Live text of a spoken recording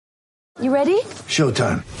You ready?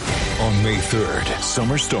 Showtime. On May 3rd,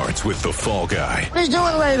 summer starts with The Fall Guy. Let's do it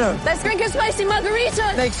later. Let's drink a spicy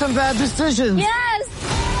margarita. Make some bad decisions. Yes.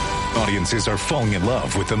 Audiences are falling in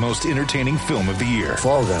love with the most entertaining film of the year.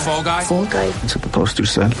 Fall Guy. Fall Guy? Fall Guy. That's what the poster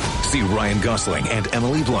said. See Ryan Gosling and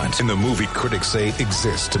Emily Blunt in the movie critics say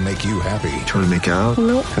exists to make you happy. Trying to make it out?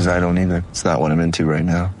 Nope. Because I don't either. It's not what I'm into right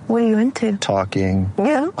now. What are you into? Talking.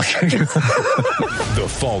 Yeah. The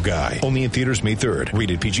Fall Guy. Only in theaters May 3rd.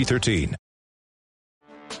 Rated PG-13.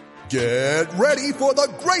 Get ready for the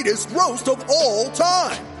greatest roast of all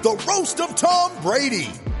time. The Roast of Tom Brady.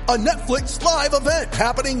 A Netflix live event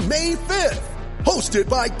happening May 5th. Hosted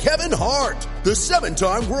by Kevin Hart. The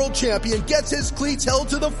 7-time world champion gets his cleats held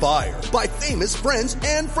to the fire by famous friends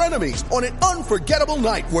and frenemies on an unforgettable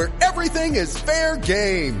night where everything is fair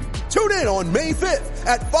game. Tune in on May 5th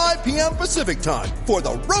at 5 p.m. Pacific time for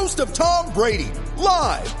the Roast of Tom Brady.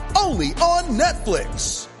 Live only on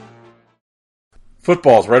Netflix.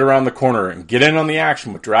 Football's right around the corner, and get in on the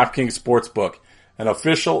action with DraftKings Sportsbook, an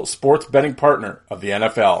official sports betting partner of the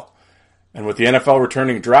NFL. And with the NFL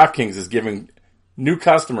returning, DraftKings is giving new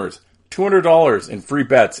customers $200 in free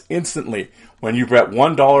bets instantly when you bet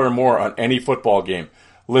 $1 or more on any football game.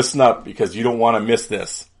 Listen up, because you don't want to miss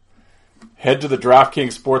this. Head to the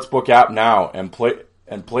DraftKings Sportsbook app now and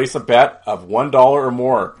place a bet of $1 or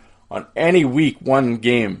more on any Week 1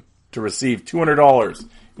 game to receive $200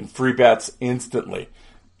 in free bets instantly.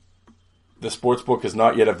 The sportsbook is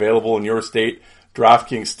not yet available in your state.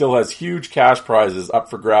 DraftKings still has huge cash prizes up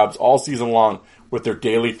for grabs all season long with their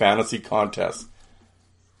daily fantasy contests.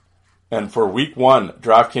 And for Week 1,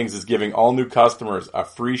 DraftKings is giving all new customers a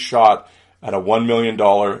free shot at a $1 million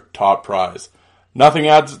top prize. Nothing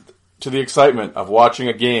adds to the excitement of watching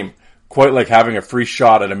a game quite like having a free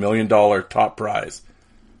shot at a $1 million top prize.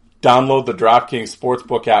 Download the DraftKings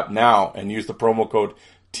Sportsbook app now and use the promo code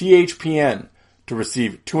THPN to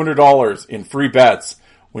receive $200 in free bets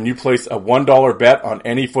when you place a $1 bet on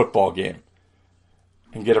any football game.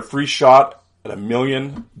 And get a free shot at a $1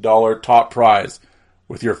 million top prize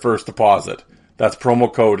with your first deposit. That's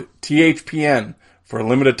promo code THPN for a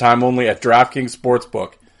limited time only at DraftKings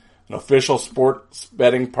Sportsbook, an official sports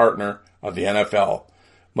betting partner of the NFL.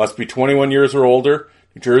 Must be 21 years or older.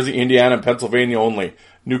 New Jersey, Indiana, and Pennsylvania only.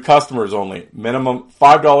 New customers only. Minimum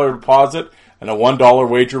 $5 deposit and a $1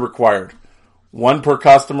 wager required. One per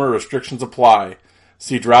customer. Restrictions apply.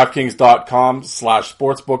 See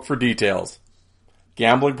DraftKings.com/sportsbook for details.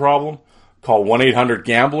 Gambling problem? Call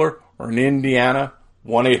 1-800-GAMBLER or in Indiana,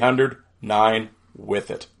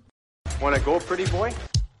 1-800-9-WITH-IT. Want to go, pretty boy?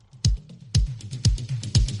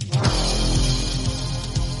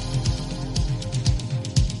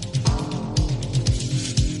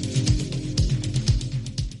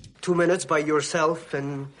 Two minutes by yourself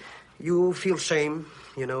and you feel shame,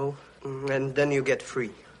 you know, and then you get free.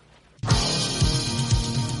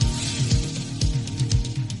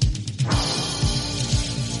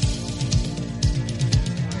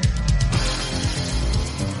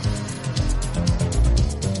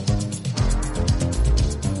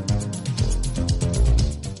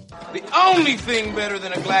 The only thing better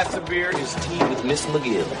than a glass of beer is tea with Miss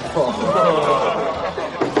McGill.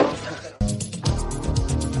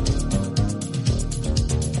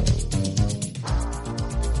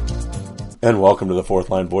 And welcome to the Fourth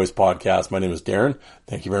Line Voice Podcast. My name is Darren.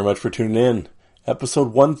 Thank you very much for tuning in.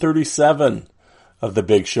 Episode 137 of The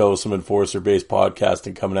Big Show, some Enforcer-based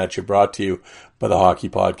podcasting coming at you, brought to you by the Hockey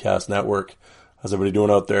Podcast Network. How's everybody doing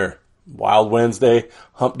out there? Wild Wednesday,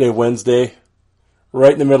 Hump Day Wednesday,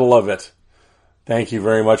 right in the middle of it. Thank you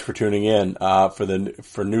very much for tuning in.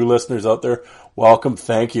 For new listeners out there, welcome.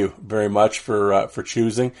 Thank you very much for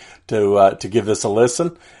choosing to give this a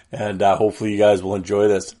listen, and hopefully you guys will enjoy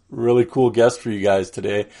this. Really cool guest for you guys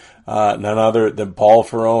today. None other than Paul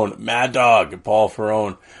Ferrone, Mad Dog, Paul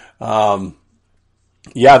Ferrone.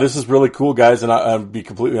 Yeah, this is really cool, guys, and I'll be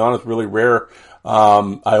completely honest, really rare.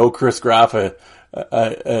 I owe Chris Graff a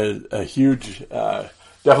huge.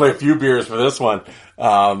 Definitely a few beers for this one.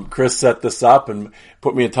 Chris set this up and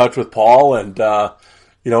put me in touch with Paul, and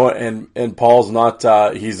and Paul's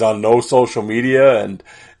not. He's on no social media, and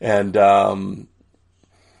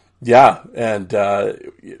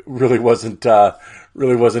really wasn't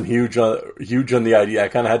huge on the idea. I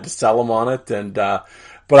kind of had to sell him on it, and but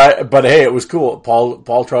hey, it was cool.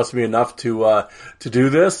 Paul trusted me enough to do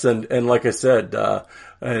this, and like I said.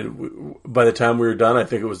 And by the time we were done, I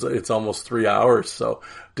think it's almost 3 hours. So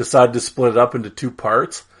decided to split it up into two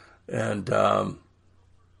parts, and kind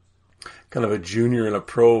of a junior and a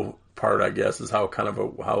pro part, I guess, is how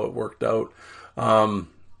it worked out.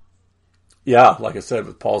 Like I said,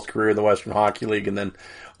 with Paul's career in the Western Hockey League, and then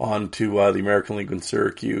on to the American League in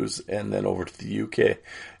Syracuse, and then over to the UK,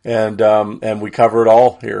 and we cover it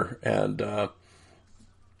all here, and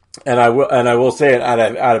I will say it.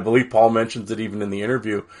 I believe Paul mentions it even in the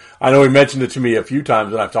interview. I know he mentioned it to me a few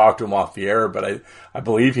times, and I've talked to him off the air, but I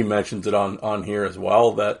believe he mentions it on here as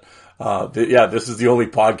well. That this is the only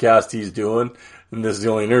podcast he's doing, and this is the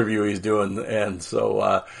only interview he's doing. And so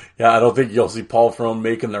I don't think you'll see Paul Frone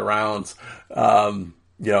making the rounds.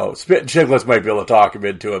 Spit and Chicklets might be able to talk him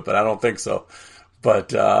into it, but I don't think so.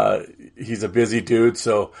 But he's a busy dude,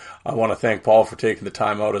 so I want to thank Paul for taking the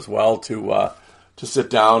time out as well to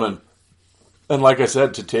sit down and like I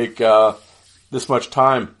said, to take this much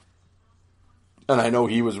time. And I know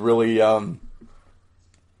he was really, I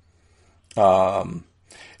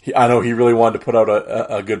know he really wanted to put out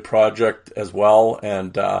a good project as well.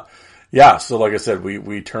 And so like I said,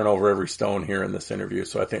 we turn over every stone here in this interview.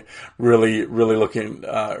 So I think really looking,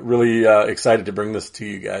 excited to bring this to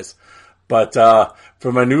you guys. But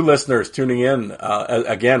for my new listeners tuning in,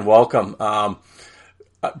 again, welcome.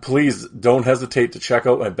 Please don't hesitate to check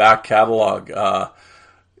out my back catalog.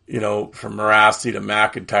 From Morassi to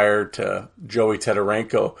McIntyre to Joey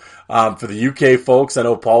Tedarenko. For the UK folks, I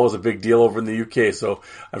know Paul was a big deal over in the UK, so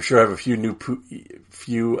I'm sure I have a few new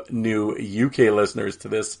UK listeners to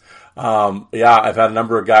this. I've had a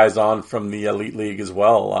number of guys on from the Elite League as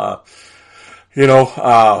well.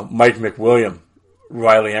 Mike McWilliam,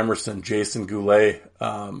 Riley Emerson, Jason Goulet,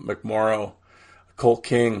 McMorrow, Colt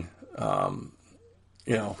King,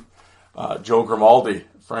 Joe Grimaldi,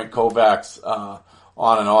 Frank Kovacs,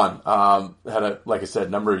 on and on. Had like I said,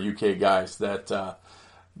 number of UK guys that I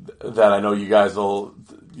know you guys know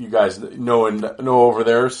over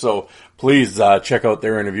there. So please check out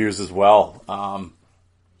their interviews as well.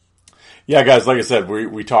 Guys, like I said,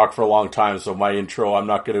 we talked for a long time, so my intro, I'm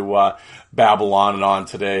not going to babble on and on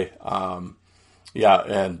today. We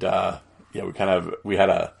had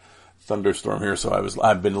a thunderstorm here, so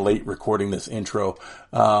I've been late recording this intro,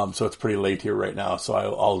 so it's pretty late here right now. So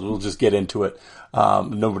we'll just get into it.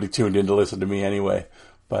 Nobody tuned in to listen to me anyway,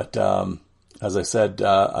 but as I said,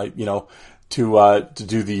 to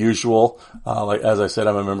do the usual, like as I said,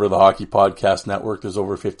 I'm a member of the Hockey Podcast Network. There's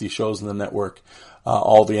over 50 shows in the network.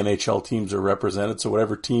 All the NHL teams are represented, so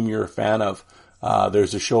whatever team you're a fan of,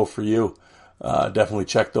 there's a show for you. Definitely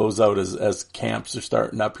check those out as camps are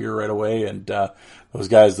starting up here right away, and those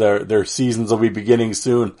guys, their seasons will be beginning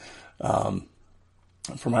soon.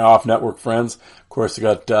 For my off-network friends, of course, I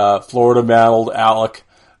got Florida Mantled Alec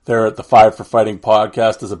there at the Five for Fighting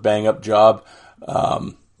podcast. Does a bang-up job.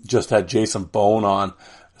 Just had Jason Bone on,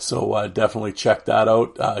 so definitely check that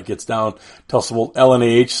out. Gets down, tells some old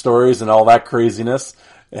LNAH stories and all that craziness.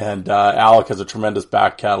 And Alec has a tremendous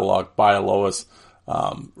back catalog. Bia Lois,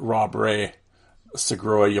 Rob Ray,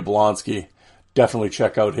 Segroy Yablonsky. Definitely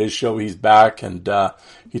check out his show. He's back, and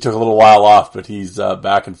he took a little while off, but he's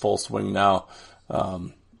back in full swing now.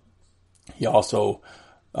 He also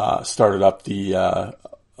started up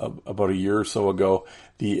about a year or so ago,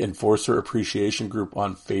 the Enforcer Appreciation Group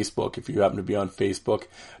on Facebook. If you happen to be on Facebook,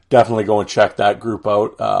 definitely go and check that group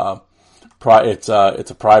out. It's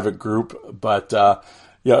a private group, but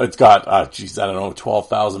it's got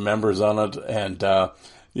 12,000 members on it, and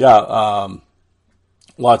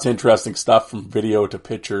lots of interesting stuff from video to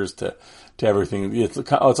pictures to everything.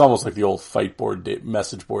 It's almost like the old fight board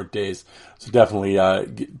message board days. So definitely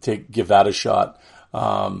give that a shot.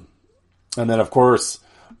 And then of course,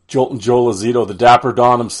 Joe Lazito, the Dapper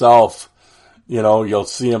Don himself. You'll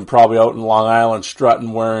see him probably out in Long Island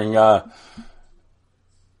strutting, wearing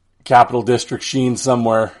Capital District sheen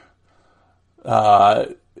somewhere.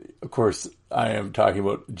 Of course, I am talking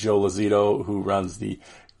about Joe Lazito, who runs the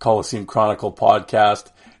Coliseum Chronicle podcast.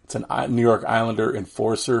 It's a New York Islander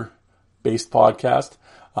enforcer-based podcast.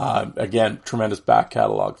 Again, tremendous back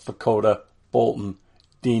catalog. Fakota, Bolton,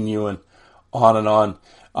 Dean Ewan, on and on.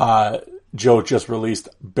 Joe just released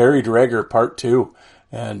Barry Dreger Part 2,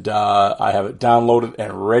 and I have it downloaded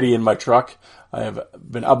and ready in my truck. I have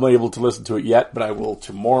been unable to listen to it yet, but I will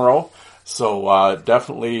tomorrow. So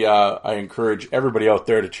definitely I encourage everybody out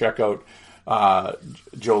there to check out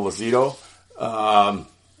Joe Lazito. I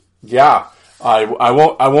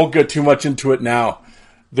won't get too much into it now.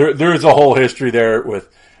 There's a whole history there with,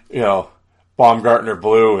 Baumgartner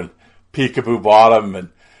Blue and Peekaboo Bottom, and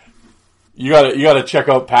you gotta check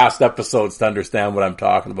out past episodes to understand what I'm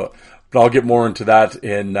talking about. But I'll get more into that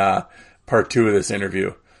in part 2 of this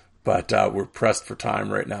interview. But we're pressed for time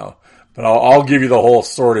right now. But I'll give you the whole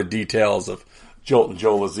sordid details of Jolt and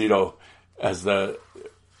Joe Lazito as the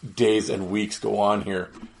days and weeks go on here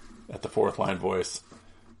at the Fourth Line Voice.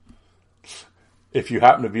 if you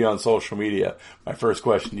happen to be on social media, my first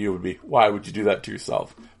question to you would be, why would you do that to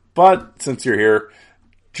yourself? But since you're here,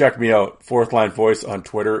 check me out, Fourth Line Voice on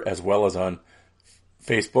Twitter as well as on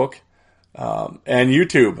Facebook and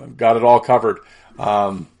YouTube. I've got it all covered.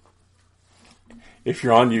 If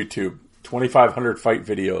you're on YouTube, 2,500 fight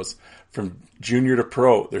videos from junior to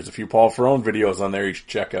pro. There's a few Paul Ferrone videos on there you should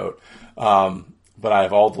check out. But I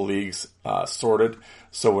have all the leagues sorted.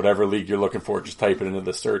 So whatever league you're looking for, just type it into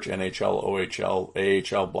the search, NHL,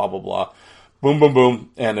 OHL, AHL, blah, blah, blah. Boom, boom,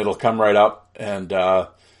 boom. And it'll come right up. And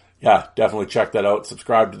yeah, definitely check that out.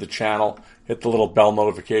 Subscribe to the channel. Hit the little bell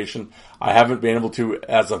notification. I haven't been able to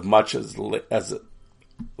as much as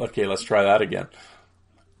okay, let's try that again.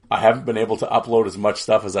 I haven't been able to upload as much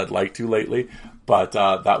stuff as I'd like to lately, but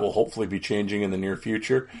that will hopefully be changing in the near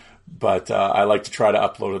future. But I like to try to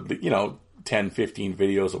upload, 10, 15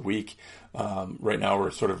 videos a week. Right now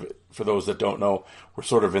we're sort of, for those that don't know, we're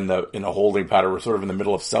sort of in a holding pattern. We're sort of in the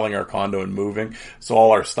middle of selling our condo and moving. So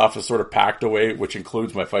all our stuff is sort of packed away, which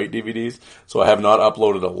includes my fight DVDs. So I have not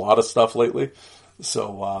uploaded a lot of stuff lately.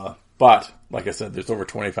 So, but like I said, there's over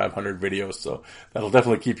 2,500 videos. So that'll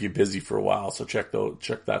definitely keep you busy for a while. So check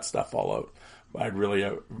that stuff all out. I'd really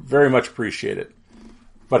very much appreciate it.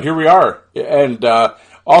 But here we are. And,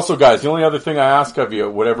 also, guys, the only other thing I ask of you,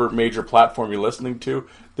 whatever major platform you're listening to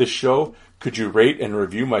this show, could you rate and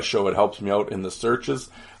review my show? It helps me out in the searches.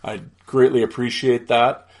 I greatly appreciate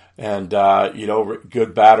that. And,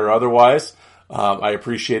 good, bad, or otherwise, I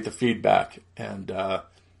appreciate the feedback. And,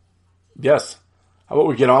 yes, how about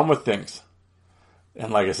we get on with things?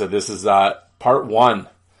 And like I said, this is part 1.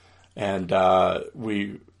 And I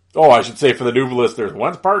should say for the new listeners,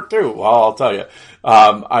 when's part 2? Well, I'll tell you.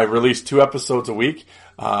 I release 2 episodes a week.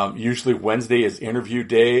 Usually Wednesday is interview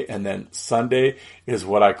day, and then Sunday is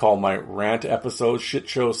what I call my rant episode, shit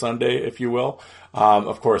show Sunday, if you will.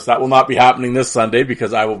 Of course, that will not be happening this Sunday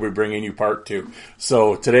because I will be bringing you part 2.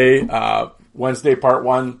 So today, Wednesday part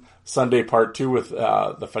 1, Sunday part 2 with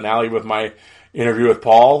the finale with my interview with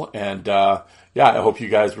Paul. And I hope you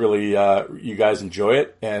guys really you guys enjoy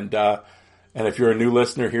it. And if you're a new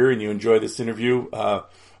listener here and you enjoy this interview,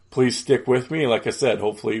 please stick with me. Like I said,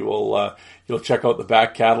 hopefully you'll check out the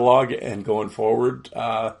back catalog and going forward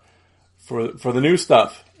for the new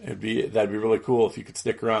stuff. That'd be really cool if you could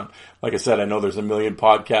stick around. Like I said, I know there's a million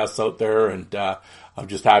podcasts out there, and I'm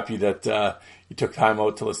just happy that you took time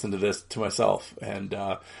out to listen to this to myself. And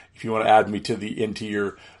if you want to add me into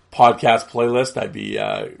your podcast playlist,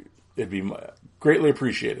 it'd be greatly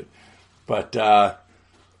appreciated. But how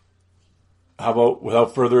about,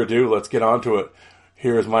 without further ado, let's get on to it.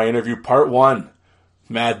 Here is my interview, part 1.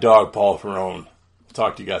 Mad Dog Paul Ferrone. I'll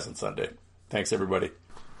talk to you guys on Sunday. Thanks, everybody.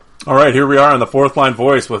 All right, here we are on the Fourth Line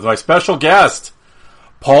Voice with my special guest,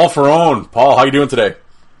 Paul Ferrone. Paul, how you doing today?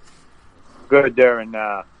 Good, Darren.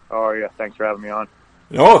 How are you? Thanks for having me on.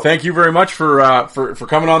 No, thank you very much for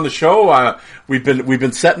coming on the show. We've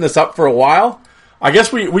been setting this up for a while. I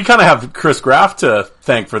guess we kind of have Chris Graff to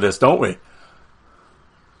thank for this, don't we?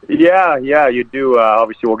 Yeah, you do.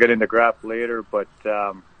 Obviously, we'll get into Graff later, but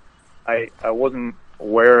I wasn't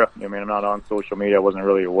aware. I'm not on social media. I wasn't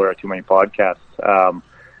really aware of too many podcasts.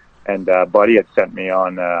 And Buddy had sent me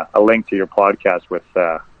on a link to your podcast with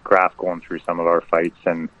Graff going through some of our fights,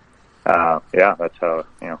 and that's how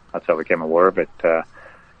I became aware of it.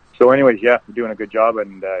 So, anyways, you're doing a good job,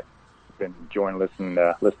 and been enjoying listening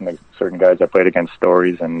to certain guys I played against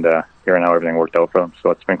stories, and hearing how everything worked out for them. So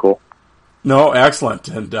it's been cool. No, excellent.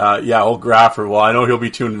 And, old Graffer, well, I know he'll be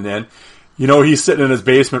tuning in. He's sitting in his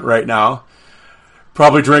basement right now,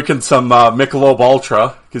 probably drinking some Michelob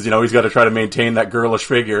Ultra, because, he's got to try to maintain that girlish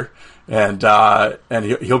figure, and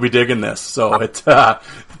he'll be digging this. So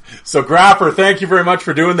so Graffer, thank you very much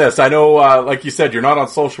for doing this. I know, like you said, you're not on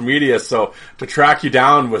social media, so to track you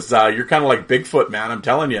down was, you're kind of like Bigfoot, man. I'm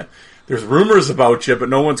telling you, there's rumors about you, but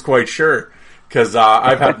no one's quite sure. Because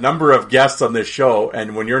I've had a number of guests on this show,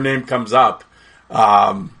 and when your name comes up,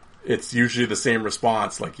 it's usually the same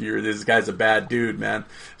response. Like, this guy's a bad dude, man.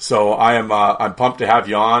 So I'm pumped to have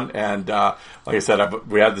you on. And like I said,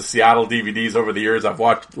 we had the Seattle DVDs over the years. I've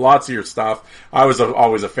watched lots of your stuff. I was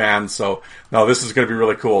always a fan. So no, this is going to be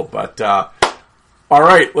really cool. But all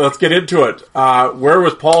right, let's get into it. Where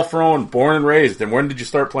was Paul Ferrone born and raised, and when did you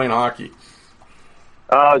start playing hockey?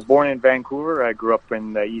 I was born in Vancouver. I grew up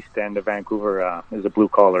in the east end of Vancouver. There's a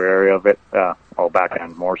blue-collar area of it, back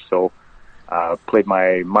then more so. Played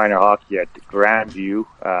my minor hockey at Grandview,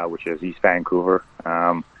 which is East Vancouver.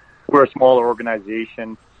 We're a smaller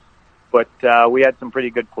organization, but we had some pretty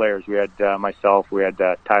good players. We had myself, we had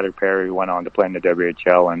Tyler Perry, who went on to play in the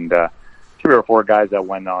WHL, and 3 or 4 guys that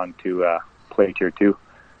went on to play Tier 2.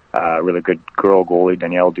 really good girl goalie,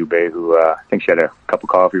 Danielle Dubé, who I think she had a cup of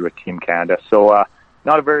coffee with Team Canada. So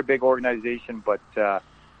not a very big organization, but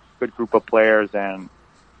good group of players and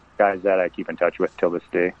guys that I keep in touch with till this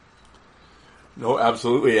day. No,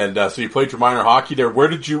 absolutely. And so you played your minor hockey there. Where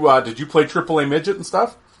did you play AAA midget and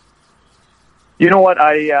stuff? You know what?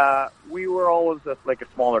 We were always like a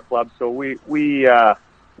smaller club, so we had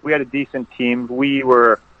a decent team.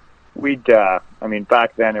 I mean,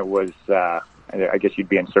 back then it was, I guess you'd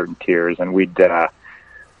be in certain tiers, and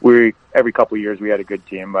every couple of years we had a good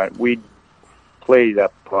team, but we played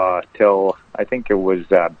up till I think it was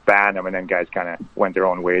Bantam, and then guys kind of went their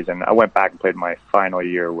own ways, and I went back and played my final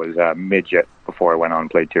year was midget before I went on and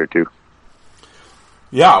played Tier 2.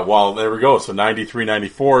 Yeah, well, there we go. So 93,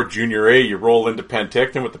 94, Junior A, you roll into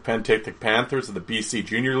Penticton with the Penticton Panthers of the BC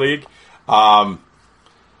Junior League.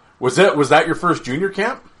 Was that your first junior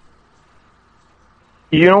camp?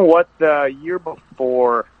 You know what? The year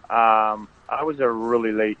before, I was a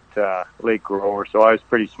really late grower, so I was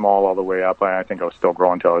pretty small all the way up. I think I was still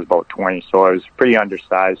growing until I was about 20, so I was pretty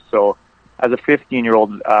undersized. So as a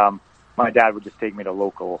 15-year-old, my dad would just take me to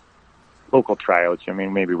local tryouts. I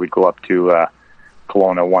mean, maybe we'd go up to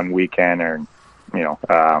Kelowna one weekend or,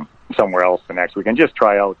 somewhere else the next weekend, just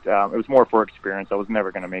try out. It was more for experience. I was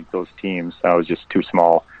never going to make those teams. I was just too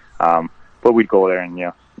small. But we'd go there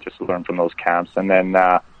and, just learn from those camps. And then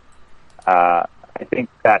I think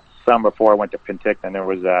that summer before I went to Penticton, there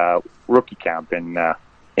was a rookie camp in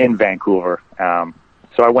Vancouver.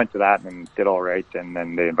 So I went to that and did all right, and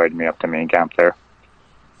then they invited me up to main camp there.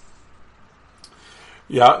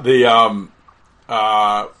 Yeah,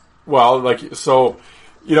 so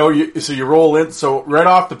you roll in. So right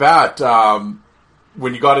off the bat,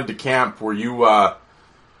 when you got into camp, were you?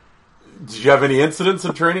 Did you have any incidents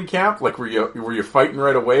in training camp? Like, were you fighting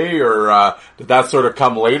right away, or did that sort of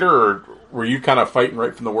come later, or were you kind of fighting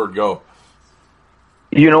right from the word go?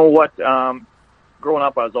 You know what? Growing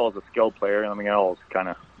up, I was always a skilled player. I mean, I always kind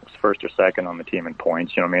of was first or second on the team in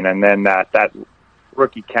points. You know what I mean? And then that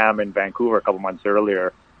rookie camp in Vancouver a couple months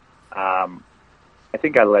earlier, I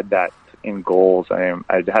think I led that in goals. I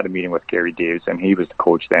had a meeting with Gary Davis, and he was the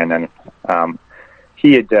coach then, and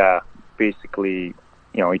he had basically.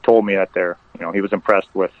 He told me that he was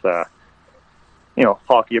impressed with,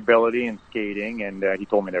 hockey ability and skating, and he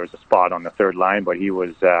told me there was a spot on the third line, but he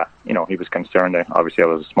was, he was concerned that obviously I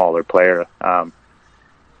was a smaller player.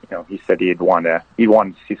 He said he wanted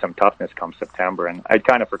to see some toughness come September, and I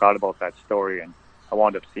kind of forgot about that story, and I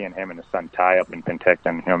wound up seeing him and his son Ty up in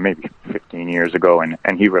Penticton, maybe 15 years ago, and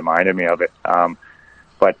he reminded me of it.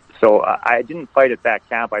 So I didn't fight at that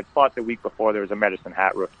camp. I fought the week before. There was a Medicine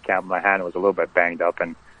Hat rookie camp. My hand was a little bit banged up.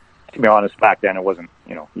 And to be honest, back then it wasn't,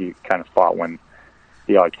 you kind of fought when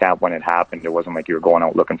the odd camp when it happened. It wasn't like you were going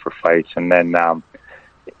out looking for fights. And then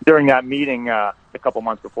during that meeting, a couple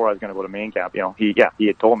months before I was going to go to main camp, he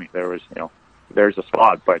had told me there was, there's a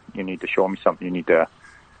spot, but you need to show me something. You need to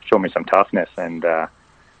show me some toughness. And,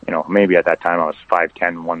 maybe at that time I was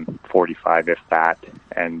 5'10", 145, if that.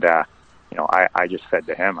 And, I just said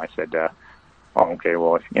to him, I said, okay,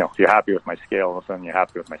 well, if you're happy with my scales and you're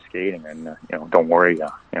happy with my skating, and, don't worry,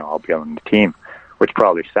 I'll be on the team, which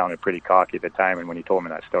probably sounded pretty cocky at the time. And when he told me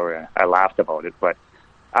that story, I laughed about it, but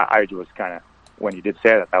I was kind of, when he did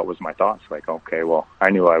say that was my thoughts. Like, okay, well, I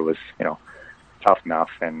knew I was, tough enough.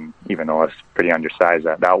 And even though I was pretty undersized,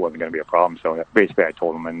 that wasn't going to be a problem. So basically I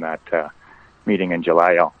told him in that, meeting in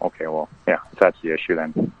July, okay, well, if that's the issue,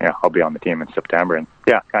 then I'll be on the team in September. And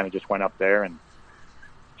kind of just went up there, and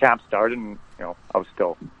camp started, and I was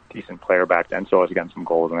still a decent player back then, so I was getting some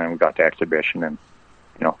goals, and then we got to exhibition and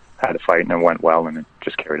had a fight, and it went well, and it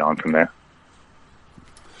just carried on from there.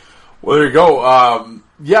 Well, there you go.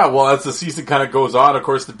 Well, as the season kind of goes on, of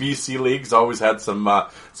course, the BC League's always had some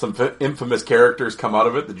infamous characters come out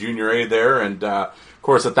of it, the Junior A there, and of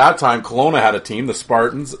course at that time Kelowna had a team, the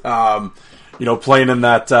Spartans. Playing in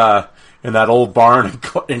that old barn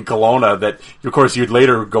in Kelowna that, of course, you'd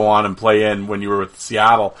later go on and play in when you were with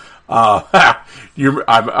Seattle. I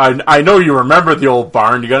know you remember the old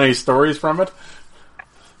barn. You got any stories from it?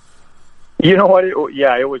 You know what? It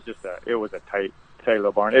was a tight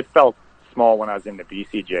little barn. It felt small when I was in the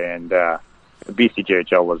BCJ, and the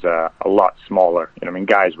BCJHL was a lot smaller.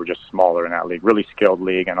 Guys were just smaller in that league, really skilled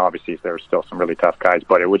league, and obviously there were still some really tough guys,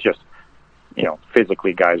 but it was just,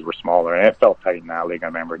 physically guys were smaller, and it felt tight in that league. I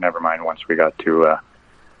remember, never mind once we got to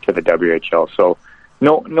the WHL. So,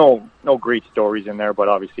 no great stories in there, but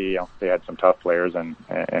obviously, they had some tough players, and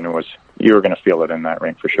it was, you were going to feel it in that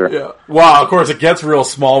ring for sure. Yeah. Well, of course, it gets real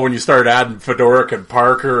small when you start adding Fedoruk and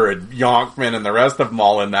Parker and Yonkman and the rest of them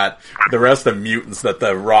all in that, the rest of the mutants that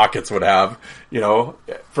the Rockets would have.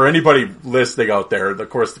 For anybody listening out there, of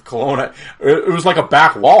course, the Kelowna, it was like a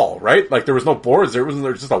back wall, right? Like there was no boards. There was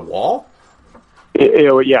just a wall.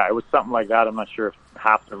 It was something like that. I'm not sure if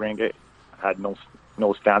half the ring had no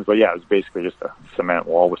stands, but yeah, it was basically just a cement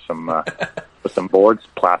wall with some with some boards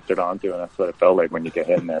plastered onto, and that's what it felt like when you get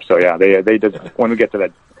in there. So yeah, they did, when we get to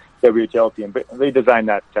that WHL team, but they designed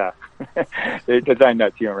that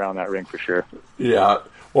team around that ring for sure. Yeah.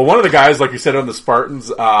 Well, one of the guys, like you said, on the Spartans,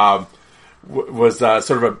 was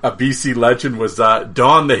sort of a BC legend, was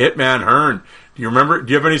Don the Hitman Hearn. Do you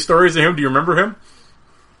have any stories of him? Do you remember him?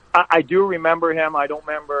 I do remember him. I don't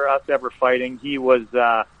remember us ever fighting. He was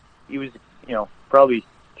probably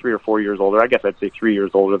 3 or 4 years older. I guess I'd say 3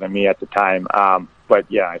 years older than me at the time. But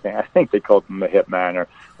yeah, I think they called him the Hitman or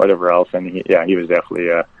whatever else. And he was definitely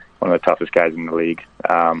one of the toughest guys in the league.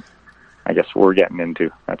 I guess we're getting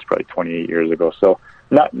into, that's probably 28 years ago. So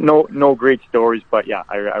no great stories, but yeah,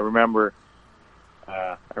 I remember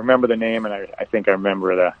the name, and I think I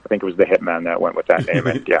remember I think it was the Hitman that went with that name.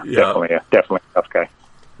 And yeah. Definitely a tough guy.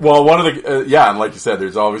 Well, one of the and like you said,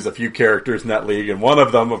 there's always a few characters in that league, and one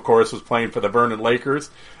of them, of course, was playing for the Vernon Lakers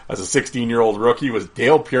as a 16-year-old rookie. Was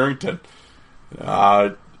Dale Purington.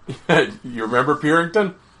 You remember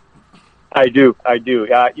Purington? I do.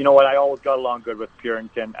 You know what? I always got along good with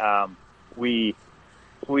Purington. I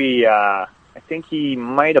think he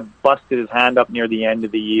might have busted his hand up near the end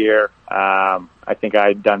of the year. I think I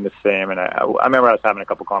had done the same, and I remember I was having a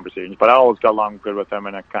couple conversations, but I always got along good with him,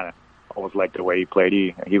 and I kind of always liked the way he played.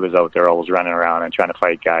 He was out there always running around and trying to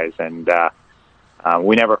fight guys, and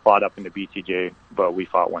we never fought up in the BCJ, but we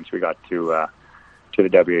fought once we got to the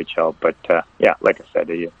WHL. But yeah, like I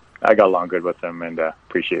said, I got along good with him and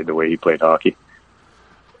appreciated the way he played hockey.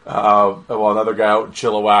 Well, another guy out in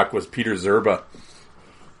Chilliwack was Peter Zerba.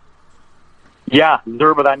 Yeah,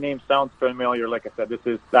 Zerba, that name sounds familiar. Like I said,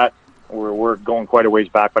 we're going quite a ways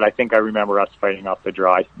back, but I think I remember us fighting off the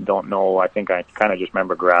draw. I don't know. I think I kind of just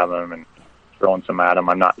remember grabbing him and throwing some at him.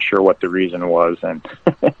 I'm not sure what the reason was, and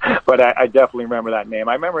but I definitely remember that name.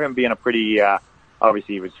 I remember him being a pretty,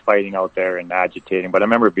 obviously he was fighting out there and agitating, but I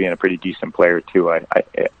remember being a pretty decent player too.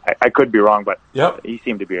 I could be wrong, but yep. He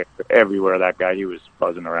seemed to be everywhere, that guy. He was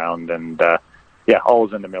buzzing around and, yeah,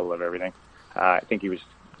 always in the middle of everything. I think he was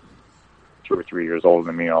 2 or 3 years older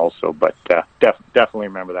than me also, but definitely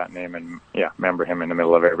remember that name, and yeah, remember him in the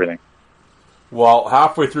middle of everything. Well,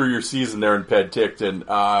 halfway through your season there in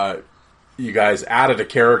Penticton, you guys added a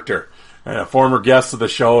character, a former guest of the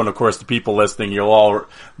show, and of course the people listening, they'll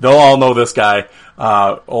all know this guy,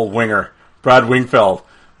 old winger, Brad Wingfield.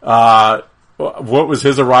 What was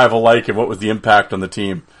his arrival like, and what was the impact on the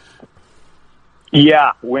team?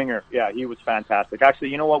 Yeah, winger. Yeah, he was fantastic. Actually,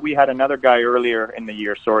 you know what? We had another guy earlier in the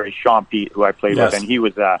year, Sean Pete, who I played with, and he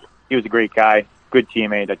was a great guy, good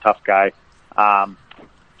teammate, a tough guy.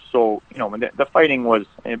 So, you know, when the fighting was,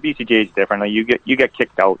 BCJ is different. Like, you get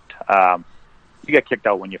kicked out. You get kicked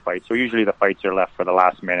out when you fight. So usually the fights are left for the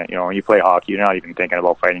last minute. You know, when you play hockey, you're not even thinking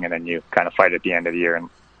about fighting, and then you kind of fight at the end of the year,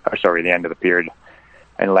 the end of the period,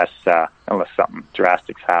 unless something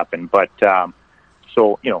drastic's happened. But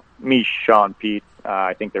so, you know, me, Sean, Pete,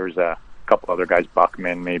 I think there was a couple other guys,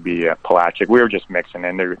 Buckman, maybe Pelagic. We were just mixing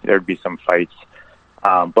in. There'd be some fights.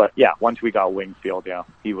 But yeah, once we got Wingfield, yeah,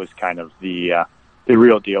 he was kind of the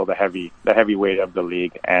real deal, the heavyweight of the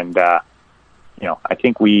league. And, you know, I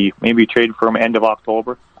think we maybe traded for him end of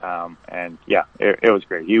October. And yeah, it was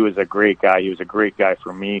great. He was a great guy. He was a great guy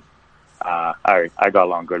for me. I got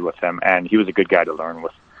along good with him, and he was a good guy to learn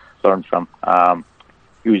from. I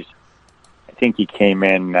think he came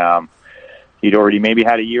in, he'd already maybe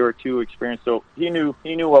had a year or two experience, so he knew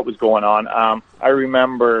what was going on. I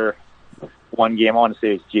remember one game, I want to say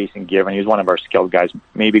it was Jason Given. He was one of our skilled guys,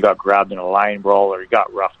 maybe got grabbed in a line brawl or he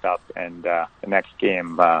got roughed up, and the next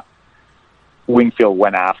game, Wingfield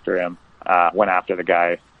went after the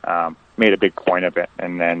guy, made a big point of it,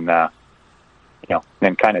 and then,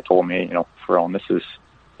 then kind of told me, Ferone, this is,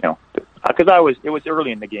 because it was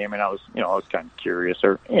early in the game, and I was kind of curious,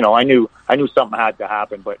 or, I knew something had to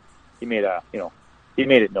happen, but he made it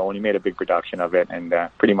known. He made a big production of it, and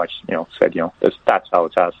pretty much, said, that's how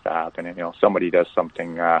it has to happen. And, somebody does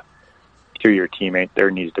something to your teammate,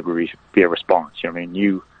 there needs to be a response. I mean,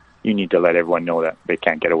 you need to let everyone know that they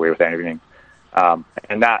can't get away with anything.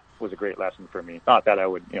 And that was a great lesson for me. Not that I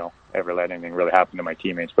would, ever let anything really happen to my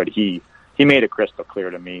teammates, but he made it crystal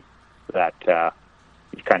clear to me that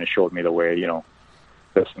he kind of showed me the way,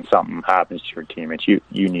 listen, something happens to your teammates, you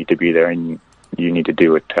need to be there and you need to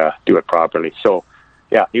do it properly. So,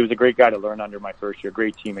 yeah, he was a great guy to learn under my first year.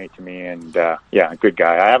 Great teammate to me, and yeah, a good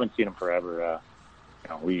guy. I haven't seen him forever.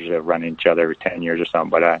 We usually run into each other every 10 years or something,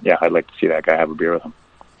 but yeah, I'd like to see that guy, have a beer with him.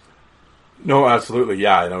 No, absolutely.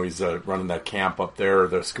 Yeah, I know he's running that camp up there,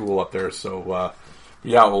 the school up there. So,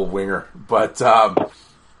 yeah, old winger. But,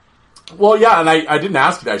 well, yeah, and I didn't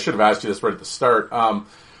ask you that. I should have asked you this right at the start.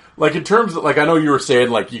 Like, in terms of, like, I know you were saying,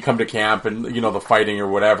 like, you come to camp and, you know, the fighting or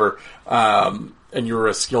whatever, and you were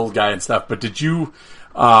a skilled guy and stuff, but did you,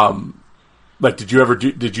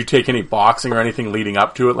 did you take any boxing or anything leading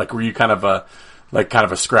up to it? Like, were you kind of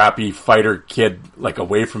a scrappy fighter kid, like,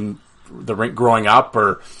 away from the rink growing up,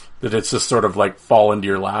 or did it just sort of, like, fall into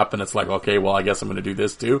your lap and it's like, okay, well, I guess I'm going to do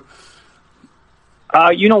this too?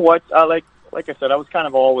 You know what? Like I said, I was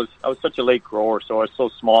such a late grower, so I was so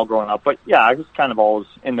small growing up. But yeah, I was kind of always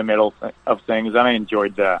in the middle of things, and I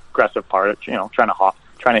enjoyed the aggressive part, you know, trying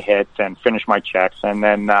to hit and finish my checks. And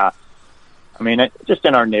then, just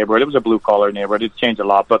in our neighborhood, it was a blue collar neighborhood. It changed a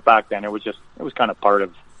lot, but back then it was kind of part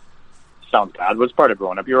of. Sounds bad, but it was part of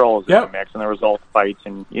growing up. You're always in the mix, and there was all fights,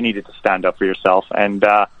 and you needed to stand up for yourself. And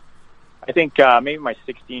I think maybe my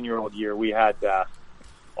 16-year-old year, we had.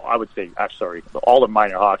 I would say, all of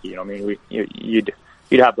minor hockey. You know, I mean, you'd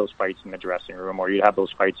have those fights in the dressing room, or you'd have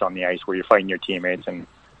those fights on the ice where you're fighting your teammates. And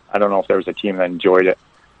I don't know if there was a team that enjoyed it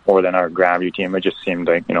more than our Grandview team. It just seemed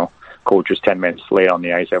like, you know, coach was 10 minutes late on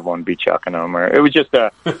the ice, everyone be chucking them. Or it was just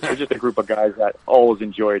a group of guys that always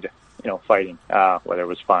enjoyed, you know, fighting, whether it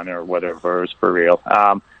was fun or whether it was for real.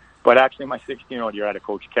 But actually, my 16-year-old year, I had a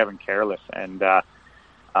coach, Kevin Careless, and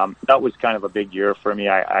that was kind of a big year for me.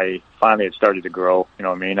 I finally had started to grow. You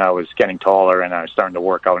know what I mean? I was getting taller, and I was starting to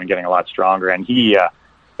work out and getting a lot stronger. And I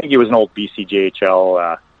think he was an old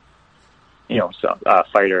BCJHL,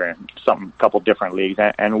 fighter and a couple different leagues.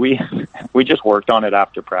 And we just worked on it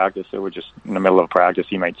after practice. It was just in the middle of practice,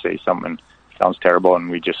 he might say something sounds terrible, and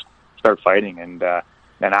we just start fighting. And then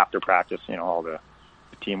after practice, you know, all the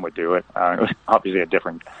team would do it. It was obviously a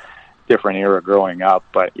different era growing up,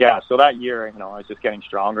 but yeah, so that year, you know, I was just getting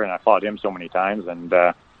stronger, and I fought him so many times, and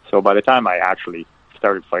so by the time I actually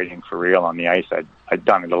started fighting for real on the ice, I'd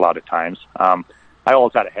done it a lot of times. I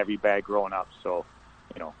always had a heavy bag growing up, so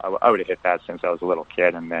you know, I would have hit that since I was a little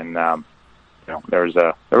kid. And then you know, there was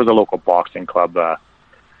a local boxing club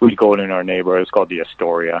we'd go in our neighborhood. It's called the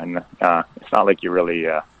Astoria, and it's not like you really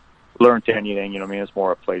learn anything, you know what I mean? It's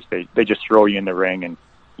more a place they just throw you in the ring and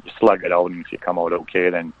you slug it out, and if you come out okay,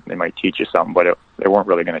 then they might teach you something, but they weren't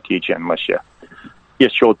really going to teach you unless you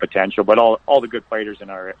showed potential. But all the good fighters in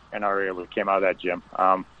our area came out of that gym.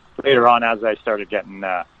 Later on, as I started getting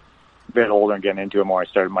a bit older and getting into it more, I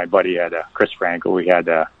started, my buddy had Chris Franco. He had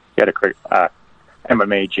a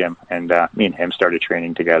MMA gym, and me and him started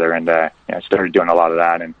training together, and I started doing a lot of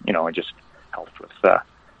that, and you know, it just helped with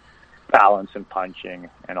balance and punching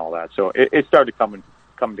and all that. So it started coming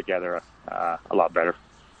together a lot better.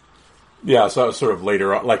 Yeah, so sort of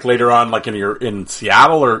later on, like in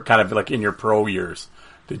Seattle, or kind of like in your pro years,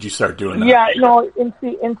 did you start doing that? Yeah, you know,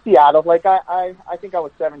 in Seattle, like I think I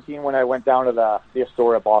was 17 when I went down to the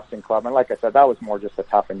Astoria Boxing Club, and like I said, that was more just to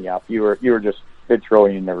toughen you up. You were just, they'd throw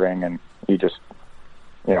you in the ring, and you just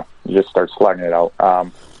start slugging it out.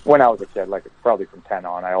 When I was a kid, like probably from 10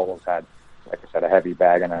 on, I always had, like I said, a heavy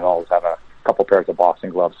bag, and I'd always have a couple pairs of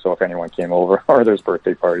boxing gloves. So if anyone came over or there's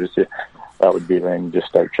birthday parties, that would be the thing, just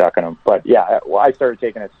start chucking them. But yeah, I started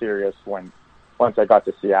taking it serious once I got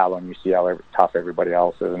to Seattle, and you see how tough everybody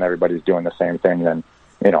else is, and everybody's doing the same thing. Then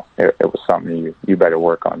you know, it was something you better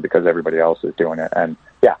work on because everybody else is doing it. And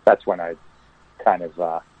yeah, that's when I kind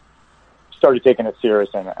of started taking it serious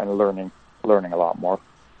and learning a lot more.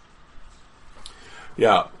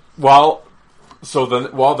 Yeah. Well, so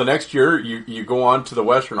the next year you go on to the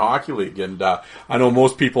Western Hockey League, and I know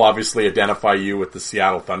most people obviously identify you with the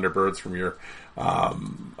Seattle Thunderbirds from your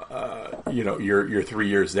your 3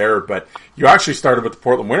 years there, but you actually started with the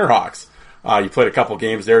Portland Winterhawks. You played a couple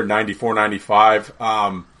games there, 94, 95.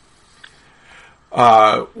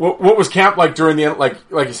 What was camp like during the, like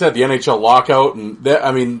you said, the NHL lockout?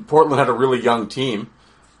 And Portland had a really young team,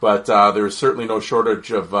 but there was certainly no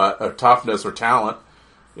shortage of toughness or talent.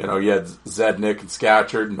 You know, you had Zednik and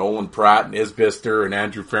Scatchard and Nolan Pratt and Isbister and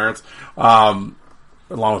Andrew Ferentz, along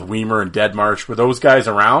with Weimer and Deadmarsh. Were those guys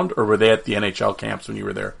around, or were they at the NHL camps when you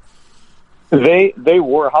were there? They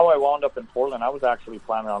were. How I wound up in Portland, I was actually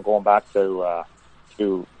planning on going back to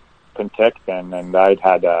Penticton, and I'd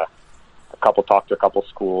had talked to a couple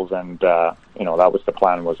schools, and that was the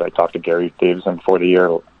plan. Was I talked to Gary Davidson before the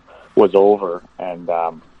year was over, and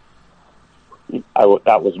that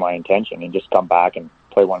was my intention, and just come back and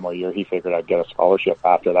play one more year. He figured I'd get a scholarship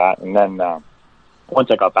after that. And then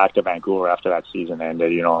once I got back to Vancouver after that season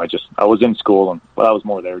ended, I was in school, but I was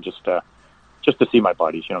more there just to see my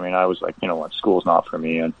buddies. You know what I mean? I was like, you know what, school's not for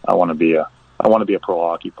me, and I want to be a pro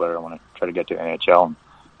hockey player. I want to try to get to the NHL. And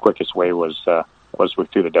quickest way was through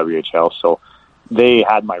the WHL. So they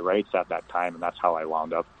had my rights at that time, and that's how I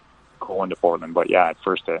wound up going to Portland. But yeah, at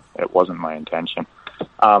first it wasn't my intention.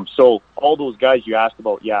 So all those guys you asked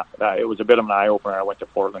about, it was a bit of an eye opener. I went to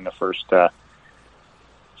Portland the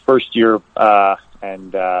first year,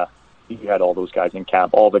 and you had all those guys in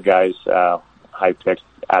camp. All the guys, high picks.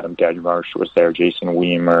 Adam Deadmarsh was there, Jason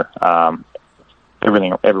Weimer,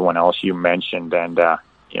 everyone else you mentioned, and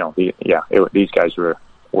these guys were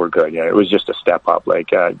good. Yeah, it was just a step up. Like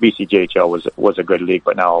BCJHL was a good league,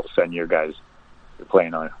 but now all of a sudden you're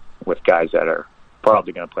playing with guys that are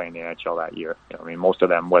probably going to play in the NHL that year. I mean, most of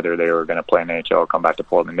them, whether they were going to play in the NHL or come back to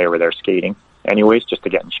Portland, they were there skating anyways, just to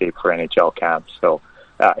get in shape for NHL camps. So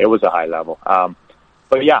it was a high level.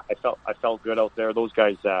 But yeah, I felt good out there. Those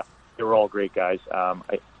guys, they were all great guys.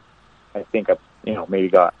 I think I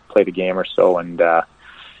maybe played a game or so and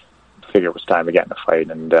figured it was time to get in a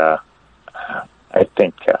fight. And I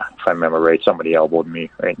think if I remember right, somebody elbowed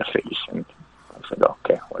me right in the face, and I was like,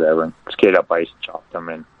 okay, whatever. And skated up ice, chopped them,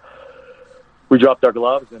 and we dropped our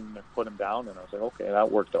gloves and put him down. And I was like, okay,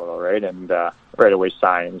 that worked out all right. And right away,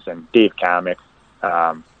 Symes and Dave Kamek,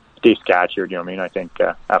 Dave Scatchard. You know what I mean? I think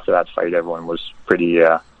after that fight, everyone was pretty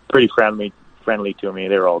friendly to me.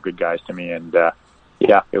 They were all good guys to me, and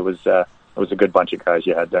it was a good bunch of guys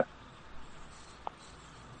you had there.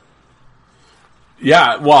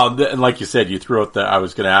 Yeah, well, and like you said, you threw out I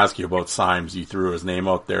was going to ask you about Symes. You threw his name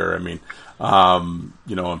out there. I mean,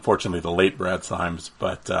 unfortunately, the late Brad Symes,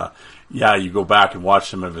 but you go back and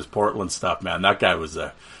watch some of his Portland stuff. Man, that guy was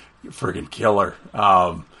a friggin' killer.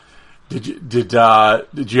 Did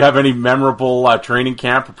you have any memorable training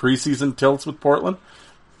camp or preseason tilts with Portland?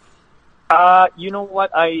 You know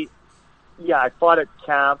what? I fought at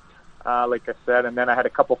camp, like I said, and then I had a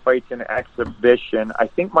couple fights in exhibition. I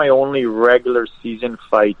think my only regular season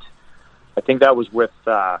fight, I think that was with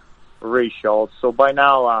Ray Schultz. So by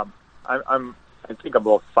now, I think I'm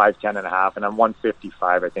about 5'10" and a half, and I'm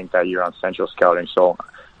 155. I think that year on Central Scouting. So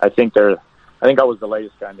I think I was the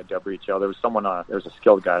latest guy in the WHL. There was there was a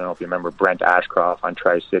skilled guy. I don't know if you remember Brent Ashcroft on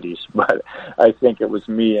Tri-Cities, but I think it was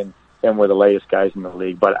me and him were the latest guys in the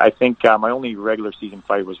league. But I think my only regular season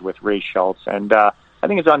fight was with Ray Schultz, and I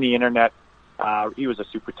think it's on the internet. He was a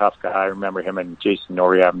super tough guy. I remember him and Jason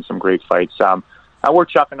Norrie having some great fights. We're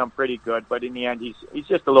chucking him pretty good, but in the end, he's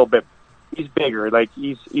just a little bit. He's bigger, like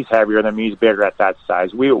he's heavier than me. He's bigger at that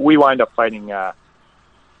size. We wind up fighting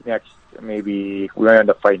next. Maybe we end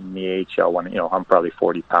up fighting the AHL when I'm probably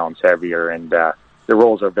 40 pounds heavier, and the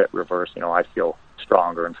roles are a bit reversed. I feel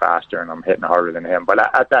stronger and faster, and I'm hitting harder than him. But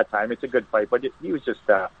at that time, it's a good fight. But he was just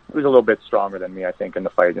he was a little bit stronger than me, I think, in the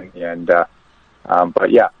fight in the end.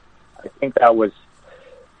 But yeah, I think that was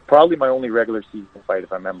probably my only regular season fight,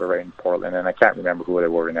 if I remember right, in Portland. And I can't remember who they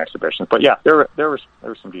were in exhibitions. But yeah, there were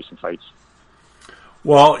some decent fights.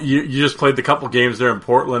 Well, you just played the couple games there in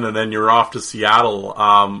Portland, and then you're off to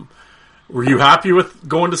Seattle. Were you happy with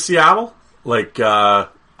going to Seattle? Like, how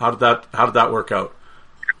did that work out?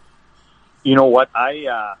 You know what?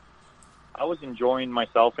 I was enjoying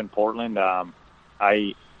myself in Portland.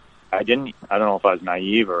 I don't know if I was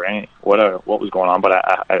naive or what was going on, but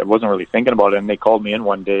I wasn't really thinking about it. And they called me in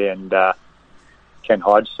one day, and Ken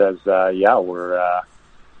Hodge says, we're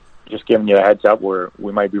just giving you a heads up.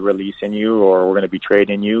 We might be releasing you, or we're going to be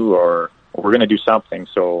trading you, or we're going to do something.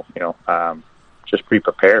 So, just be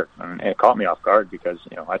prepared. And it caught me off guard because,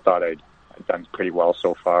 I thought I'd done pretty well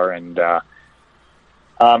so far. And I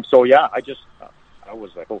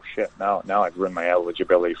was like, oh shit, now I've ruined my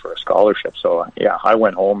eligibility for a scholarship. So I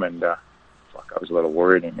went home and I was a little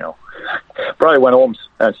worried, and probably went home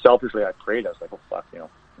and selfishly I prayed. I was like, oh fuck,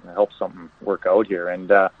 I hope something work out here.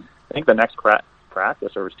 And I think the next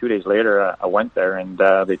practice, or it was 2 days later, I went there and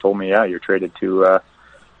they told me, you're traded to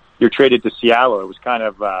Seattle. It was kind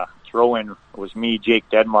of throw-in. It was me, Jake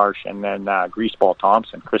Deadmarsh, and then Greaseball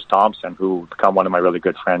Thompson, Chris Thompson, who become one of my really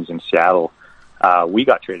good friends in Seattle. We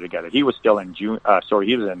got traded together. He was still in he was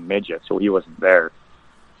in midget, so he wasn't there.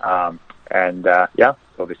 So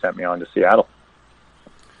they sent me on to Seattle.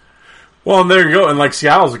 Well, and there you go. And like,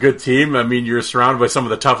 Seattle's a good team. I mean, you're surrounded by some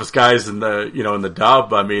of the toughest guys in the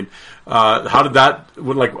dub. I mean,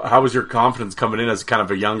 how was your confidence coming in as kind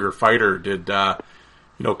of a younger fighter? Did,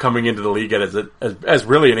 coming into the league as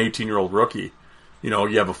really an 18-year-old rookie,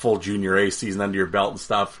 you have a full junior A season under your belt and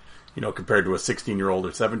stuff, compared to a 16-year-old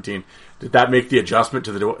or 17. Did that make the adjustment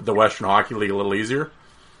to the Western Hockey League a little easier?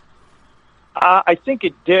 I think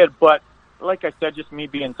it did, but like I said, just me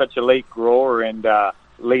being such a late grower and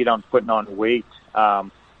late on putting on weight,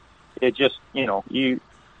 it just,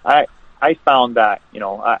 I found that,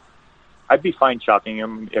 I'd be fine chucking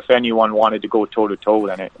him. If anyone wanted to go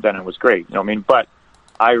toe-to-toe, then it was great, But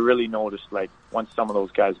I really noticed, once some of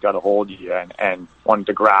those guys got a hold of you and wanted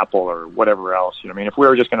to grapple or whatever else, If we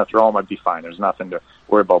were just going to throw them, I'd be fine. There's nothing to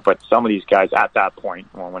worry about. But some of these guys at that point,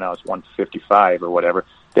 when I was 155 or whatever,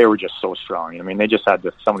 they were just so strong. They just had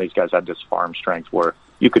some of these guys had this farm strength where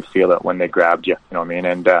you could feel it when they grabbed you,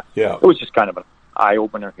 And it was just kind of an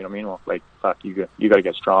eye-opener, Well, fuck, you got to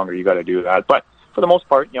get stronger. You got to do that. But for the most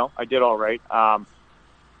part, I did all right. I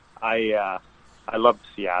loved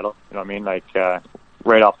Seattle,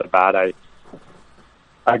 right off the bat,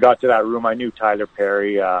 I got to that room. I knew Tyler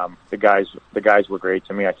Perry. The guys were great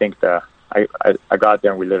to me. I think I got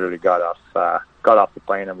there and we literally got off the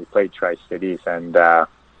plane and we played Tri-Cities, and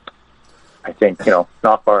I think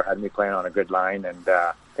Nothbar had me playing on a good line, and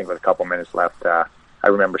I think with a couple minutes left, I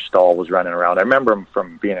remember Stahl was running around. I remember him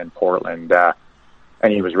from being in Portland,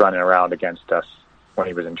 and he was running around against us when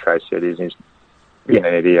he was in Tri-Cities. He's being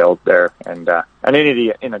an idiot out there, and an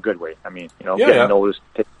idiot in a good way. Getting noticed,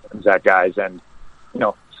 taking at guys, and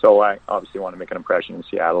so I obviously want to make an impression in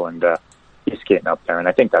Seattle, and he's skating up there, and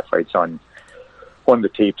I think that fight's on one of the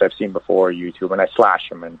tapes I've seen before YouTube, and I slash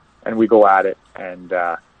him, and we go at it, and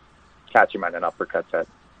catch him at an uppercut that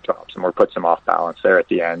drops him or puts him off balance there at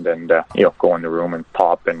the end, and go in the room and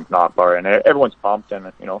pop and not bar, and everyone's pumped,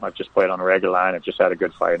 and I've just played on a regular line, I've just had a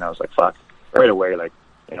good fight, and I was like, fuck, right away,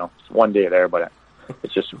 it's one day there, but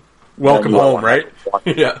it's just welcome home, right?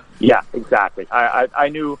 Yeah, exactly. I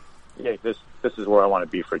knew, this is where I want to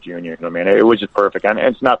be for junior. It was just perfect, and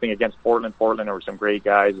it's nothing against Portland. Portland, there were some great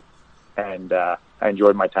guys, and I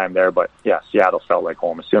enjoyed my time there. But yeah, Seattle felt like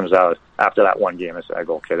home. As soon as after that one game, I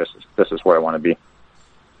go, okay, this is where I want to be.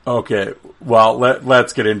 Okay, well,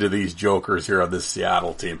 let's get into these jokers here of this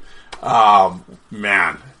Seattle team.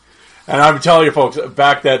 Man. And I'm telling you, folks,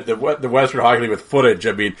 back that the Western Hockey League with footage,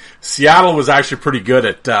 Seattle was actually pretty good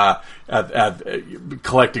at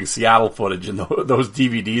collecting Seattle footage, and those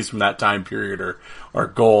DVDs from that time period are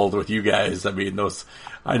gold with you guys.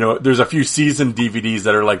 I know there's a few season DVDs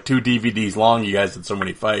that are like 2 DVDs long. You guys had so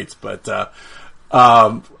many fights, but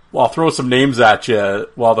I'll throw some names at you.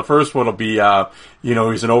 Well, the first one will be, he's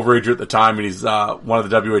an overager at the time, and he's one of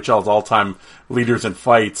the WHL's all-time leaders in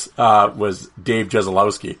fights. Was Dave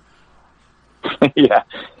Jeselowski. Yeah,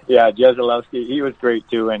 Jeselowski, he was great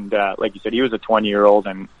too, and like you said, he was a 20-year-old,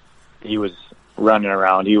 and he was running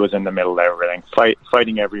around. He was in the middle of everything,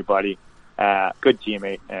 fighting everybody. Good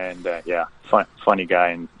teammate, and funny guy,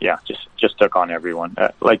 and just took on everyone.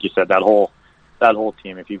 Like you said, that whole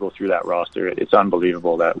team. If you go through that roster, it's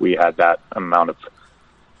unbelievable that we had that amount of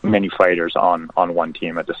many fighters on one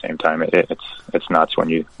team at the same time. It's nuts when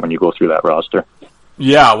you go through that roster.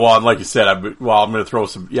 Yeah, well, and like you said, I'm going to throw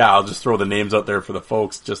I'll just throw the names out there for the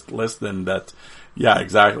folks just listening that,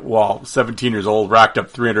 exactly. Well, 17 years old, racked up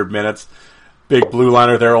 300 minutes. Big blue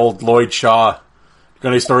liner there, old Lloyd Shaw. Got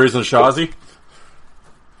any stories on Shawzy?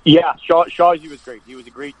 Yeah, Shawzy was great. He was a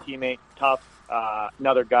great teammate, tough.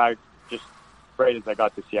 Another guy, just right as I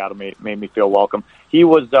got to Seattle, made me feel welcome.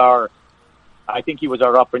 I think he was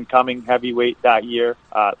our up-and-coming heavyweight that year.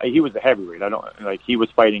 He was a heavyweight. He was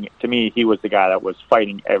fighting, to me, he was the guy that was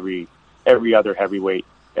fighting every other heavyweight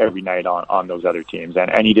every night on those other teams.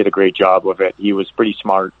 And he did a great job with it. He was pretty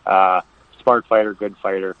smart fighter, good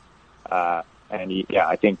fighter. And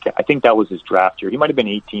I think that was his draft year. He might have been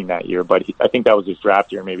 18 that year, but I think that was his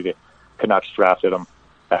draft year. Maybe the Canucks drafted him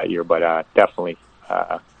that year, but definitely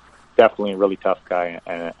a really tough guy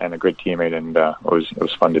and a good teammate, and it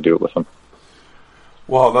was fun to do it with him.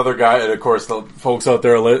 Well, another guy, and of course, the folks out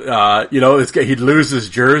there, he'd lose his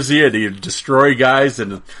jersey and he'd destroy guys,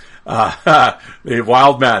 and the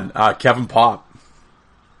wild man, Kevin Pop.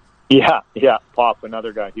 Yeah, Pop,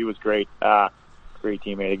 another guy. He was great. Great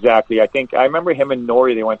teammate, exactly. I remember him and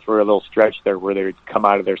Norrie, they went through a little stretch there where they would come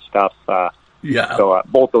out of their stuff. So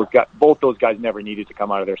both those guys never needed to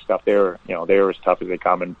come out of their stuff. They were as tough as they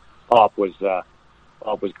come, and Pop was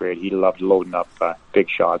great. He loved loading up big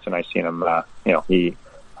shots, and I seen him. He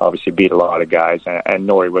obviously beat a lot of guys, and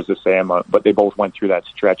Norrie was the same. But they both went through that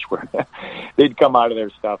stretch where they'd come out of their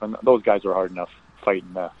stuff, and those guys were hard enough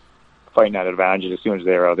fighting that advantage. As soon as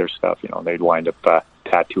they were out of their stuff, they'd wind up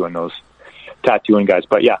tattooing guys.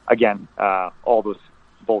 But yeah, again,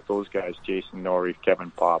 both those guys, Jason Norrie, Kevin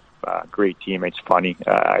Pop, great teammates. Funny,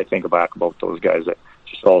 I think back about those guys that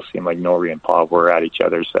just all seemed like Norrie and Pop were at each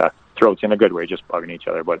other's throats in a good way, just bugging each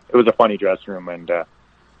other. But it was a funny dressing room, and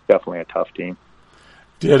definitely a tough team.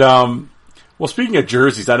 Did Well, speaking of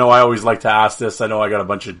jerseys, I know I always like to ask this. I know I got a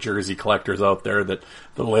bunch of jersey collectors out there that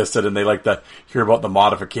list it, and they like to hear about the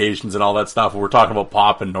modifications and all that stuff. We're talking about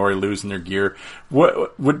Pop and Nori losing their gear.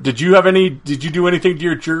 What did you do anything to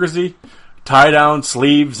your jersey? Tie down,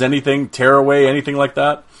 sleeves, anything, tear away, anything like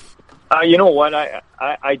that? You know what?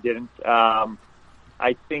 I didn't.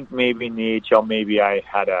 I think maybe in the AHL, maybe I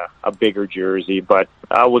had a bigger jersey, but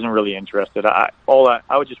I wasn't really interested. I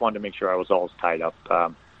just wanted to make sure I was always tied up.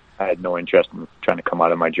 I had no interest in trying to come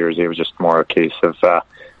out of my jersey. It was just more a case of I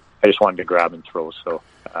just wanted to grab and throw, so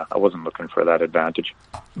I wasn't looking for that advantage.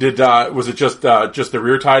 Was it just the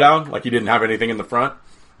rear tie down? Like you didn't have anything in the front?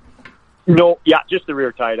 No, yeah, just the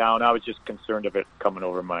rear tie down. I was just concerned of it coming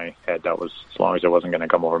over my head. That was, as long as it wasn't going to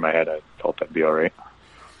come over my head, I thought that'd be all right.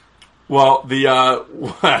 Well,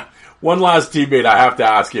 the one last teammate I have to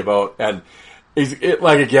ask you about, and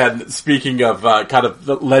again, speaking of kind of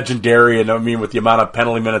the legendary, and I mean with the amount of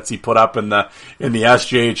penalty minutes he put up in the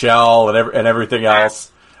SJHL and everything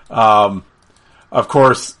else, of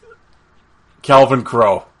course, Calvin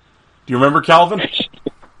Crowe. Do you remember Calvin?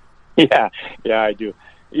 Yeah, I do.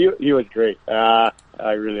 He was great. I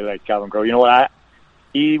really liked Calvin Crowe. You know what?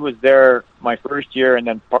 He was there my first year, and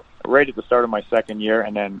then right at the start of my second year,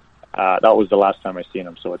 and then that was the last time I seen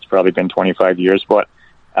him. So it's probably been 25 years. But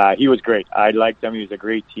he was great. I liked him. He was a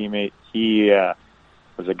great teammate. He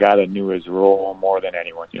was a guy that knew his role more than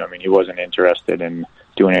anyone. You know, I mean, he wasn't interested in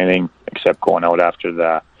doing anything except going out after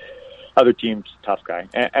the other team's tough guy.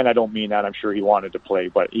 And I don't mean that. I'm sure he wanted to play,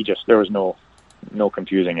 but there was no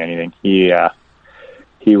confusing anything.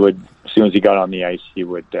 He would, as soon as he got on the ice,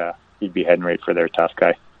 he'd be heading right for their tough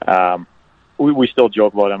guy. We still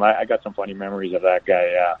joke about him. I got some funny memories of that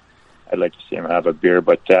guy. I'd like to see him have a beer,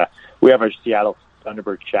 but we have a Seattle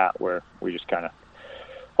Thunderbird chat where we just kind of,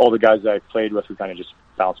 all the guys that I played with, we kind of just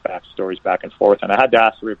bounce back stories back and forth. And I had to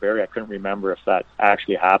ask Ray Barry. I couldn't remember if that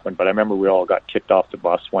actually happened, but I remember we all got kicked off the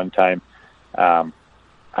bus one time. I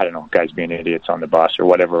don't know, guys being idiots on the bus or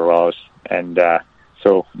whatever it was. And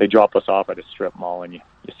so they drop us off at a strip mall, and you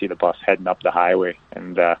see the bus heading up the highway.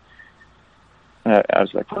 And I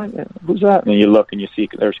was like, who's that? And you look and you see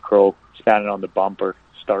there's Crowe standing on the bumper,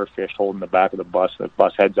 Starfish holding the back of the bus. The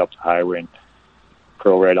bus heads up the highway, and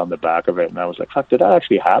Crowe right on the back of it. And I was like, fuck, did that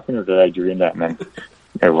actually happen, or did I dream that? And then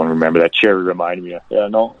everyone remembered that. Cherry reminded me,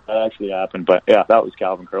 no, that actually happened. But yeah, that was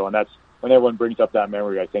Calvin Crowe. And that's, when everyone brings up that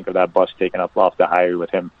memory, I think of that bus taking up off the highway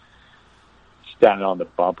with him standing on the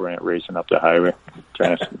bumper and racing up the highway,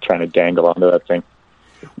 trying to dangle onto that thing.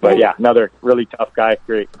 But yeah, another really tough guy,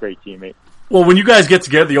 great teammate. Well, when you guys get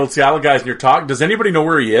together, the old Seattle guys, and you're talking, does anybody know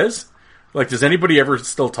where he is? Like, does anybody ever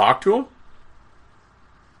still talk to him?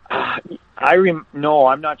 No,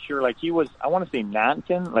 I'm not sure. Like, he was, I want to say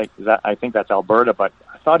Nanton, like that. I think that's Alberta, but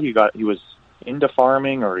I thought he was into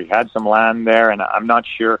farming, or he had some land there, and I'm not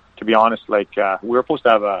sure, to be honest. Like, we were supposed to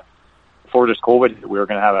have before this COVID, we were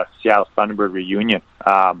going to have a Seattle Thunderbird reunion.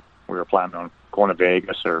 We were planning on going to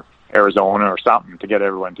Vegas or Arizona or something to get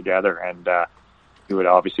everyone together, and he would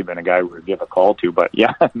obviously been a guy we would give a call to. But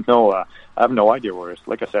yeah, no, I have no idea where he is.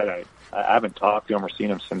 Like I said, I haven't talked to him or seen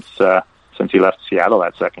him since he left Seattle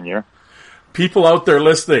that second year. People out there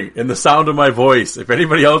listening, in the sound of my voice, if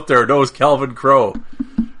anybody out there knows Calvin Crowe,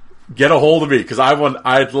 get a hold of me, because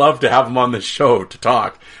I'd love to have him on this show to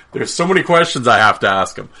talk. There's so many questions I have to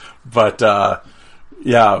ask him. But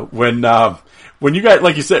yeah, when you guys,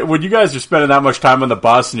 like you said, when you guys are spending that much time on the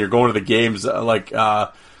bus and you're going to the games,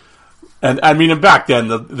 and I mean, and back then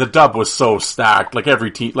the dub was so stacked. Like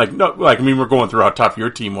every team, I mean, we're going through how tough your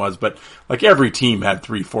team was, but like every team had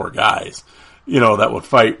 3-4 guys, that would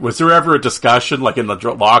fight. Was there ever a discussion, like in the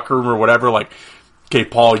locker room or whatever, like, okay,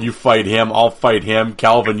 Paul, you fight him, I'll fight him,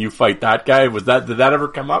 Calvin, you fight that guy? Did that ever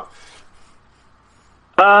come up?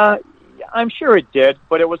 I'm sure it did,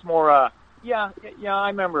 but it was more, yeah, I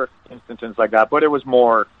remember instances like that, but it was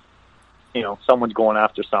more, someone's going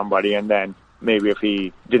after somebody, and then maybe if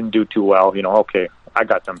he didn't do too well, okay, I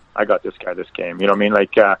got this guy this game. You know what I mean?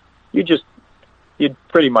 Like, you'd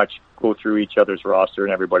pretty much go through each other's roster,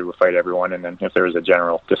 and everybody would fight everyone, and then if there was a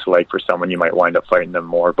general dislike for someone, you might wind up fighting them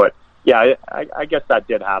more. But yeah, I guess that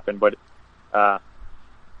did happen, but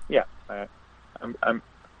yeah,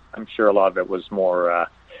 I'm sure a lot of it was more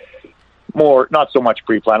not so much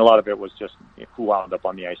pre-planned. A lot of it was just who wound up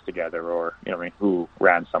on the ice together, or who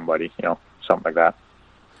ran somebody, something like that.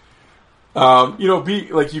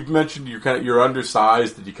 Like you've mentioned, you're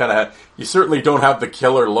undersized, and you certainly don't have the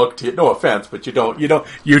killer look to you. No offense, but you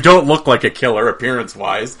don't look like a killer appearance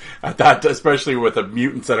wise at that, especially with the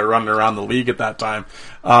mutants that are running around the league at that time.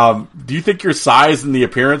 Do you think your size and the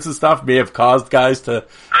appearance and stuff may have caused guys to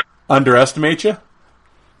underestimate you?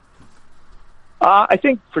 I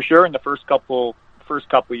think for sure in the first couple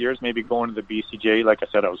of years, maybe going to the BCJ. Like I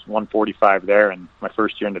said, I was 145 there, and my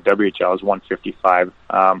first year in the WHL I was 155.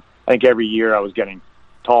 I think every year I was getting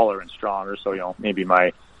taller and stronger. So maybe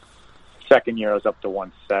my second year I was up to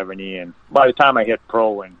 170, and by the time I hit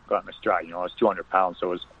pro and got my stride, I was 200 pounds,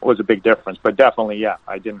 so it was a big difference. But definitely, yeah,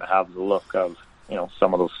 I didn't have the look of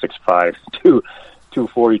some of those 6'5",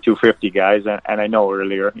 240, 250 guys, and I know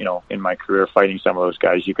earlier, in my career fighting some of those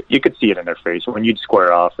guys, you could see it in their face when you'd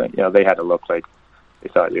square off, and they had to look like they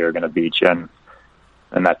thought they were going to beat you,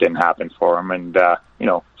 and that didn't happen for them, and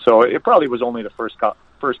so it probably was only the first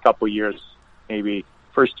couple of years, maybe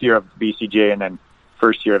first year of BCJ, and then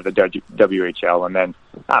first year of the WHL, and then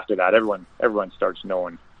after that, everyone starts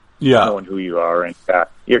knowing who you are, and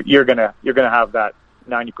you're gonna have that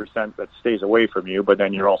 90% that stays away from you, but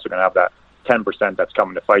then you're also gonna have that 10% that's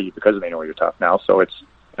coming to fight you because they know you're tough now. So it's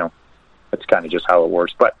it's kind of just how it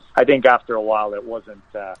works. But I think after a while, there wasn't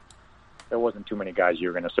too many guys you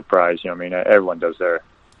were going to surprise. Everyone does their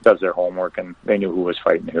homework, and they knew who was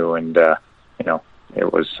fighting who, and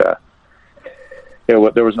it was there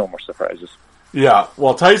was no more surprises. Yeah,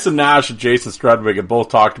 well, Tyson Nash and Jason Strudwick have both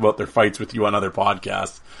talked about their fights with you on other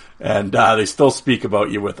podcasts, and they still speak about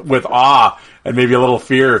you with awe and maybe a little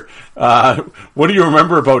fear. What do you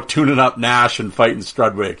remember about tuning up Nash and fighting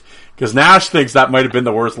Strudwick? Because Nash thinks that might have been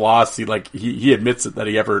the worst loss. He admits it that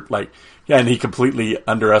he ever and he completely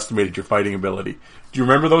underestimated your fighting ability. Do you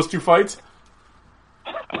remember those two fights?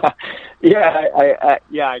 I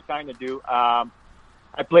kind of do.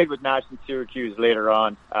 I played with Nash in Syracuse later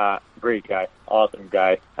on. Great guy, awesome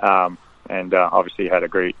guy, and obviously had a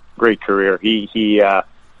great career. He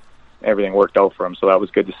everything worked out for him, so that was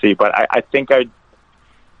good to see. But I think I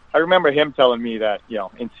remember him telling me that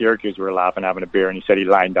in Syracuse we were laughing, having a beer, and he said he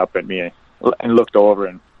lined up at me and looked over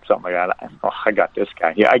and something like that. Oh, I got this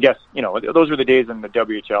guy. Yeah, I guess those were the days in the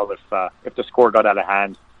WHL. If the score got out of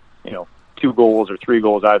hand, 2 goals or 3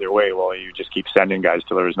 goals either way, well, you just keep sending guys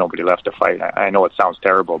till there was nobody left to fight. I know it sounds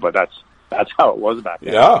terrible, but that's how it was back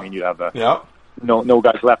then. Yeah. I mean, you'd have no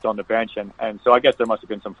guys left on the bench, and so I guess there must have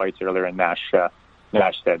been some fights earlier. And Nash said,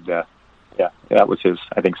 that was his,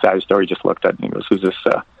 I think, sad story. He just looked at me and goes, "Who's this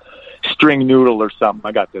string noodle or something?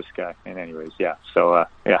 I got this guy." And anyways, so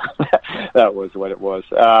that was what it was.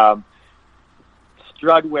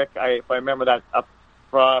 Strudwick, if I remember that I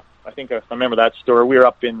think if I remember that story. We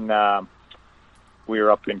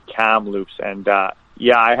were up in Kamloops, and I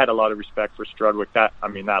had a lot of respect for Strudwick. That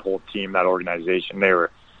whole team, that organization, they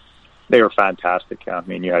were fantastic. I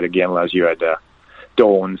mean, you had Ginlas, you had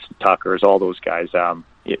Doans, Tuckers, all those guys.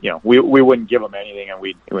 We wouldn't give them anything, and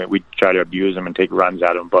we'd try to abuse them and take runs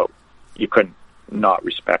at them, but you couldn't not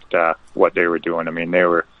respect what they were doing. I mean, they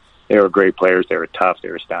were great players. They were tough.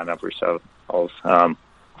 They were standing up for themselves.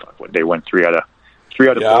 They won 3 out of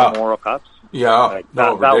 4 Memorial Cups. Yeah,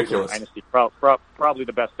 that ridiculous. was a dynasty, probably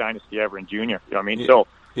the best dynasty ever in junior. You know what I mean? So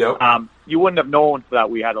you wouldn't have known that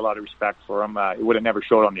we had a lot of respect for them. It would have never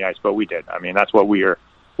showed on the ice, but we did. I mean, that's what we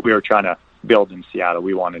were trying to build in Seattle.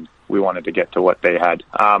 We wanted to get to what they had.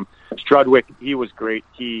 Strudwick, he was great.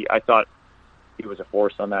 I thought he was a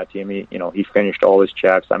force on that team. He finished all his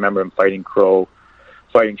checks. I remember him fighting Crow,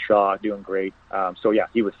 fighting Shaw, doing great.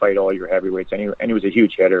 He would fight all your heavyweights, and he was a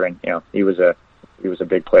huge hitter, and he was a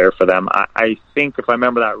big player for them. I think if I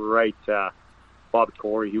remember that right, Bob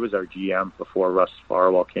Corey, he was our GM before Russ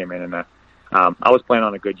Farwell came in, and I was playing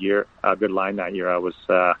on a good line that year. I was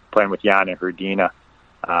playing with Yana Herdina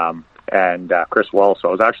and Chris Wall, so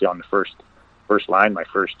I was actually on the first line my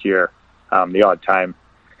first year. The odd time,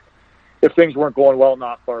 if things weren't going well,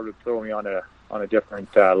 not far would throw me on a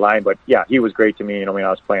different line. But yeah, he was great to me. I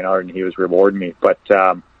was playing hard, and he was rewarding me. But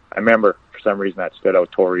I remember for some reason that stood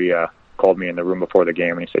out. Tori called me in the room before the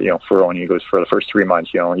game, and he said, Ferrone, he goes, for the first 3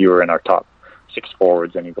 months, you were in our top 6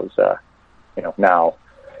 forwards, and he goes, now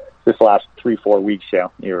this last 3-4 weeks,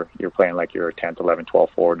 you're playing like you're a 10th, 11th,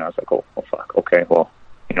 12th forward. And I was like, oh fuck, okay, well,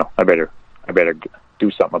 I better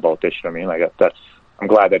do something about this. You know what I mean? Like I'm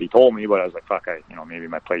glad that he told me, but I was like, fuck, maybe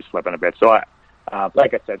my play's slipping a bit. So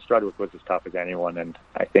like I said, Strudwick was as tough as anyone, and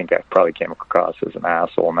I think I probably came across as an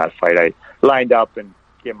asshole in that fight. I lined up and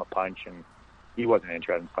gave him a punch, and he wasn't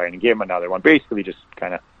interested in fighting. Gave him another one. Basically, just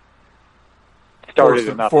kind of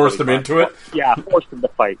forced him into it. Yeah, forced him to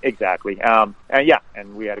fight. Exactly. And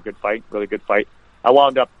we had a good fight, really good fight. I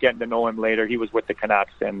wound up getting to know him later. He was with the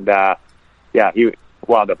Canucks, and he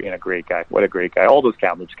wound up being a great guy. What a great guy! All those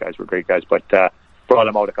Kamloops guys were great guys, but brought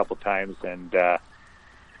him out a couple times, and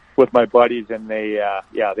with my buddies, and they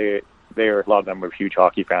were, a lot of them were huge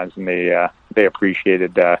hockey fans, and they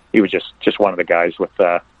appreciated. He was just one of the guys with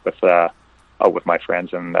out with my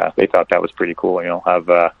friends, and they thought that was pretty cool. Have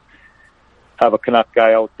a Canuck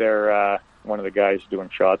guy out there, one of the guys doing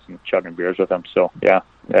shots and chugging beers with him. So yeah,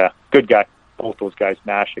 good guy. Both those guys.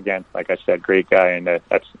 Nash, again, like I said, great guy, and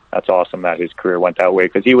that's awesome that his career went that way,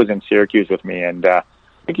 because he was in Syracuse with me, and I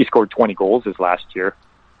think he scored 20 goals his last year,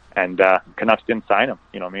 and Canucks didn't sign him.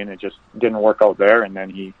 It just didn't work out there, and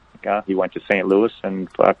then he went to St. Louis and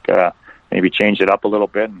maybe changed it up a little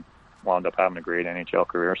bit and wound up having a great NHL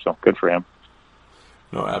career. So good for him.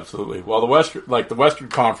 No, absolutely. Well, the Western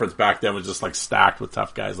Conference back then was just stacked with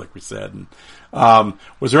tough guys, like we said. And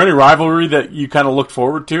was there any rivalry that you kind of looked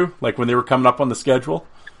forward to, like when they were coming up on the schedule?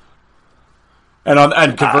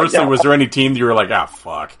 And conversely, was there any team that you were like,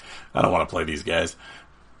 fuck, I don't want to play these guys?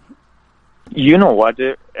 You know what?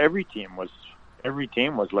 Every team was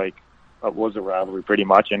was a rivalry pretty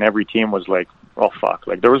much, and every team was like, oh fuck,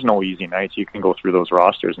 there was no easy nights. You can go through those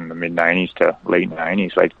rosters in the mid '90s to late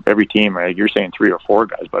 '90s. Every team, you're saying 3 or 4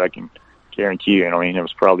 guys, but I can guarantee you, it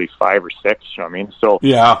was probably 5 or 6. So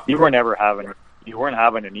yeah, you weren't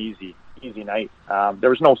having an easy night. There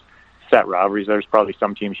was no set rivalries. There's probably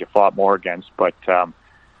some teams you fought more against, but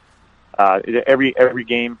every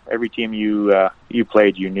game, every team you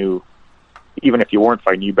played, you knew, even if you weren't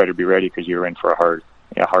fighting, you better be ready because you were in for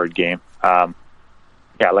a hard game.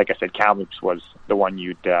 Like I said, Kamloops was the one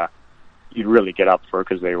you'd really get up for,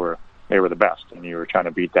 because they were the best, and you were trying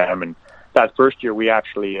to beat them. And that first year, we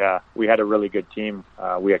actually we had a really good team.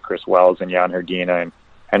 We had Chris Wells and Jan Herdina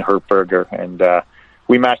and Hertberger, and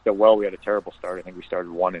we matched it well. We had a terrible start. I think we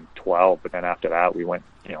started 1-12, but then after that, we went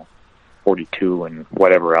 42 and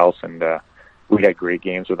whatever else, and we had great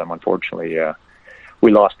games with them. Unfortunately,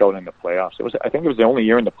 we lost out in the playoffs. I think it was the only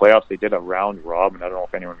year in the playoffs they did a round robin. I don't know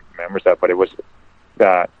if anyone remembers that, but it was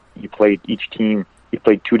you played 2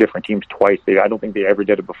 different teams twice. I don't think they ever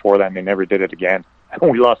did it before that, and they never did it again.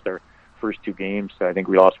 We lost our first 2 games. I think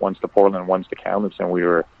we lost once to Portland and once to Kamloops, and we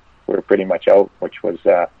were pretty much out, which was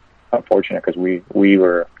unfortunate, because we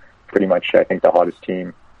were pretty much, I think, the hottest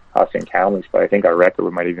team, us in Kamloops, but I think our record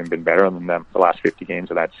might have even been better than them the last 50 games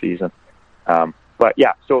of that season. But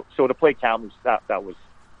yeah, so to play Kamloops, that was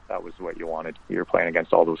what you wanted. You were playing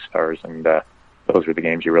against all those stars, and those were the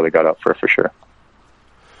games you really got up for sure.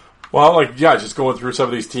 Well, just going through some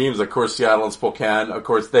of these teams, of course, Seattle and Spokane, of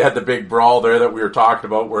course, they had the big brawl there that we were talking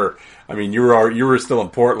about, where, you were still in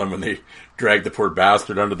Portland when they dragged the poor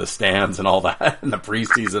bastard under the stands and all that in the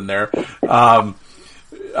preseason there.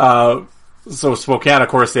 So Spokane, of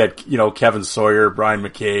course, they had, Kevin Sawyer, Brian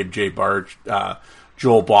McCabe, Jay Barch,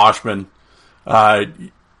 Joel Boschman.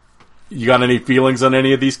 You got any feelings on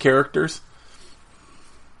any of these characters?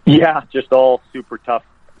 Yeah, just all super tough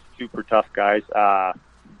guys.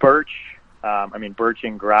 Birch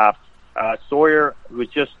and Graf. Sawyer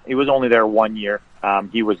he was only there 1 year.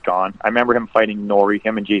 He was gone. I remember him fighting Norrie.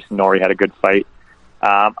 Him and Jason Norrie had a good fight.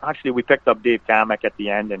 Actually, we picked up Dave Kamek at the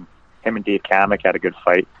end, and him and Dave Kamek had a good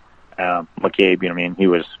fight. McCabe, he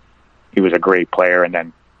was a great player, and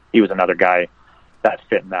then he was another guy that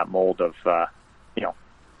fit in that mold of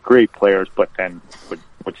great players, but then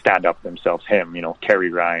would stand up for themselves. Him, Terry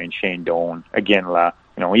Ryan, Shane Doan, Iginla,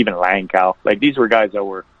 even Langkow. These were guys that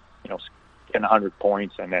were getting 100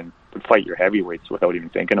 points and then would fight your heavyweights without even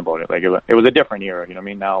thinking about it. It was a different era.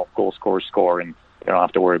 Now goal scorers score and they don't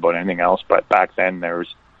have to worry about anything else. But back then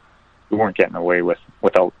we weren't getting away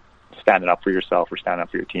without standing up for yourself or standing up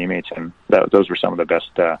for your teammates, and those were some of the best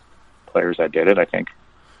players that did it, I think.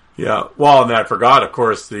 Yeah, well, and I forgot, of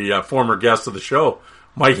course, the former guest of the show,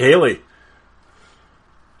 Mike Haley.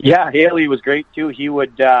 Yeah, Haley was great too. He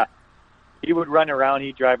would run around,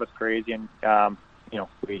 he'd drive us crazy, and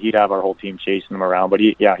he'd have our whole team chasing him around. But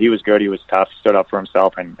he was good. He was tough, stood up for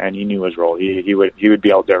himself, and he knew his role. He would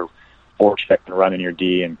be out there forechecking, running your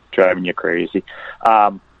D, and driving you crazy.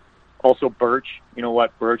 Also, Birch. You know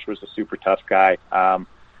what? Birch was a super tough guy. I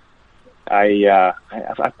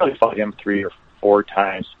probably fought him 3 or 4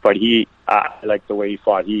 times, but I liked the way he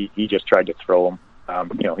fought. He just tried to throw him.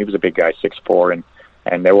 He was a big guy, 6'4",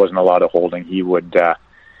 and there wasn't a lot of holding. He would.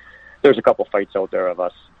 There's a couple fights out there of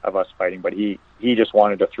us fighting, but he just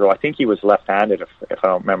wanted to throw. I think he was left-handed, if I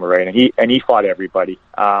don't remember right, and he fought everybody.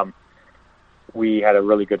 We had a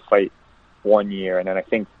really good fight 1 year, and then I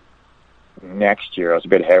think next year I was a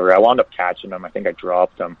bit heavier. I wound up catching him. I think I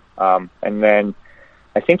dropped him, and then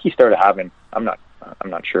I think he started having. I'm not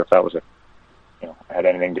sure if that was had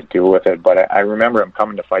anything to do with it, but I remember him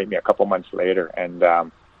coming to fight me a couple months later, and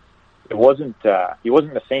it wasn't. He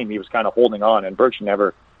wasn't the same. He was kind of holding on, and Birch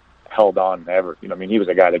never held on ever. He was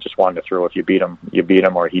a guy that just wanted to throw. If you beat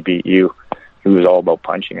him, or he beat you. He was all about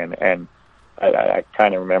punching, and I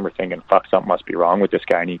kind of remember thinking, fuck, something must be wrong with this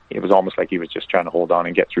guy. And it was almost like he was just trying to hold on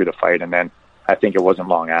and get through the fight. And then I think it wasn't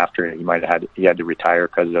long after he had to retire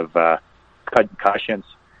because of concussions,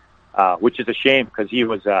 which is a shame because he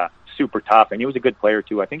was super tough and he was a good player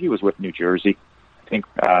too. I think he was with New Jersey. I think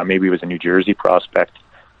maybe he was a New Jersey prospect.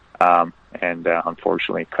 And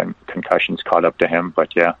unfortunately, concussions caught up to him.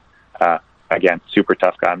 But yeah, again, super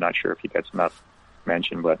tough guy. I'm not sure if he gets enough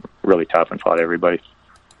mention, but really tough and fought everybody.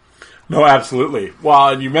 No, absolutely. Well,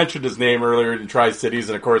 and you mentioned his name earlier in Tri-Cities,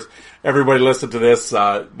 and of course, everybody listened to this.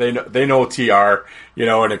 They know TR,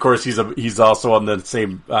 and of course he's also on the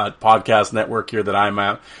same podcast network here that I'm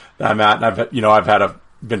at, and I've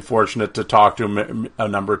been fortunate to talk to him a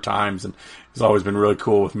number of times, and he's always been really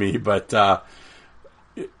cool with me. But hey,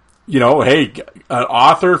 an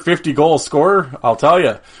author, 50-goal scorer. I'll tell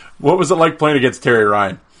you, what was it like playing against Terry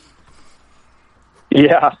Ryan?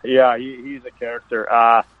 Yeah, he's a character.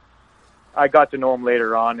 I got to know him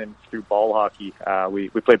later on and through ball hockey. We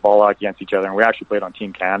played ball hockey against each other, and we actually played on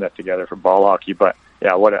Team Canada together for ball hockey. But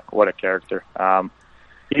yeah, what a character.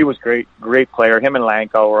 He was great player. Him and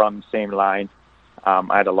Lankow were on the same line. I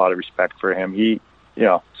had a lot of respect for him.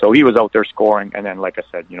 So he was out there scoring, and then like I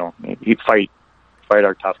said, he'd fight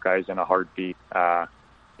our tough guys in a heartbeat.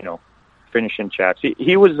 Finishing checks.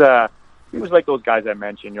 He was like those guys I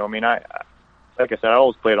mentioned. Like I said, I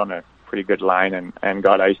always played on a pretty good line and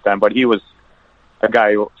got ice time, but he was a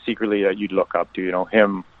guy secretly that you'd look up to,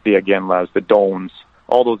 him, the Aginlas, the Doans,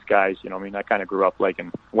 all those guys, I kind of grew up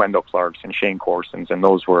liking Wendell Clarks and Shane Corsons, and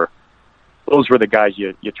those were the guys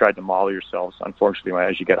you tried to model yourselves. Unfortunately,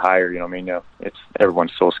 as you get higher, it's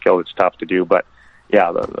everyone's so skilled, it's tough to do, but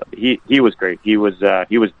yeah, he was great. He was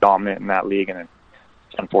dominant in that league, and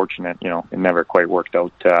it's unfortunate, it never quite worked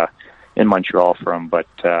out in Montreal for him, but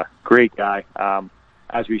great guy.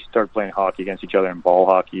 As we started playing hockey against each other in ball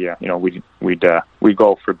hockey, we'd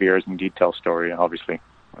go for beers and detail story. Obviously,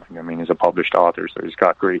 he's a published author, so he's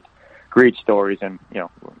got great stories, and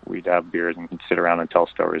we'd have beers and sit around and tell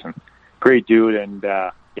stories. And great dude, and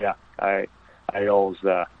I always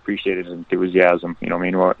appreciated his enthusiasm. When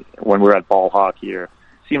we were at ball hockey, or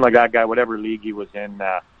seemed like that guy, whatever league he was in,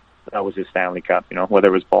 that was his Stanley Cup. Whether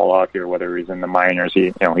it was ball hockey or whether he was in the minors,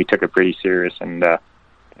 he took it pretty serious and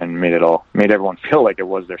made everyone feel like it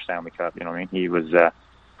was their Stanley Cup. He was a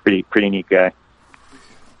pretty neat guy.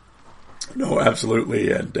 No,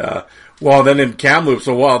 absolutely. And then in Kamloops,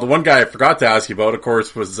 the one guy I forgot to ask you about, of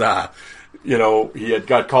course, was he had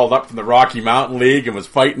got called up from the Rocky Mountain League and was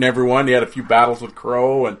fighting everyone. He had a few battles with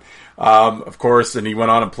Crow, and of course, and he went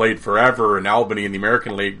on and played forever in Albany in the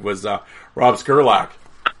American League. Was Rob Skurlak?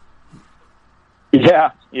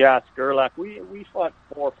 Yeah, Skurlak. We fought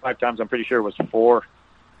 4 or 5 times. I'm pretty sure it was 4.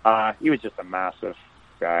 He was just a massive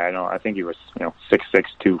guy. I think he was 6'6",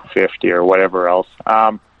 250 or whatever else.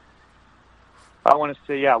 I want to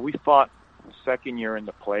say, we fought the second year in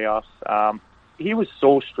the playoffs. He was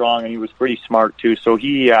so strong and he was pretty smart too. So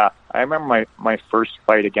I remember my first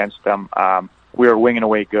fight against him. We were winging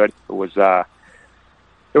away good. It was up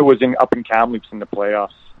in Kamloops in the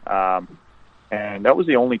playoffs. And that was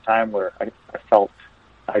the only time where I felt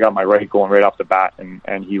I got my right going right off the bat,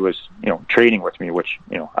 and he was, trading with me, which,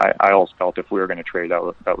 I always felt if we were going to trade,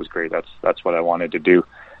 that was great. That's what I wanted to do.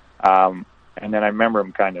 And then I remember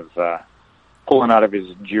him kind of pulling out of his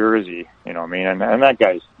jersey, and that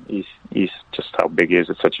guy's, he's just how big he is.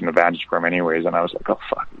 It's such an advantage for him anyways. And I was like, oh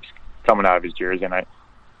fuck, he's coming out of his jersey. And I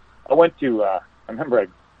went to, I remember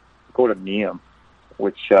I'd go to Neum,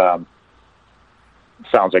 which,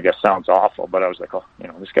 sounds awful, but I was like, oh,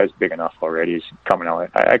 this guy's big enough already. He's coming out.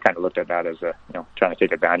 I kind of looked at that as trying to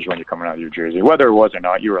take advantage when you're coming out of your jersey. Whether it was or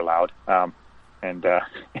not, you were allowed. And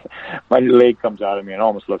my leg comes out of me and it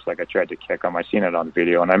almost looks like I tried to kick him. I seen it on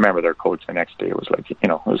video, and I remember their coach the next day. It was like, it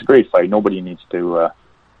was a great fight. Nobody needs to,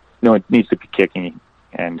 it needs to be kicking.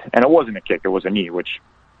 And it wasn't a kick. It was a knee, which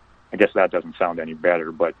I guess that doesn't sound any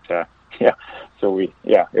better. But, so it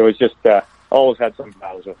was just, always had some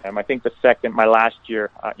battles with him. I think my last year,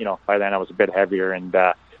 by then I was a bit heavier, and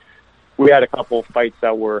we had a couple of fights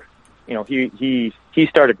that were, he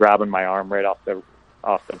started grabbing my arm right off the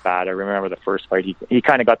bat. I remember the first fight, he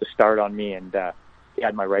kind of got the start on me, and he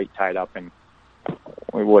had my right tied up, and it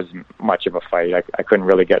wasn't much of a fight. I couldn't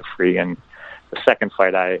really get free, and the second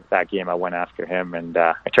fight, that game I went after him, and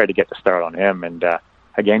I tried to get the start on him, and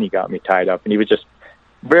again he got me tied up, and he was just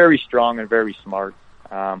very strong and very smart.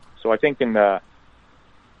 So I think in the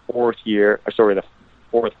fourth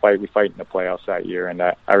fight, we fight in the playoffs that year, and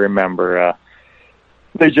I remember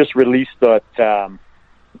they just released that.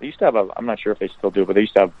 They used to have I'm not sure if they still do, but they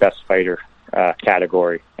used to have best fighter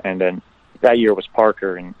category, and then that year was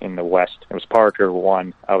Parker in the West. It was Parker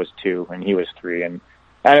 1, I was 2, and he was 3, and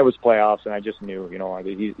it was playoffs, and I just knew,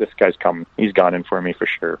 this guy's coming. He's gone in for me for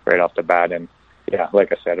sure, right off the bat. And yeah,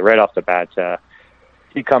 like I said, right off the bat,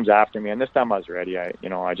 he comes after me, and this time I was ready. I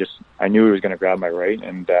knew he was going to grab my right,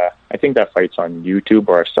 and I think that fight's on YouTube,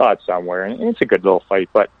 or I saw it somewhere, and it's a good little fight.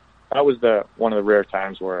 But that was one of the rare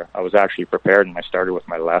times where I was actually prepared, and I started with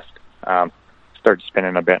my left. Started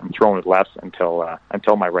spinning a bit and throwing with lefts until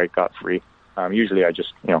my right got free. Usually I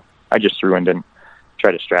just threw and didn't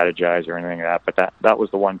try to strategize or anything like that. But that was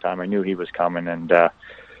the one time I knew he was coming, and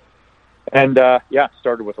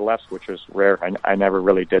started with the lefts, which was rare. I never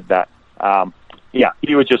really did that.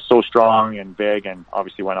 He was just so strong and big, and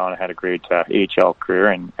obviously went on and had a great AHL career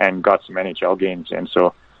and got some NHL games, and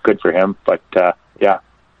so good for him. But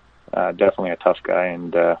definitely a tough guy,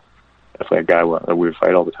 and definitely a guy that we would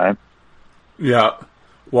fight all the time. Yeah.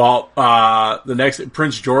 Well, the next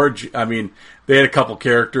Prince George, I mean, they had a couple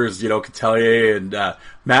characters, Coutelier and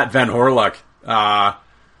Matt Van Horluck.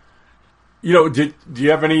 Do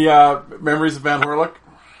you have any memories of Van Horluck?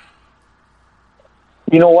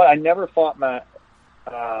 You know what? I never fought Matt.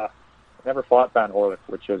 Never fought Van Horluck,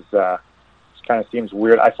 which is kind of seems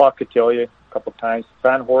weird. I fought Coutelier a couple times.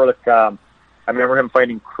 Van Horluck, I remember him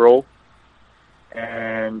fighting Crow,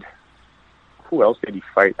 and who else did he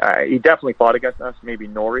fight? He definitely fought against us, maybe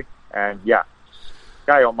Nori. And yeah,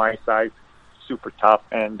 guy on my side, super tough.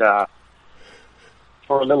 And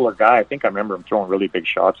for a littler guy, I think I remember him throwing really big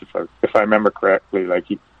shots. If I remember correctly, like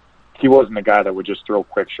he wasn't a guy that would just throw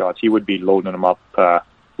quick shots. He would be loading up.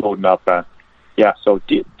 So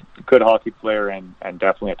good hockey player and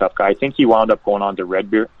definitely a tough guy. I think he wound up going on to Red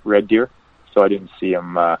Deer, so I didn't see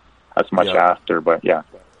him as much after. But yeah,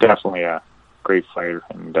 definitely a great fighter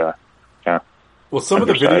and. Well, some of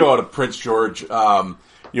the video out of Prince George,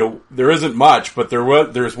 there isn't much, but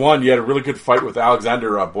there's one. You had a really good fight with Alexander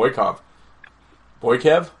Boykov.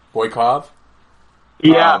 Boykov.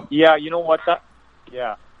 Yeah, you know what? I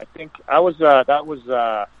think I was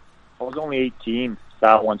only 18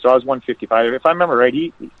 that one, so I was 155. If I remember right,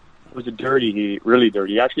 he was really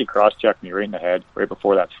dirty. He actually cross-checked me right in the head right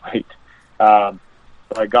before that fight. So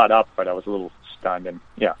I got up, but I was a little stunned, and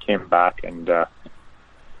came back and.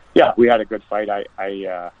 We had a good fight. I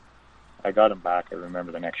got him back. I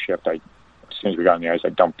remember the next shift. As soon as we got on the ice, I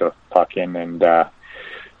dumped the puck in, and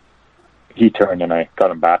he turned, and I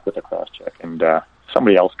got him back with a cross check. And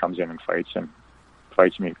somebody else comes in and fights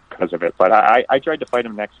me because of it. But I tried to fight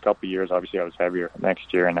him the next couple of years. Obviously, I was heavier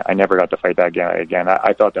next year, and I never got to fight that guy again.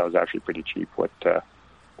 I thought that was actually pretty cheap what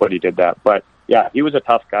he did that. But yeah, he was a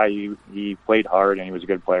tough guy. He played hard, and he was a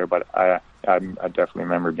good player. But I definitely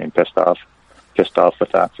remember being pissed off with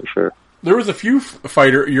that for sure. There was a few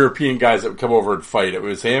European guys that would come over and fight. It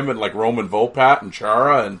was him and like Roman Volpat and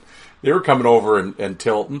Chara, and they were coming over and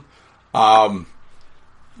tilting. Well,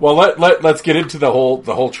 let's get into the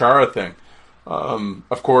whole Chara thing.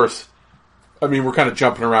 Of course, I mean we're kind of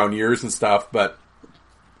jumping around years and stuff, but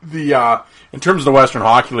the in terms of the Western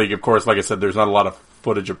Hockey League, of course, like I said, there's not a lot of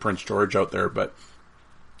footage of Prince George out there, but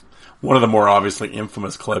one of the more obviously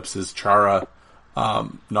infamous clips is Chara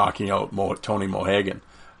knocking out Tony Mohegan,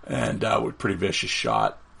 and with a pretty vicious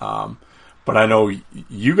shot. But I know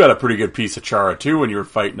you got a pretty good piece of Chara too when you were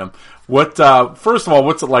fighting him. First of all,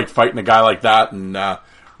 what's it like fighting a guy like that, and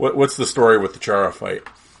what's the story with the Chara fight?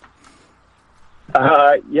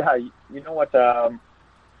 You know what? I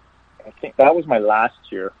think that was my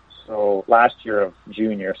last year. So last year of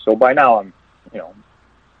junior. So by now I'm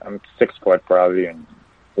 6 foot probably and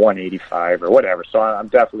 185 or whatever. So I'm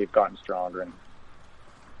definitely gotten stronger and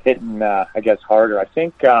hitting, I guess, harder. I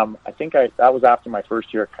think that was after my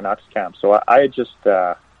first year at Canucks camp. So I had just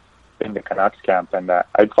been to Canucks camp, and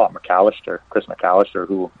I'd fought Chris McAllister,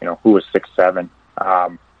 who was 6'7",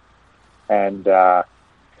 and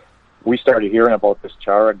we started hearing about this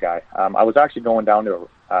Chara guy. I was actually going down to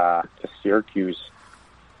Syracuse.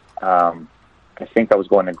 I think I was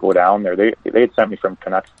going to go down there. They had sent me from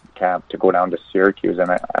Canucks camp to go down to Syracuse, and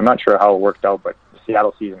I'm not sure how it worked out, but the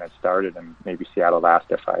Seattle season had started, and maybe Seattle asked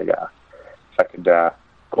if I could go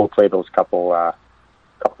play those couple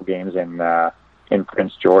games in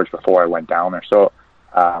Prince George before I went down there. So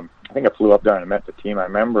I think I flew up there and I met the team. I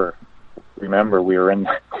remember we were in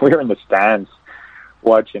the stands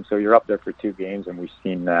watching. So you're up there for 2 games, and we've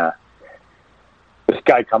seen this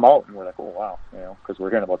guy come out, and we're like, oh wow, because we're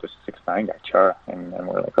hearing about this 6'9" guy, Chara, and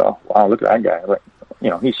we're like, oh wow, look at that guy. Like,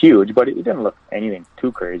 he's huge, but he didn't look anything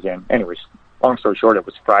too crazy. And anyways, long story short, it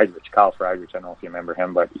was Kyle Friedrich. I don't know if you remember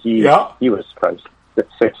him, but he was probably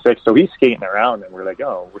 6'6", so he's skating around, and we're like,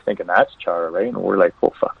 oh, we're thinking that's Chara, right? And we're like,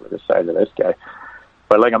 oh fuck, look at the size of this guy.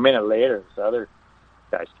 But like a minute later, this other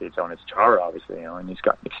guy skates on. It's Chara, obviously, you know, and he's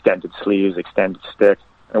got extended sleeves, extended stick,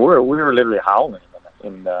 and we were literally howling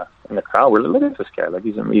in the crowd. We're like, look at this guy, like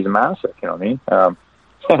he's massive, you know what I mean?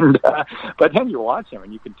 But then you watch him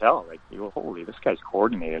and you can tell, like, holy, this guy's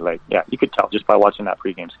coordinated. Like, yeah, you could tell just by watching that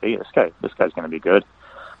pregame skate. This guy's going to be good.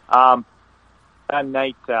 That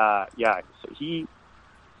night, so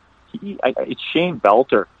it's Shane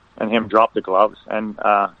Belter and him dropped the gloves. And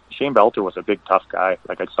Shane Belter was a big, tough guy.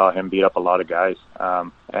 Like, I saw him beat up a lot of guys.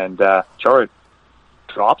 And Chara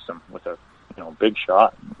drops him with a big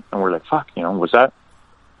shot. And we're like, fuck, was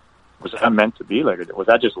that meant to be? Like, was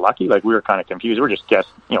that just lucky? Like, we were kind of confused. We were just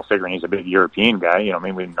guessing, figuring he's a big European guy. I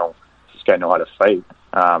mean, we didn't know this guy know how to fight.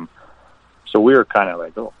 So we were kind of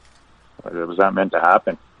like, oh, was that meant to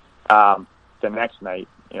happen? The next night,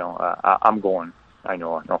 I'm going, I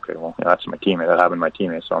know, okay, well, that's my teammate. That happened to my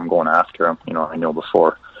teammate, so I'm going after him. I know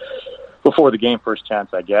before the game, first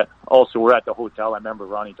chance I get. Also, we're at the hotel. I remember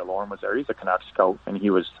Ronnie DeLorme was there. He's a Canucks scout, and he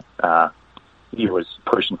was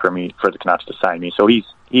pushing for the Canucks to sign me. So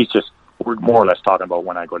we're more or less talking about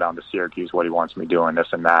when I go down to Syracuse, what he wants me doing,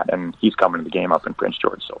 this and that. And he's coming to the game up in Prince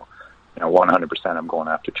George. So, 100% I'm going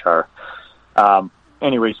after Char.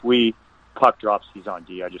 Anyways, puck drops, he's on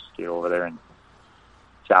D. I just skate over there and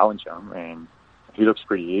challenge him, and he looks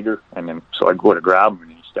pretty eager. And then, so I go to grab him,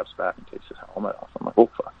 and he steps back and takes his helmet off. I'm like, oh,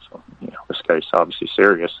 fuck. So, this guy's obviously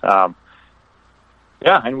serious. And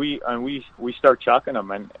we start chucking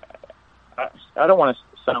him, and I don't want to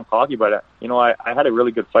sound cocky, but I had a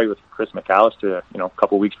really good fight with Chris McAllister, a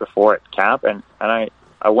couple of weeks before at camp, and I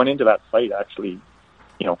went into that fight actually,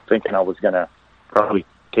 thinking I was gonna probably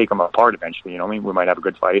take him apart eventually. We might have a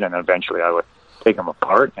good fight, and eventually I would take him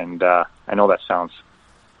apart. And I know that sounds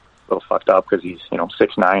a little fucked up because he's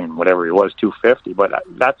 6'9" and whatever he was, 250. But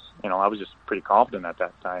that's I was just pretty confident at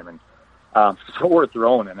that time, and so we're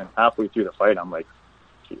throwing, and then halfway through the fight, I'm like,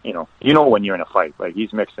 when you're in a fight, like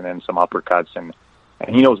he's mixing in some uppercuts and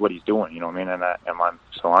he knows what he's doing, you know what I mean? And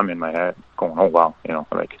I'm in my head going, oh wow,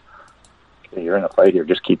 like, okay, you're in a fight here,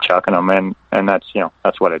 just keep chucking him, and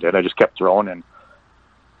that's what I did. I just kept throwing, and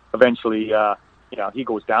eventually, he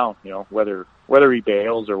goes down. Whether he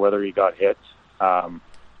bails or whether he got hit,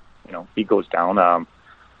 he goes down.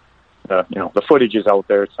 The footage is out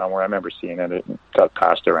there somewhere. I remember seeing it. It got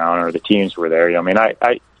passed around, or the teams were there.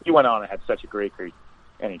 He went on and had such a great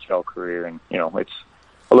NHL career, and it's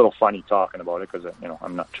a little funny talking about it because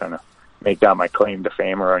I'm not trying to make that my claim to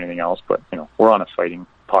fame or anything else, but we're on a fighting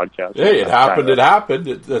podcast. Hey, it happened. It happened.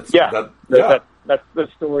 That's the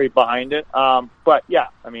story behind it. But yeah,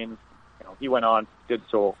 I mean, he went on, did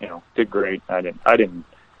great. I didn't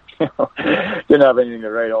didn't have anything to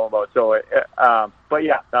write home about. So, but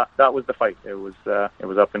yeah, that was the fight. It was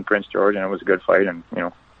up in Prince George, and it was a good fight, and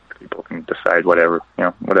people can decide whatever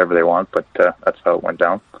they want, but that's how it went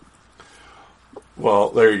down. Well,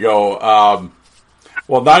 there you go.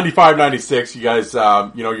 95-96, you guys,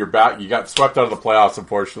 you're back. You got swept out of the playoffs,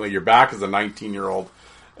 unfortunately. You're back as a 19-year-old,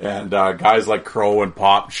 and guys like Crow and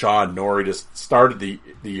Pop, Shaw, and Norrie just started the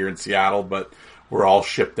year in Seattle, but were all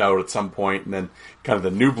shipped out at some point, and then kind of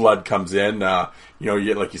the new blood comes in.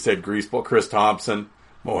 You like you said, Greaseball, Chris Thompson,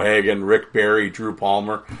 Mohagan, Rick Barry, Drew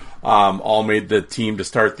Palmer, all made the team to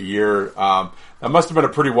start the year. That must have been a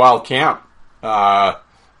pretty wild camp. Do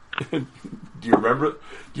you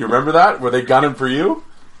remember that? Were they gunning for you?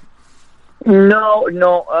 No. You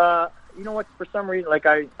know what? For some reason, like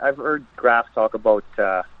I've heard Graf talk about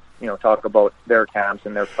their camps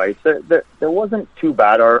and their fights. There wasn't too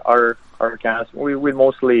bad. Our camps, we'd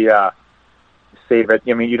mostly save it.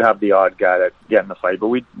 I mean, you'd have the odd guy that get in the fight, but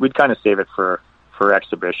we'd kind of save it for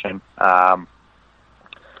exhibition. I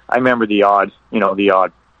remember the odd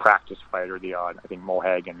practice fight, or I think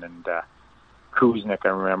Mohagan and Kuznick, I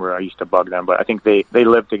remember I used to bug them, but I think they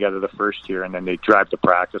lived together the first year, and then they drive to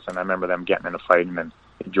practice, and I remember them getting in a fight, and then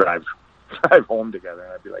they drive home together,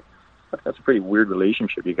 and I'd be like, that's a pretty weird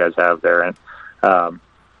relationship you guys have there. And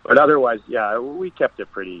but otherwise, yeah, we kept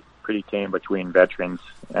it pretty tame between veterans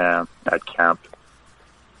at camp.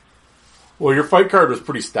 Well, your fight card was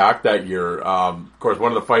pretty stacked that year. Of course,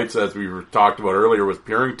 one of the fights, as we talked about earlier, was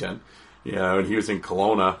Purington, and he was in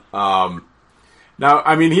Kelowna. Now,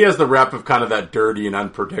 I mean, he has the rep of kind of that dirty and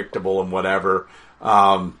unpredictable and whatever.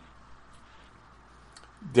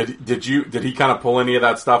 Did he kind of pull any of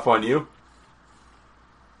that stuff on you?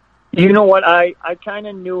 You know what? I kind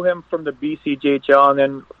of knew him from the BCJHL, and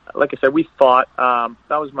then, like I said, we fought.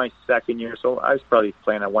 That was my second year, so I was probably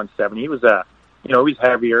playing at 170. He was he's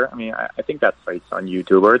heavier. I mean, I think that fight's on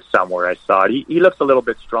YouTube, or it's somewhere I saw it. He looks a little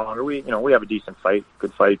bit stronger. We have a decent fight,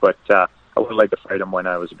 good fight, but I would like to fight him when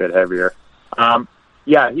I was a bit heavier.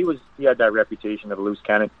 yeah, he had that reputation of a loose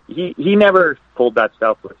cannon. He never pulled that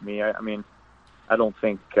stuff with me. I mean, I don't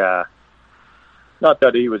think, not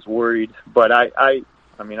that he was worried, but I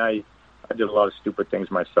did a lot of stupid things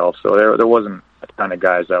myself. So there wasn't a ton of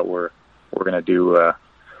guys that were going to do,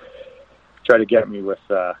 try to get me with,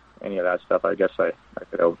 any of that stuff. I guess I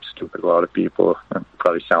could out stupid a lot of people. It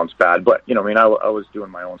probably sounds bad, but I was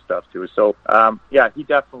doing my own stuff too. So, he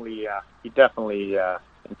definitely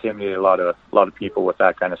intimidated a lot of people with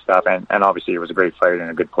that kind of stuff. And obviously he was a great fighter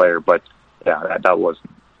and a good player, but yeah, that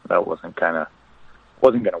wasn't going to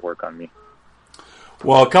work on me.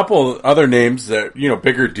 Well, a couple other names that,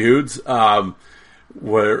 bigger dudes, were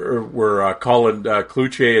Colin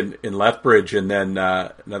Cloutier in Lethbridge, and then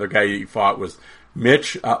another guy he fought was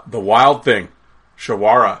Mitch, the Wild Thing,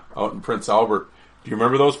 Shawara out in Prince Albert. Do you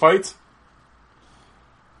remember those fights?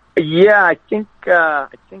 Yeah, I think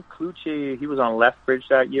Cloutier, he was on Lethbridge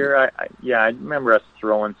that year. I remember us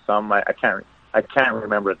throwing some. I can't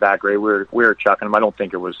remember it that great. We were chucking him. I don't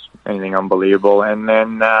think it was anything unbelievable. And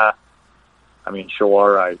then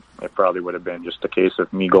Shawara, it probably would have been just a case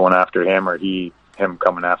of me going after him or him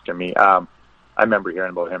coming after me. I remember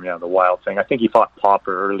hearing about him, the Wild Thing. I think he fought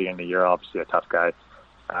Popper early in the year, obviously a tough guy.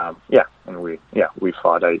 And we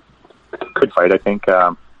fought. Good fight, I think.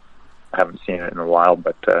 I haven't seen it in a while,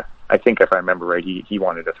 but I think if I remember right, he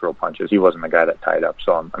wanted to throw punches. He wasn't the guy that tied up,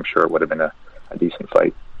 so I'm sure it would have been a decent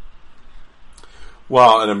fight.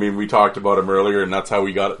 Well, and I mean, we talked about him earlier, and that's how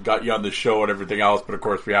we got you on the show and everything else. But of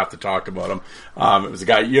course, we have to talk about him. It was a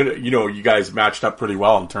guy, you guys matched up pretty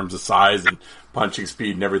well in terms of size and punching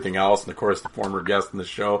speed and everything else. And of course, the former guest in the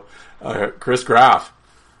show, Chris Graff.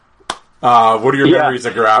 What are your memories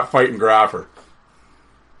of fighting Graffer?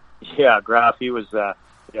 Yeah, Graff, he was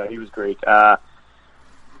great. That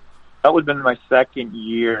would have been my second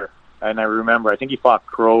year, and I remember, I think he fought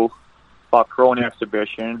Crow in the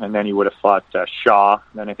exhibition, and then he would have fought Shaw. And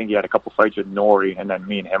then I think he had a couple fights with Nori, and then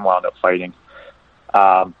me and him wound up fighting.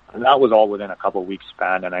 And that was all within a couple of weeks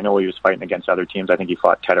span. And I know he was fighting against other teams. I think he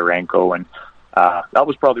fought Tedarenko, and that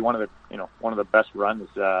was probably one of the best runs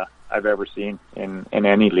I've ever seen in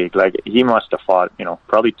any league. Like, he must have fought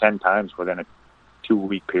probably 10 times within a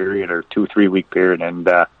 2-week period or 2-3 week period. And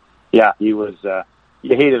he was.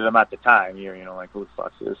 You hated him at the time. You're like, who the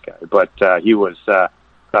fuck's this guy? But he was.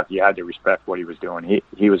 You had to respect what he was doing.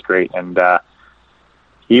 He was great, and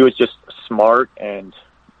he was just smart and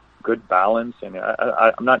good balance. And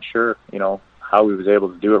I'm not sure, how he was able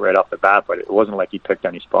to do it right off the bat, but it wasn't like he picked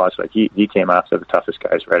any spots. Like, he came after the toughest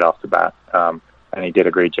guys right off the bat, and he did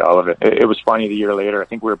a great job of it. It was funny, the year later, I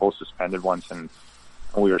think we were both suspended once, and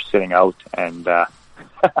we were sitting out, and I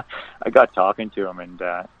got talking to him, and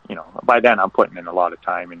by then I'm putting in a lot of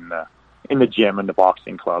time in the gym and the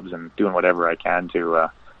boxing clubs and doing whatever I can to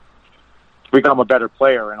become a better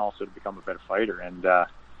player and also to become a better fighter. And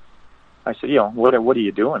I said, what are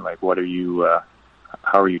you doing? Like, what are you?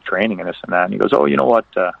 How are you training and this and that? And he goes, oh, you know what,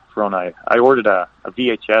 Ron, I ordered a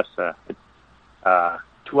VHS,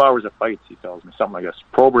 2 hours of fights. He tells me something like this,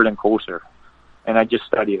 Probert and Koser, and I just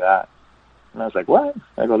study that. And I was like, what?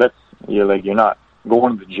 I go, you're not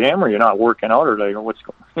going to the gym, or you're not working out, or like,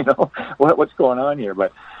 what's going on here?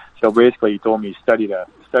 But so basically, he told me he studied a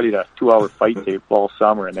 2-hour fight tape all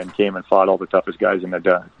summer, and then came and fought all the toughest guys in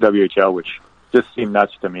the WHL, which just seemed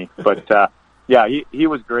nuts to me. But he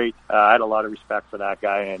was great. I had a lot of respect for that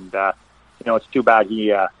guy, and it's too bad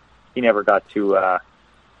he never got to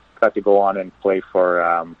go on and play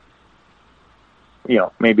for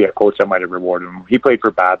maybe a coach that might have rewarded him. He played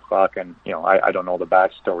for Babcock, and I don't know the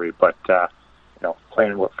backstory, but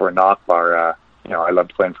playing for Nockbar, I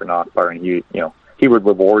loved playing for Nockbar, and he would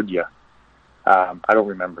reward you. I don't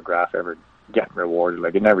remember Graff ever getting rewarded.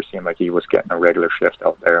 Like, it never seemed like he was getting a regular shift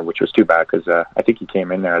out there, which was too bad, because I think he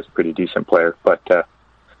came in there as a pretty decent player. But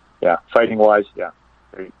fighting wise,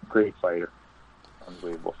 great fighter,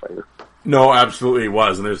 unbelievable fighter. No, absolutely he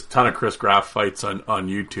was, and there's a ton of Chris Graff fights on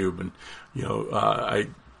YouTube, and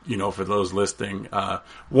for those listening,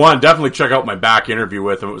 one, definitely check out my back interview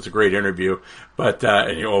with him. It was a great interview, but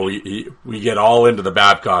we get all into the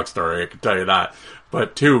Babcock story, I can tell you that.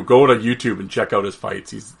 But two, go to YouTube and check out his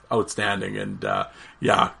fights. He's outstanding, and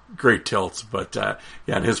great tilts. But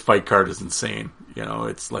and his fight card is insane.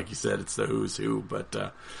 It's like you said, it's the who's who. But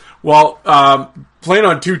playing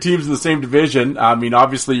on two teams in the same division, I mean,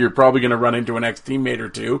 obviously you're probably going to run into an ex-teammate or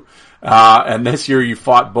two. And this year you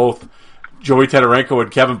fought both Joey Tedarenko and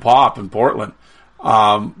Kevin Popp in Portland.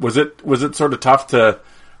 Was it sort of tough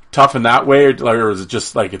in that way, or is it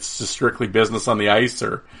just like it's just strictly business on the ice,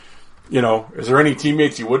 or is there any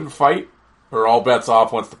teammates you wouldn't fight, or all bets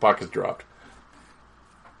off once the puck is dropped?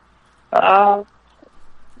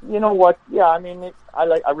 You know what? Yeah, I mean,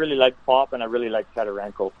 I really like Pop and I really like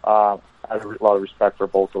Fedorenko. I have a lot of respect for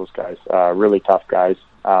both those guys. Really tough guys.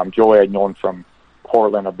 Joey I'd known from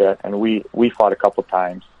Portland a bit, and we fought a couple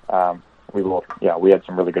times. We had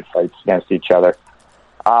some really good fights against each other.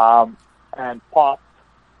 And Pop,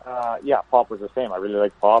 Pop was the same. I really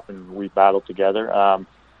like Pop, and we battled together.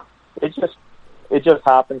 It just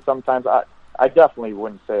happens sometimes. I definitely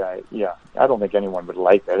wouldn't say I don't think anyone would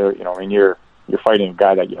like it. You know, I mean, you're fighting a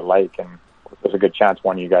guy that you like, and there's a good chance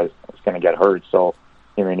one of you guys is going to get hurt. So,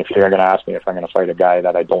 I mean, if you're going to ask me if I'm going to fight a guy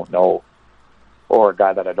that I don't know, or a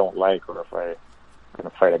guy that I don't like, or if I'm going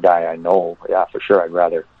to fight a guy I know, yeah, for sure, I'd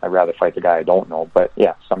rather fight the guy I don't know. But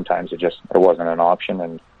yeah, sometimes it wasn't an option,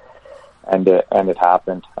 and it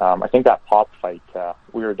happened. I think that Pop fight,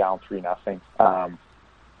 we were down 3-0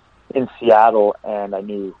 in Seattle, and I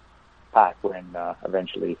knew Pat Quinn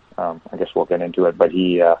eventually. I guess we'll get into it, but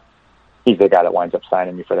he's the guy that winds up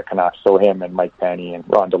signing me for the Canucks. So him and Mike Penny and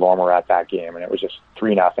Ron DeLorme were at that game, and it was just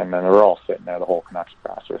 3-0, and they were all sitting there. The whole Canucks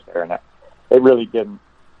press was there, and it really didn't.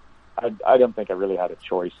 I don't think I really had a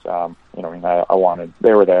choice. I wanted.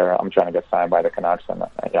 They were there. I'm trying to get signed by the Canucks, and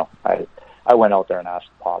I went out there and asked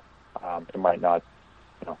Pop. It might not.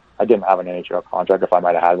 I didn't have an NHL contract. If I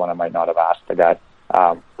might have had one, I might not have asked the guy.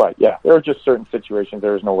 But yeah, there were just certain situations.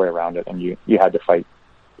 There was no way around it, and you had to fight.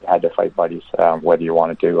 You had to fight buddies, whether you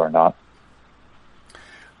wanted to or not.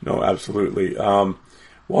 No, absolutely.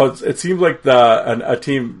 Well, it seems like a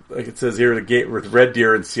team, like it says here, the gate with Red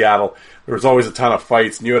Deer in Seattle, there was always a ton of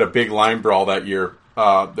fights, and you had a big line brawl that year,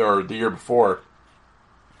 or the year before,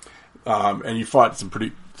 and you fought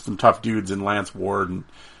some tough dudes in Lance Ward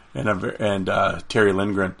and Terry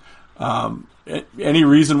Lindgren. Any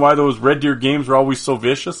reason why those Red Deer games were always so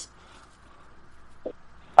vicious?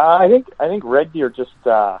 I think Red Deer just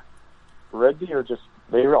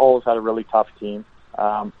they always had a really tough team.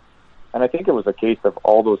 And I think it was a case of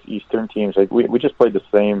all those Eastern teams. Like we just played the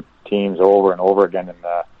same teams over and over again in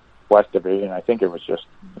the West Division. I think it was just,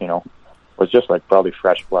 like probably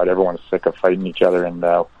fresh blood. Everyone's sick of fighting each other. And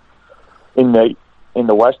in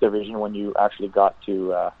the West Division, when you actually got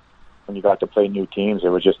to play new teams, it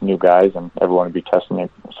was just new guys, and everyone would be testing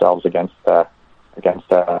themselves against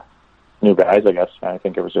new guys, I guess. And I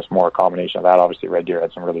think it was just more a combination of that. Obviously, Red Deer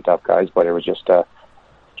had some really tough guys, but it was just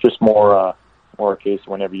more a case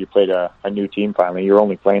whenever you played a new team. Finally, you're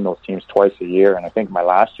only playing those teams twice a year, and I think my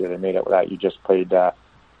last year they made it that you just played the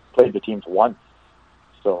teams once.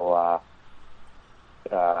 So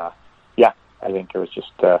I think it was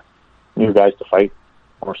just new guys to fight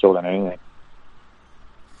more so than anything.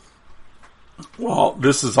 Well,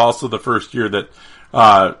 this is also the first year that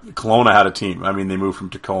Kelowna had a team. I mean, they moved from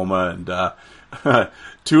Tacoma, and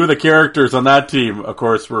two of the characters on that team, of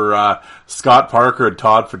course, were Scott Parker and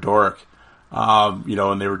Todd Fedoruk.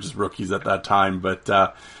 And they were just rookies at that time. But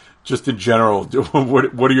just in general,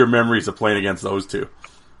 what are your memories of playing against those two?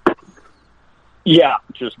 Yeah,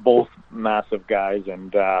 just both massive guys.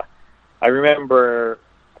 And I remember,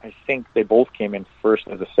 I think they both came in first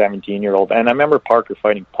as a 17-year-old. And I remember Parker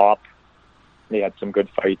fighting Pop. They had some good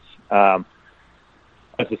fights as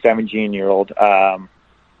a 17-year-old.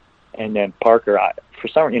 And then Parker, for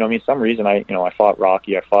some reason, I fought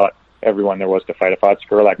Rocky. I fought everyone there was to fight. I fought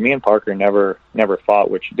Skurlak. Me and Parker never fought,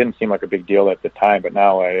 which didn't seem like a big deal at the time, but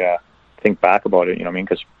now I think back about it,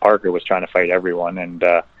 because Parker was trying to fight everyone, and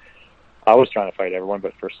I was trying to fight everyone,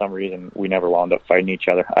 but for some reason we never wound up fighting each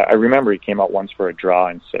other. I remember he came out once for a draw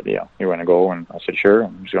and said, you want to go? And I said, sure.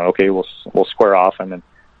 And he's going, okay, we'll square off. And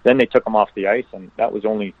then they took him off the ice, and that was the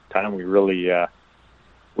only time we really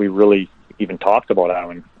even talked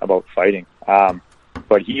about fighting.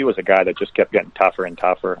 But he was a guy that just kept getting tougher and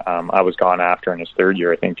tougher. I was gone after in his third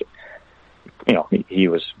year. I think, him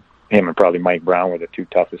and probably Mike Brown were the two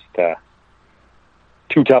toughest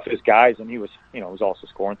guys, and he was, was also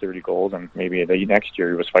scoring 30 goals. And maybe the next year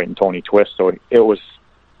he was fighting Tony Twist. So it was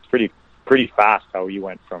pretty fast how he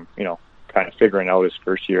went from, kind of figuring out his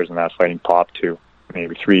first years and that fighting Pop to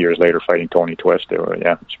maybe 3 years later fighting Tony Twist.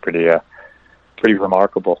 It's pretty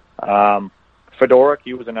remarkable. Fedoruk,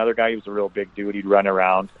 he was another guy. He was a real big dude. He'd run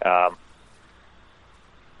around,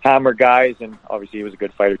 hammer guys, and obviously he was a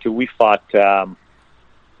good fighter too. We fought. I'm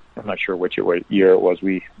not sure which year it was.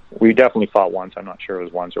 We definitely fought once. I'm not sure it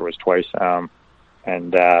was once or it was twice. I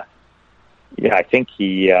think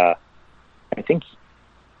I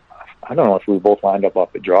don't know if we both lined up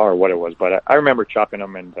off the draw or what it was, but I remember chucking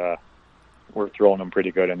him, and we're throwing him pretty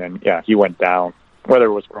good. And then he went down. Whether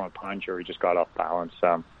it was from a punch or he just got off balance,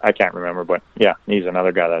 I can't remember. But yeah, he's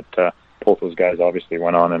another guy that both those guys obviously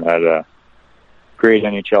went on and had great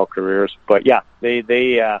NHL careers. But yeah, they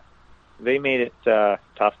they made it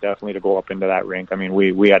tough, definitely, to go up into that rink. I mean,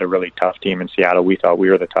 we had a really tough team in Seattle. We thought we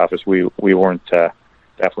were the toughest. We weren't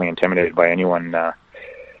definitely intimidated by anyone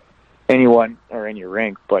or any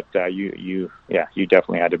rink, but you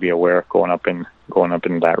definitely had to be aware going up into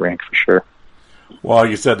that rink for sure. Well,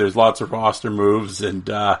 you said there's lots of roster moves and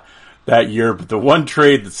that year, but the one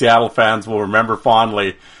trade that Seattle fans will remember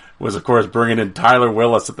fondly was, of course, bringing in Tyler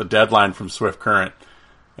Willis at the deadline from Swift Current.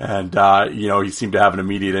 And, he seemed to have an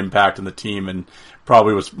immediate impact on the team and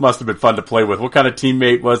probably must have been fun to play with. What kind of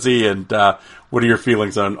teammate was he, and what are your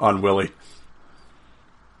feelings on Willie?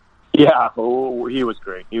 Yeah, he was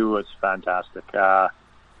great. He was fantastic.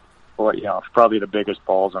 Probably the biggest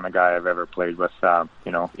balls on a guy I've ever played with.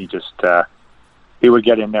 He would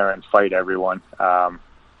get in there and fight everyone.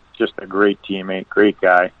 Just a great teammate, great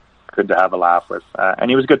guy, good to have a laugh with, and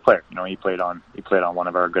he was a good player. He played on one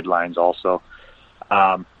of our good lines also.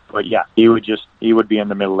 But yeah, he would be in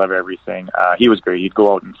the middle of everything. He was great. He'd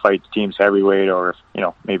go out and fight teams heavyweight, or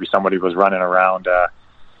if maybe somebody was running around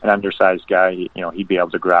an undersized guy, he'd be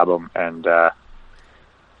able to grab him and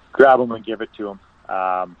give it to him.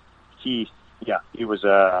 He was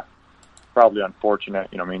probably unfortunate.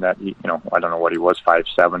 That I don't know what he was,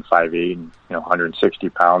 5'7", 5'8", and 160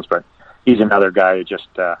 pounds. But he's another guy who just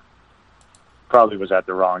probably was at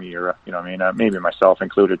the wrong era. Maybe myself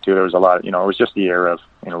included too. There was a lot. It was just the era of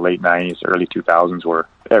late '90s, early 2000s, where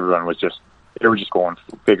everyone was just going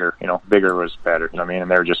bigger. Bigger was better. And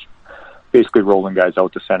they were just basically rolling guys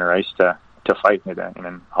out to center ice to fight, and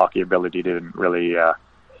then hockey ability didn't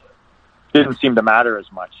seem to matter as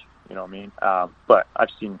much. But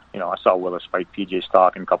I've seen, I saw Willis fight PJ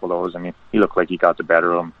Stock in a couple of those, and he looked like he got the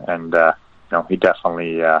better of him, and he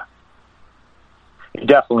definitely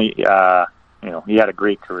he had a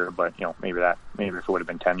great career, but maybe if it would have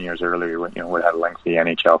been 10 years earlier, would have had a lengthy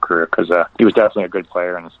NHL career, because he was definitely a good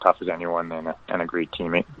player and as tough as anyone, and a great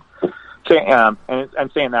teammate.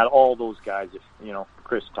 Saying that, all those guys,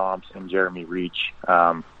 Chris Thompson, Jeremy Reach,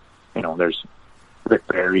 there's Rick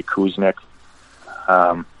Barry, Kuznick.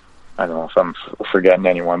 I don't know if I'm forgetting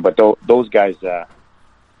anyone, but those guys,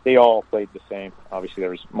 they all played the same. Obviously,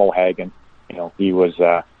 there was Mo Hagan. He was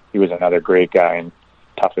another great guy and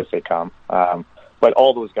tough as they come. But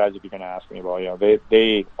all those guys, if you're going to ask me about,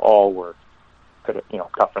 they all were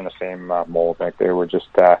cut from the same mold. Like, they were just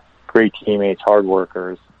great teammates, hard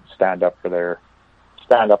workers, stand up for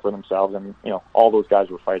themselves, and all those guys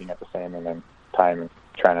were fighting at the same time and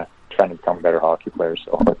trying to become better hockey players.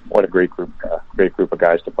 So what a great group of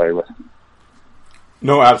guys to play with.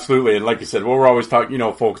 No, absolutely. And like you said, we're always talking,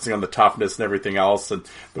 focusing on the toughness and everything else. And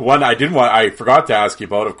the one I forgot to ask you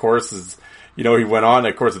about, of course, is, he went on,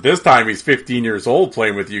 of course, at this time, he's 15 years old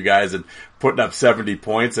playing with you guys and putting up 70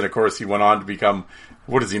 points. And of course, he went on to become,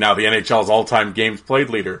 what is he now? The NHL's all-time games played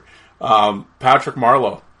leader. Patrick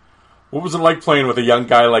Marleau. What was it like playing with a young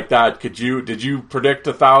guy like that? Did you predict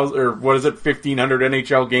 1,000 or 1,500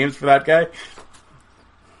 NHL games for that guy?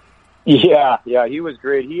 Yeah, he was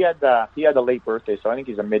great. He had a late birthday, so I think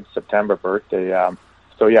he's a mid-September birthday.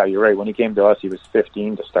 So yeah, you're right. When he came to us, he was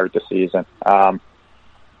 15 to start the season.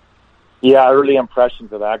 Early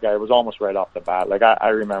impressions of that guy, it was almost right off the bat. Like, I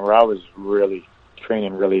remember I was really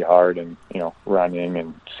training really hard and, running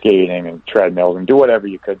and skating and treadmills and do whatever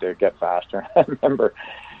you could to get faster. I remember,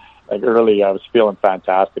 like, early, I was feeling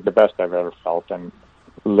fantastic, the best I've ever felt, and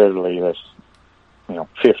literally this,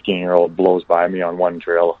 15-year-old blows by me on one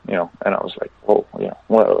drill, and I was like, whoa,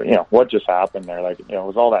 what just happened there? Like, it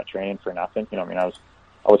was all that training for nothing. I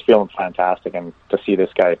was feeling fantastic, and to see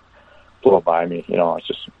this guy blow by me, I was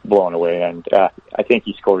just blown away. And I think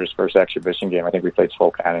he scored his first exhibition game. I think we played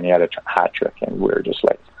Spokane, and he had a hat trick, and we were just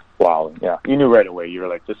like, wow. And, you knew right away. You were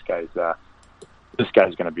like, this guy's going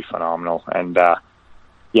to be phenomenal. And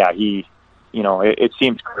he, it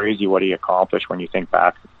seems crazy what he accomplished when you think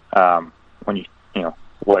back,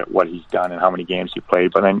 what he's done and how many games he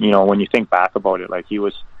played. But then, when you think back about it, like, he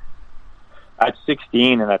was at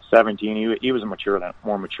 16 and at 17, he was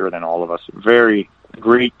more mature than all of us. Very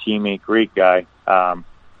great teammate, great guy.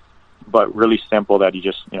 But really simple that he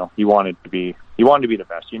just, he wanted to be the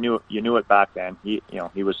best. You knew it back then. He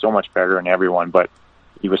was so much better than everyone, but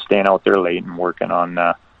he was staying out there late and working on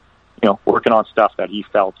stuff that he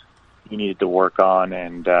felt he needed to work on.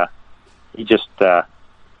 And, he just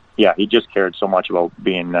cared so much about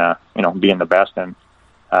being the best. And,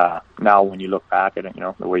 now when you look back at it,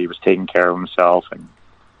 the way he was taking care of himself and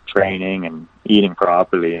training and eating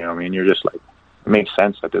properly, you're just like, it makes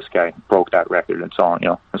sense that this guy broke that record and so on.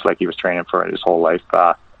 It's like he was training for it his whole life.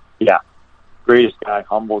 Greatest guy,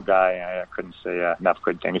 humble guy. I couldn't say enough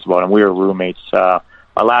good things about him. We were roommates. My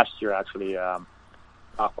last year, actually,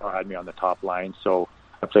 Akbar had me on the top line, so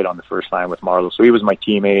I played on the first line with Marleau. So he was my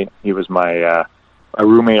teammate. He was my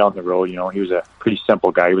roommate on the road. You know, he was a pretty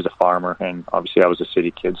simple guy. He was a farmer, and obviously I was a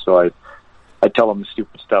city kid, so I'd tell him the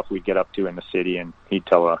stupid stuff we'd get up to in the city, and he'd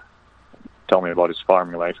tell me about his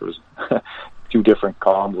farming life. It was two different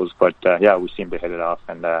combos, but yeah, we seemed to hit it off,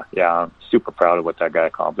 and yeah, I'm super proud of what that guy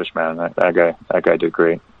accomplished, man. That guy did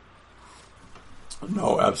great.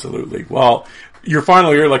 No, absolutely. Well, your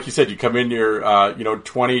final year, like you said, you come in, you're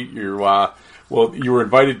 20. You were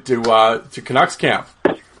invited to Canucks camp.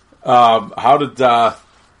 How did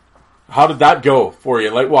that go for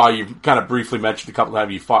you? Like, well, you kind of briefly mentioned a couple of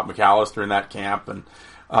times you fought McAllister in that camp, and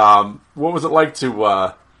what was it like to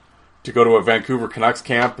go to a Vancouver Canucks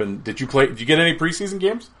camp? And did you get any preseason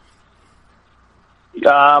games?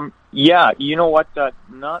 Yeah, you know what?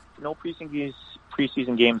 No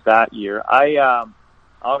preseason games that year.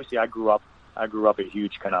 Obviously I grew up a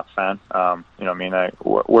huge Canucks fan. You know, I mean,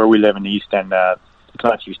 where we live in the East End, the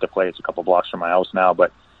Canucks used to play. It's a couple blocks from my house now,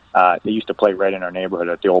 but they used to play right in our neighborhood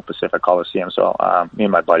at the old Pacific Coliseum. So me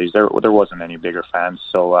and my buddies, there wasn't any bigger fans.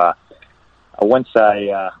 So once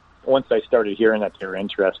I started hearing that they were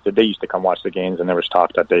interested, they used to come watch the games, and there was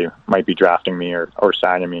talk that they might be drafting me or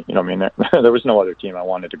signing me. You know, I mean, there was no other team I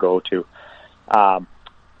wanted to go to.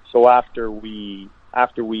 So after we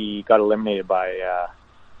got eliminated by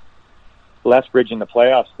Lethbridge in the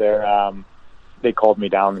playoffs, there they called me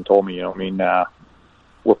down and told me, you know, I mean,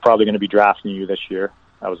 we're probably going to be drafting you this year.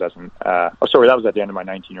 That was at the end of my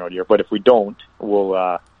 19-year-old year. But if we don't,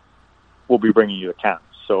 we'll be bringing you to camp.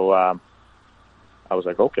 So I was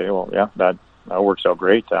like, okay, well, yeah, that works out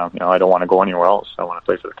great. You know, I don't want to go anywhere else. I want to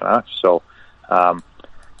play for the Canucks. So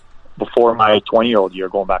before my 20-year-old year,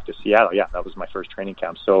 going back to Seattle, yeah, that was my first training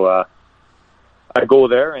camp. So I go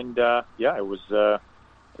there, and yeah, it was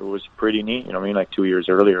pretty neat. You know, I mean, like 2 years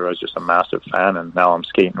earlier, I was just a massive fan, and now I'm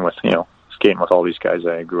skating with all these guys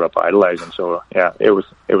I grew up idolizing. So yeah, it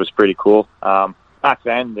was pretty cool. Back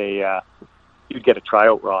then, you'd get a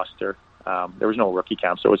tryout roster. There was no rookie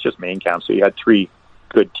camp, so it was just main camp. So you had 3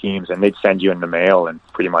 good teams, and they'd send you in the mail, and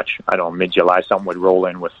pretty much, I don't know, mid-July, someone would roll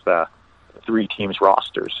in with 3 teams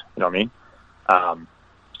rosters. You know what I mean?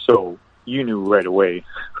 So you knew right away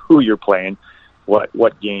who you're playing,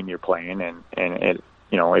 what game you're playing, and it,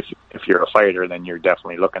 you know, if you're a fighter, then you're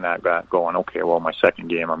definitely looking at that going, okay, well, my second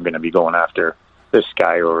game, I'm going to be going after this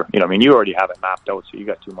guy, or, you know, I mean, you already have it mapped out, so you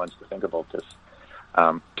got 2 months to think about this,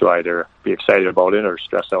 to either be excited about it or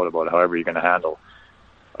stress out about it, however you're going to handle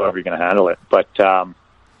it. But,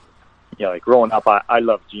 yeah, like growing up, I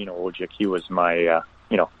loved Gino Ojic. He was my,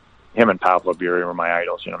 you know, him and Pavel Bure were my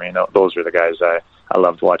idols. You know what I mean? Those were the guys I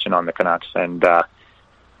loved watching on the Canucks. And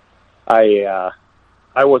I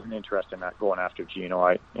wasn't interested in that, going after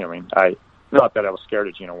Gino. Not that I was scared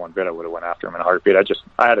of Gino one bit. I would have went after him in a heartbeat.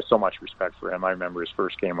 I had so much respect for him. I remember his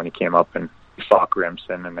first game when he came up and he fought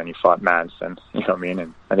Grimson, and then he fought Manson. You know what I mean?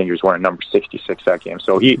 And I think he was wearing number 66 that game.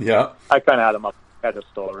 So I kind of had him up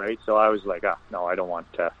pedestal, right? So I was like, no, I don't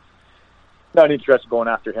want to. Not interested in going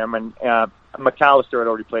after him. And McAllister had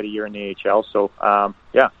already played a year in the AHL, so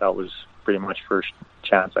yeah, that was pretty much first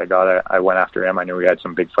chance I got. I went after him. I knew he had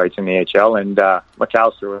some big fights in the AHL, and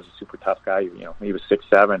McAllister was a super tough guy. You know, he was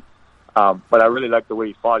 6'7", but I really liked the way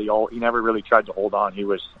he fought. He never really tried to hold on. He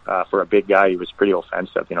was for a big guy, he was pretty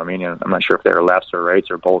offensive. You know what I mean? And I'm not sure if they were lefts or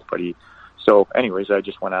rights or both, but So, anyways, I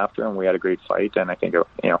just went after him. We had a great fight, and I think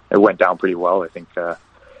it went down pretty well. I think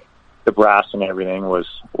the brass and everything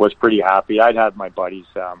was pretty happy. I'd had my buddies.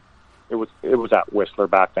 It was at Whistler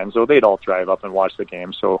back then, so they'd all drive up and watch the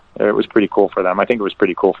game. So it was pretty cool for them. I think it was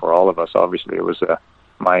pretty cool for all of us. Obviously, it was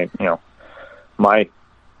my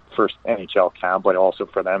first NHL camp, but also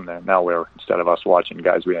for them. Now instead of us watching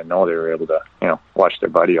guys we didn't know, they were able to watch their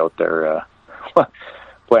buddy out there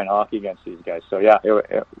playing hockey against these guys. So yeah,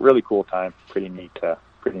 it really cool time. Pretty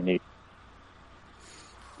neat.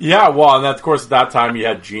 Yeah, well, and of course at that time you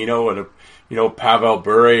had Gino and Pavel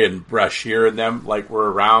Bure and Brashear and them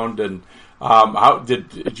were around. And how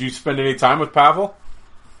did you spend any time with Pavel?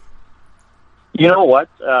 You know what?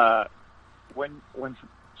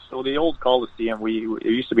 So the old Coliseum, it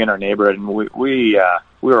used to be in our neighborhood, and we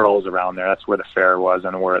were always around there. That's where the fair was,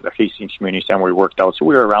 and where the Hastings Community Center we worked out. So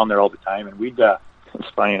we were around there all the time, and it's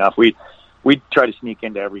funny enough, we'd try to sneak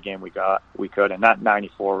into every game we could. And that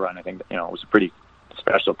 '94 run, I think, it was a pretty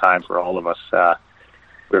special time for all of us.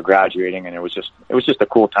 We were graduating, and it was just a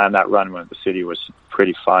cool time. That run when the city was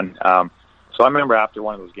pretty fun. So I remember after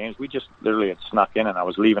one of those games, we just literally had snuck in, and I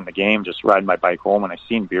was leaving the game, just riding my bike home, and I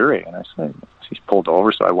seen Bure, and I said, he's pulled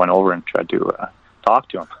over. So I went over and tried to talk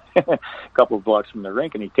to him a couple of blocks from the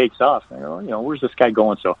rink, and he takes off. And I go, where's this guy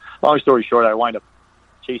going? So long story short, I wind up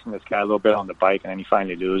chasing this guy a little bit on the bike, and then he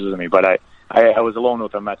finally loses me. But I was alone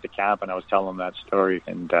with him at the camp, and I was telling him that story,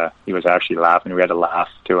 and he was actually laughing. We had a laugh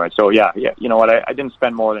to it. So yeah, you know what? I didn't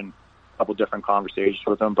spend more than a couple different conversations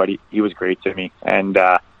with him, but he was great to me. And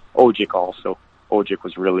Ojik also. Ojik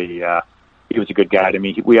was really he was a good guy to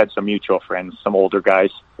me. We had some mutual friends, some older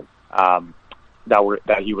guys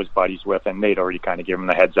that he was buddies with, and they'd already kind of given him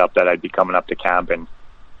the heads up that I'd be coming up to camp, and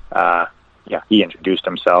he introduced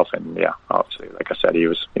himself, and obviously, like I said, he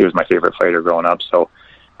was my favorite fighter growing up. So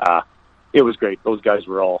it was great. Those guys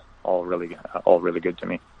were all really good to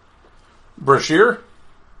me. Brashear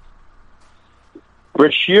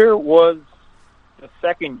was the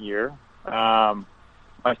second year, my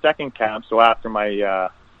second camp. So after my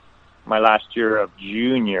last year of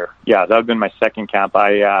junior, that would have been my second camp.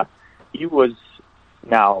 He was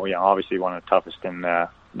now, obviously one of the toughest in the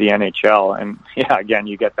NHL, and again,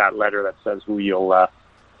 you get that letter that says who you'll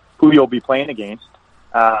be playing against.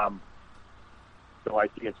 So I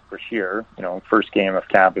think it's Brashear. First game of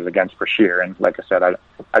camp is against Brashear, and like I said,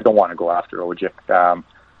 I don't want to go after Ojik.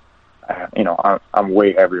 I'm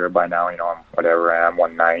way heavier by now. I'm whatever I am,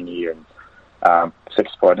 190 and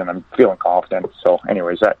 6 foot, and I'm feeling confident. So,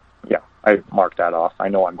 anyways, I marked that off. I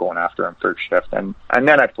know I'm going after him third shift, and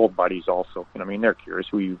then I've told buddies also. They're curious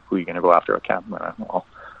who you going to go after at camp. Well,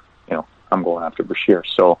 I'm going after Brashear.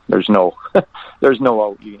 So there's no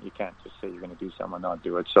you can't just say you're going to do something and not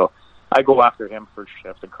do it. So I go after him first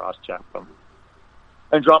shift and cross check him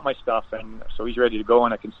and drop my stuff, and so he's ready to go,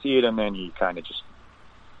 and I can see it, and then he kind of just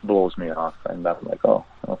blows me off, and I'm like, oh,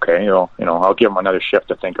 okay, I'll give him another shift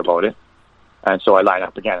to think about it, and so I line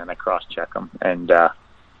up again and I cross check him and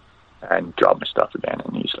drop my stuff again,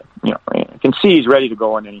 and he's like, I can see he's ready to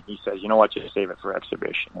go, and then he says, you know what, just save it for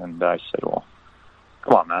exhibition. And I said, well,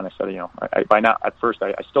 come on, man. I said, by now, at first,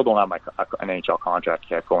 I still don't have an NHL contract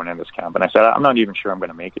yet going in this camp, and I said, I'm not even sure I'm going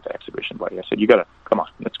to make it to exhibition, buddy. I said, come on,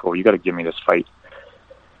 let's go. You got to give me this fight.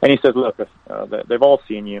 And he says, look, they've all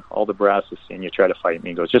seen you, all the brass has seen you try to fight me.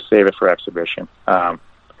 He goes, just save it for exhibition. So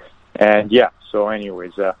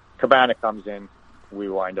anyways, Cabana comes in, we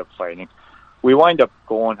wind up fighting. We wind up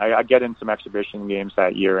going, I get in some exhibition games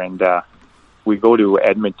that year, and we go to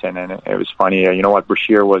Edmonton, and it was funny.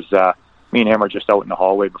 Brashear was, me and him are just out in the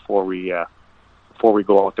hallway before we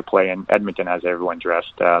go out to play, and Edmonton has everyone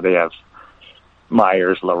dressed. They have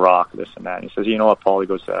Myers, LaRocque, this and that. And he says, you know what, Paul? He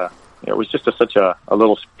goes, it was just such a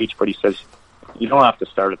little speech, but he says, you don't have to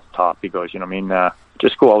start at the top. He goes,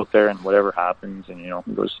 just go out there and whatever happens, and, he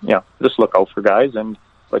goes, just look out for guys,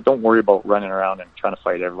 but don't worry about running around and trying to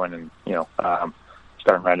fight everyone and,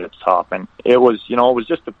 starting right at the top. And it was, it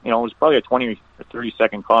was probably a 20 or 30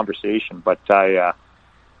 second conversation, but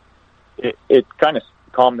it kind of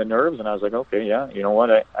calmed the nerves, and I was like, okay, you know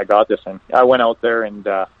what, I got this. And I went out there, and,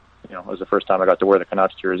 it was the first time I got to wear the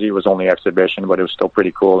Canucks jersey. It was only exhibition, but it was still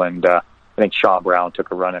pretty cool. And I think Sean Brown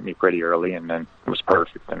took a run at me pretty early, and then it was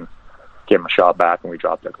perfect. And gave him a shot back, and we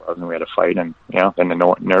dropped the gloves, and we had a fight. And then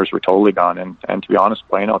the nerves were totally gone. And to be honest,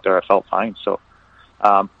 playing out there, I felt fine. So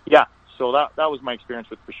so that was my experience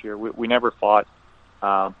with Brashear. We never fought,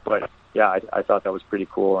 but I thought that was pretty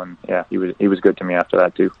cool. And he was good to me after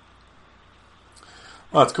that too.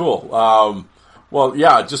 Well, that's cool.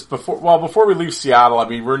 Just before we leave Seattle, I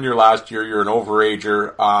mean, we're in your last year. You're an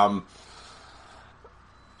overager.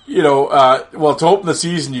 To open the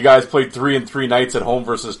season, you guys played 3 and 3 nights at home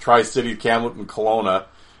versus Tri-City, Kamloops, and Kelowna,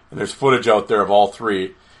 and there's footage out there of all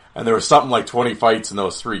three. And there was something like 20 fights in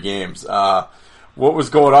those 3 games. What was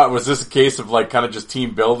going on? Was this a case of kind of just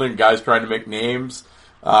team building, guys trying to make names?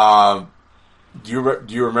 Do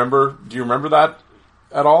you remember that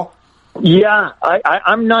at all? Yeah,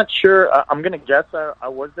 I'm not sure. I'm going to guess I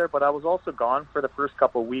was there, but I was also gone for the first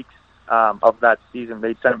couple of weeks of that season.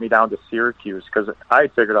 They sent me down to Syracuse because I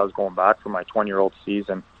figured I was going back for my 20-year-old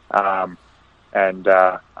season. I don't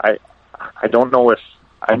know if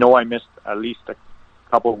I know I missed at least a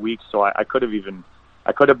couple of weeks, so I could have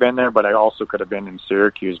been there, but I also could have been in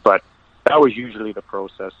Syracuse. But that was usually the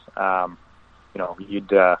process.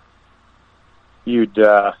 You'd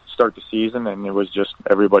start the season, and it was just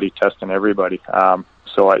everybody testing everybody.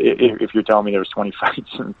 So if you're telling me there was 20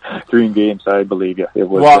 fights in 3 games, I believe you. It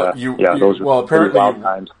was. Apparently wild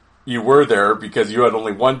times. You were there because you had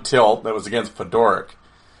only one tilt that was against Fedoruk,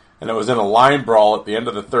 and it was in a line brawl at the end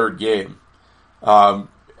of the 3rd game.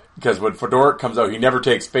 Because when Fedoruk comes out, he never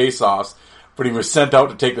takes face-offs, but he was sent out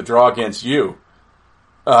to take the draw against you.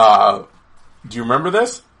 Do you remember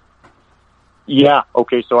this? Yeah.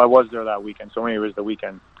 Okay. So I was there that weekend. So maybe it was the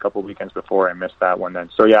weekend, a couple of weekends before I missed that one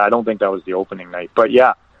then. So I don't think that was the opening night. But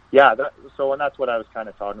and that's what I was kind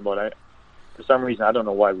of talking about. for some reason, I don't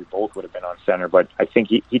know why we both would have been on center, but I think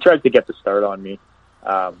he tried to get the start on me,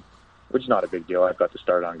 which is not a big deal. I've got the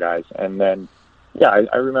start on guys. And then,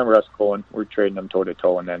 I remember us going, we're trading them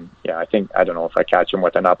toe-to-toe, and then, I don't know if I catch him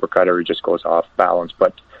with an uppercut or he just goes off balance,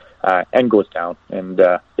 but and goes down. And,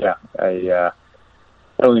 I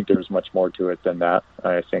don't think there was much more to it than that.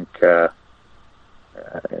 I think, if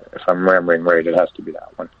I'm remembering right, it has to be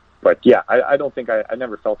that one. But, I don't think I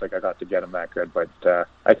never felt like I got to get him that good. But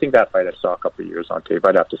I think that fight I saw a couple of years on tape.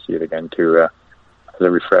 I'd have to see it again, too, as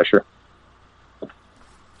a refresher.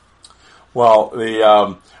 Well,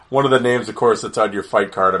 the one of the names, of course, that's on your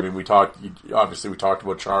fight card. I mean, we talked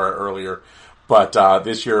about Chara earlier. But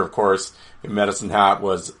this year, of course, in Medicine Hat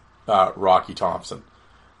was Rocky Thompson.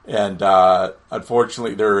 And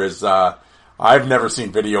unfortunately, there is... I've never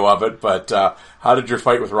seen video of it, but how did your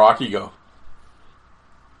fight with Rocky go?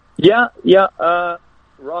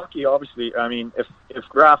 Rocky, obviously, I mean, if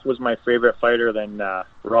Graf was my favorite fighter, then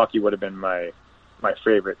Rocky would have been my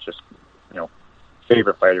favorite,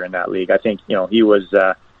 favorite fighter in that league. I think, he was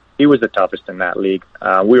the toughest in that league.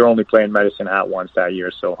 We were only playing Medicine Hat once that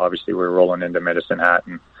year, so obviously we were rolling into Medicine Hat,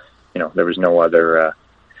 and, there was no other,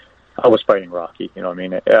 I was fighting Rocky, you know what I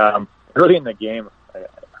mean? Early in the game, I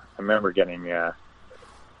remember getting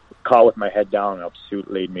caught with my head down, and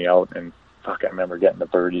Suit laid me out, and I remember getting the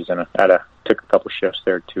birdies, and I took a couple shifts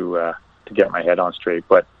there to get my head on straight.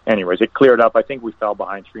 But anyways, it cleared up. I think we fell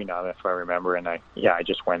behind 3-0, if I remember, and I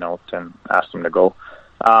just went out and asked them to go.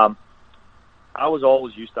 I was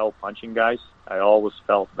always used to out punching guys. I always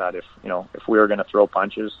felt that if we were going to throw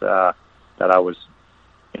punches, that I was,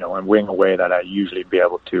 and wing away, that I usually be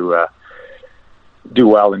able to do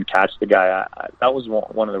well and catch the guy. That was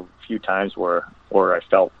one of the few times where I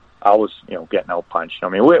felt I was, getting out punched. I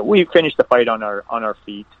mean, we finished the fight on our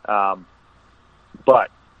feet,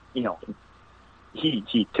 but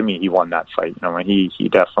he to me, he won that fight. He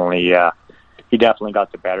definitely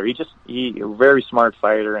got the better. He a very smart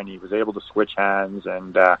fighter, and he was able to switch hands,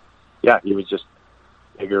 and he was just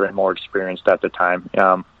bigger and more experienced at the time.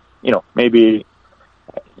 Maybe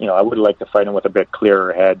I would like to fight him with a bit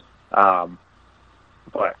clearer head.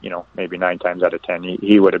 But, maybe 9 times out of 10,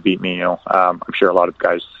 he would have beat me, I'm sure a lot of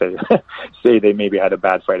guys say they maybe had a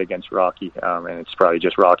bad fight against Rocky, and it's probably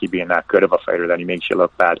just Rocky being that good of a fighter that he makes you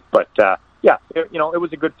look bad. But, it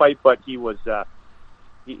was a good fight, but he was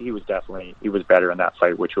better in that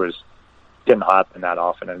fight, which didn't happen that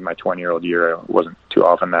often. In my 20-year-old year, it wasn't too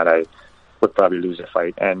often that I would probably lose a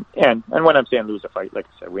fight. And when I'm saying lose a fight, like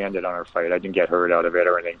I said, we ended on our fight. I didn't get hurt out of it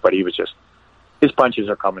or anything, but he was just... his punches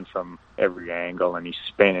are coming from every angle, and he's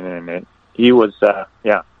spinning, and he was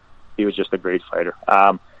just a great fighter.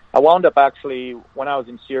 I wound up actually, when I was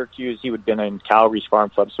in Syracuse, he had been in Calgary's Farm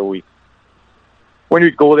Club, so when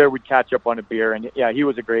we'd go there, we'd catch up on a beer, and he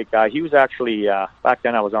was a great guy. He was actually, back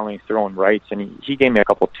then I was only throwing rights, and he gave me a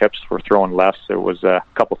couple tips for throwing lefts. There was a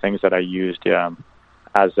couple things that I used during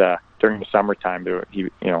the summertime.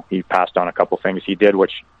 He passed on a couple things he did,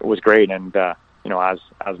 which was great, and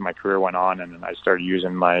as my career went on and I started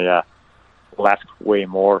using my left way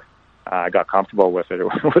more, I got comfortable with it.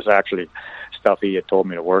 It was actually stuff he had told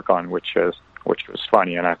me to work on, which was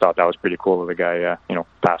funny, and I thought that was pretty cool of the guy,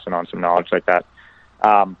 passing on some knowledge like that.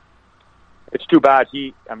 It's too bad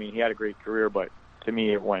he had a great career, but to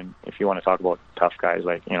me, if you want to talk about tough guys,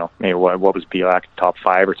 like, maybe what was Belak, top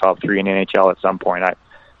 5 or top 3 in the NHL at some point,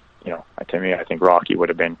 to me, I think Rocky would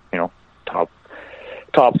have been,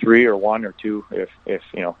 top 3 or 1 or 2 if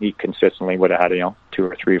he consistently would have had 2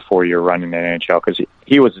 or 3 or 4 year run in the NHL, because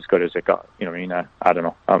he was as good as it got. I don't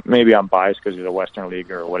know. Maybe I'm biased because he's a Western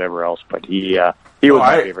League or whatever else, but he was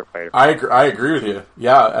my favorite fighter. I agree with you.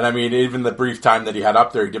 Yeah, and I mean, even the brief time that he had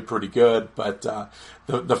up there, he did pretty good. But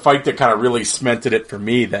the fight that kind of really cemented it for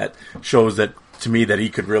me, that shows that to me that he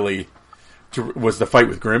could really, was the fight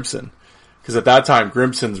with Grimson, because at that time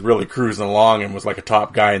Grimson's really cruising along and was like a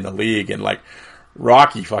top guy in the league, and like,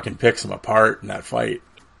 Rocky fucking picks him apart in that fight.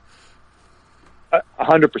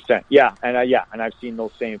 100%. Yeah. And I've seen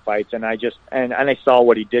those same fights, and I saw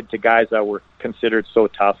what he did to guys that were considered so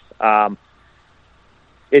tough.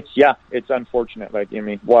 It's unfortunate. Like,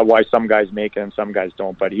 why some guys make it and some guys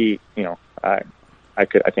don't, but he, I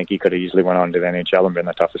think he could have easily went on to the NHL and been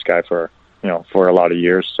the toughest guy for a lot of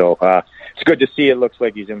years. So, it's good to see. It looks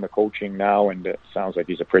like he's in the coaching now, and it sounds like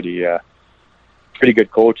he's a pretty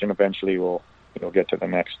good coach, and eventually will get to the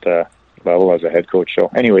next level as a head coach. So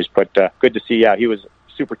anyways, but good to see. Yeah, he was a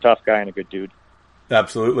super tough guy and a good dude.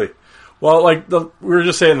 Absolutely. Well, like we were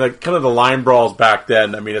just saying, the kind of the line brawls back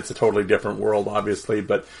then, I mean, it's a totally different world, obviously,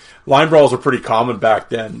 but line brawls were pretty common back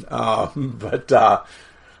then.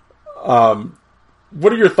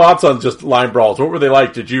 what are your thoughts on just line brawls? What were they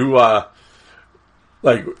like? Did you were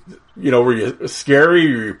you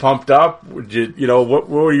scary? Were you pumped up? What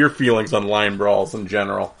were your feelings on line brawls in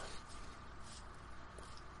general?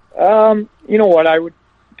 You know what?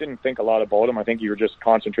 Didn't think a lot about them. I think you were just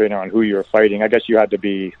concentrating on who you were fighting. I guess you had to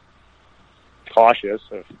be cautious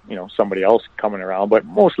of, somebody else coming around, but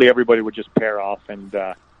mostly everybody would just pair off and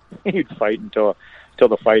you'd fight until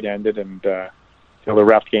the fight ended and till the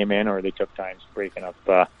ref came in, or they took times breaking up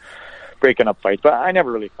fights. But I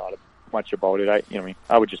never really thought much about it.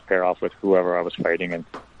 I would just pair off with whoever I was fighting, and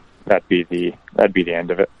that'd be the end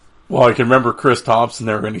of it. Well, I can remember Chris Thompson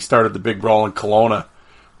there when he started the big brawl in Kelowna,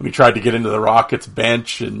 when he tried to get into the Rockets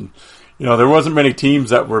bench, and there wasn't many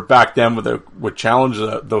teams that were back then would challenge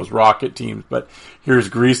those Rocket teams. But here's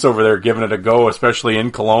Grease over there giving it a go, especially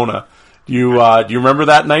in Kelowna. Do you remember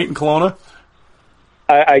that night in Kelowna?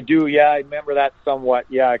 I do. Yeah, I remember that somewhat.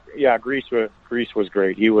 Yeah. Grease was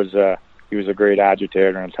great. He was a great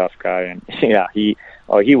agitator and a tough guy, and yeah, he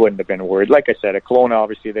wouldn't have been worried. Like I said, at Kelowna,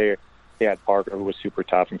 obviously they had Parker, who was super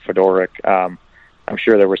tough, and Fedoruk. I'm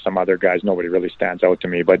sure there were some other guys. Nobody really stands out to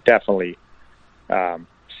me, but definitely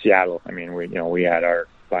Seattle. I mean, we had our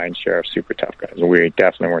lion's share of super tough guys. We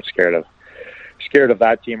definitely weren't scared of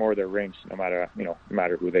that team or their rings, no matter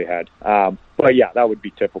who they had. But yeah, that would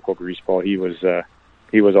be typical Greaseball.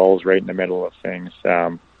 He was always right in the middle of things,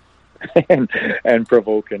 and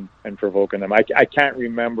provoking them. I can't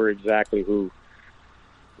remember exactly who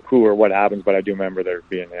or what happens, but I do remember there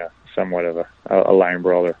being somewhat of a line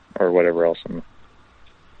brawl or whatever else.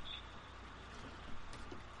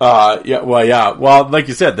 Well, like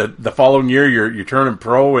you said, the following year you're turning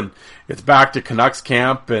pro, and it's back to Canucks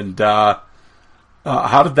camp. And how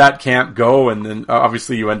did that camp go? And then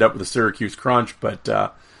obviously you end up with the Syracuse Crunch, but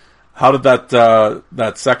how did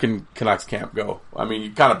that second Canucks camp go? I mean, you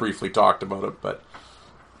kind of briefly talked about it, but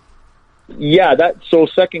yeah,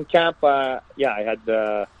 second camp. I had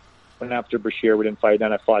went after Bashir. We didn't fight.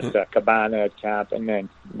 Then I fought Cabana at camp, and then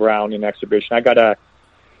Brown in exhibition. I got a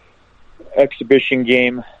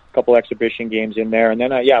couple exhibition games in there, and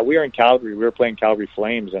then we were in Calgary. We were playing Calgary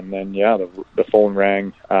Flames, and then the phone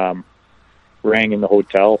rang in the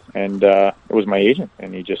hotel, and it was my agent,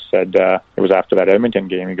 and he just said it was after that Edmonton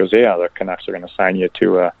game. He goes, "Yeah, the Canucks are going to sign you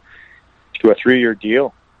to a 3-year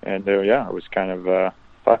deal," and it was kind of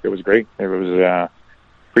it was great. It was a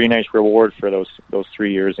pretty nice reward for those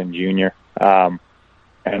 3 years in junior, and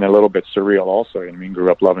a little bit surreal also. I mean,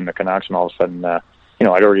 grew up loving the Canucks, and all of a sudden,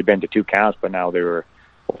 I'd already been to 2 camps, but now they were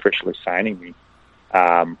officially signing me.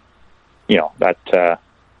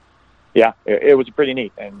 It was pretty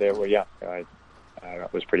neat, and I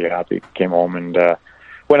was pretty happy. Came home and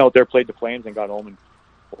went out there, played the Flames, and got home and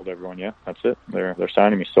told everyone, that's it. They're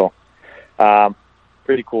signing me. So,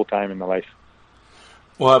 pretty cool time in the life.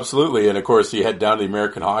 Well, absolutely, and of course you head down to the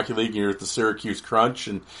American Hockey League. You're at the Syracuse Crunch,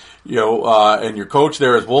 and and your coach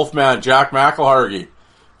there is Wolfman Jack McIlhargey.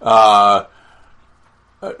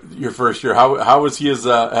 Your first year, how was he as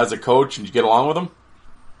a coach? And did you get along with him?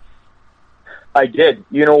 I did.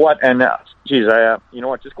 You know what? And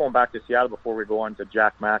just going back to Seattle before we go on to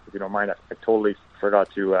Jack Mack, if you don't mind, I totally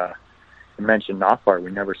forgot to mention Nothbar.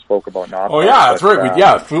 We never spoke about Nothbar. Oh yeah, that's right.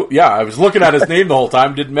 I was looking at his name the whole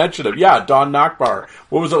time, didn't mention him. Yeah, Don Nothbar.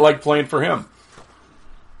 What was it like playing for him?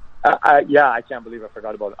 I can't believe I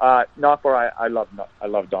forgot about it. Nothbar, I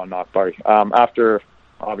love Don Nothbar. After,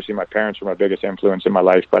 obviously, my parents were my biggest influence in my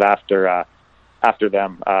life, but after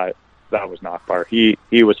them, that was Nothbar.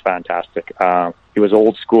 He was fantastic. He was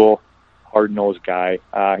old school, hard-nosed guy.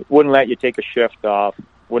 Wouldn't let you take a shift off,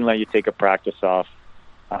 wouldn't let you take a practice off.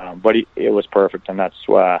 But it was perfect, and that's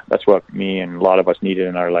what me and a lot of us needed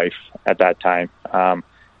in our life at that time.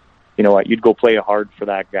 You know what? You'd go play hard for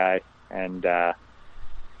that guy, and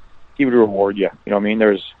he would reward you. You know what I mean?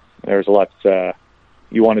 There's a lot.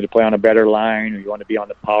 You wanted to play on a better line, or you wanted to be on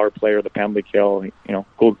the power play or the penalty kill.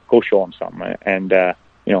 Go show him something. And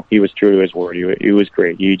he was true to his word. He was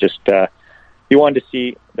great. He just he wanted to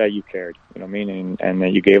see that you cared. You know what I mean? And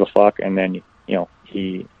that you gave a fuck, and then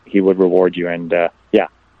he would reward you. And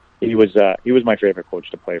he was my favorite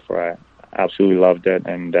coach to play for. I absolutely loved it,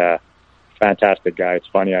 and fantastic guy. It's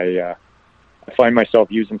funny, I find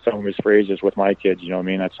myself using some of his phrases with my kids. You know what I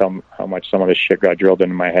mean? That's how much some of this shit got drilled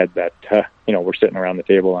into my head that we're sitting around the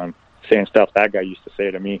table and saying stuff that guy used to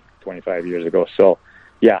say to me 25 years ago. So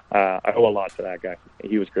I owe a lot to that guy.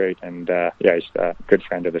 He was great, and he's a good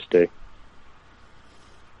friend to this day.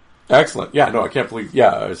 Excellent. Yeah, no, I can't believe.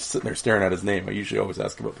 Yeah, I was sitting there staring at his name. I usually always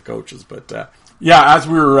ask about the coaches, but as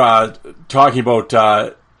we were talking about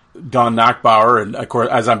Don Nachbauer, and of course,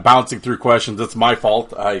 as I'm bouncing through questions, it's my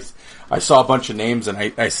fault. I saw a bunch of names and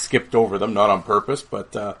I skipped over them, not on purpose,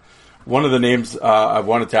 but one of the names I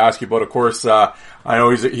wanted to ask you about, of course, I know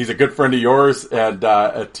he's a good friend of yours and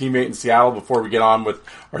a teammate in Seattle. Before we get on with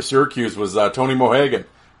our Syracuse, was Tony Mohegan,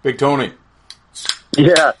 Big Tony.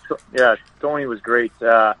 Yeah, Tony was great.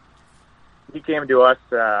 He came to us.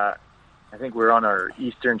 I think we were on our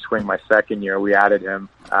Eastern swing my second year. We added him.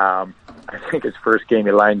 I think his first game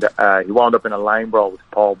he wound up in a line brawl with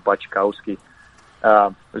Paul Butchkowski. It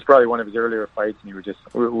was probably one of his earlier fights, and he was just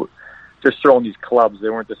throwing these clubs. They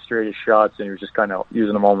weren't the straightest shots, and he was just kind of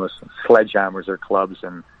using them almost sledgehammers or clubs,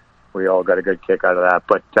 and we all got a good kick out of that.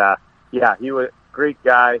 But yeah, he was a great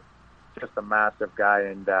guy, just a massive guy,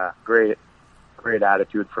 and great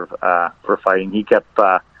attitude for fighting. He kept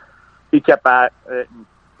at it, and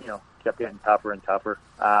kept getting tougher and tougher.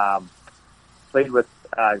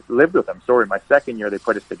 Lived with him. Sorry, my second year they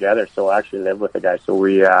put us together, so I actually lived with the guy. So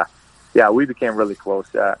we became really close.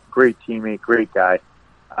 Great teammate, great guy,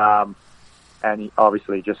 and he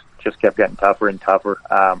obviously just kept getting tougher and tougher.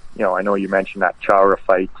 I know you mentioned that Chara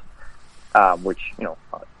fight, which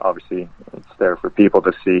obviously it's there for people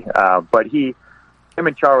to see. But him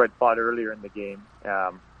and Chara had fought earlier in the game.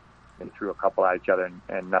 They threw a couple at each other,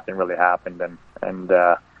 and nothing really happened. And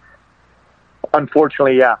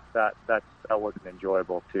unfortunately, that wasn't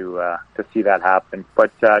enjoyable to see that happen.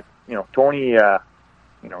 But Tony,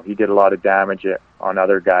 he did a lot of damage on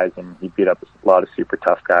other guys, and he beat up a lot of super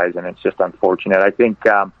tough guys, and it's just unfortunate. I think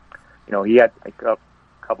he had a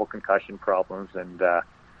couple concussion problems, and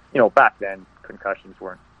back then concussions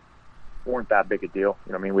weren't that big a deal.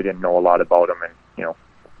 We didn't know a lot about them, and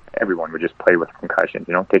everyone would just play with concussions.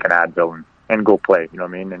 Take an Advil and go play.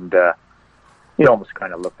 And you almost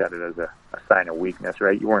kind of looked at it as a sign of weakness,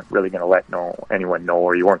 right? You weren't really going to let anyone know,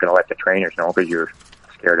 or you weren't going to let the trainers know because you're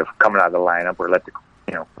scared of coming out of the lineup, or let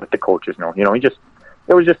the coaches know.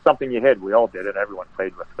 It was just something you hid. We all did it. Everyone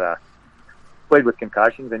played with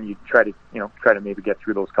concussions, and you try to maybe get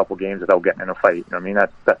through those couple games without getting in a fight.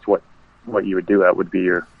 That's what you would do. That would be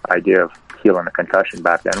your idea of healing a concussion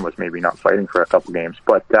back then, was maybe not fighting for a couple games.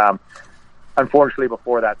 But unfortunately,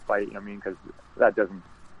 before that fight, because that doesn't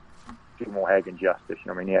do Mohegan justice.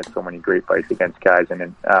 He had so many great fights against guys, and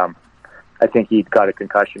then I think he got a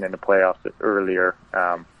concussion in the playoffs earlier.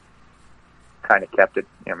 Kind of kept it.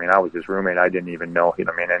 I was his roommate. I didn't even know.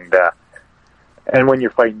 And when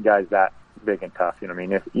you're fighting guys that big and tough,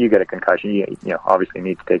 if you get a concussion, you obviously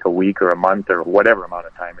need to take a week or a month or whatever amount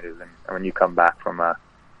of time it is. And when you come back from a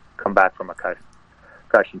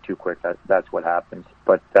concussion too quick, that's what happens.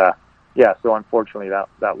 But so unfortunately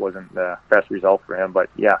that wasn't the best result for him. But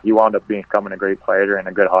yeah, he wound up becoming a great fighter and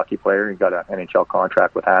a good hockey player. He got an NHL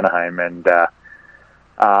contract with Anaheim, and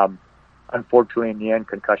unfortunately in the end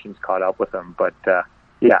concussions caught up with him. But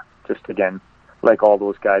just again, like all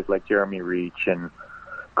those guys like Jeremy Reach and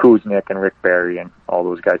Kuznick and Rick Barry and all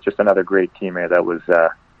those guys, just another great teammate that was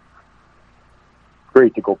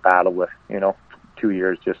great to go battle with. 2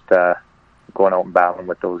 years just going out and battling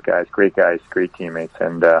with those guys, great teammates,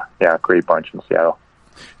 and great bunch in Seattle.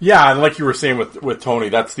 Yeah, and like you were saying with Tony,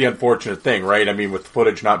 that's the unfortunate thing, right? With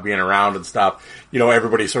footage not being around and stuff,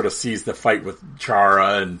 everybody sort of sees the fight with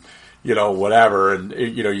Chara and whatever, and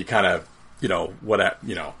you kind of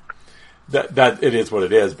that it is what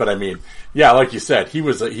it is. But like you said, he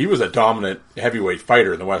was a dominant heavyweight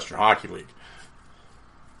fighter in the Western Hockey League.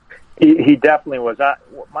 He definitely was.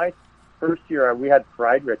 My first year, we had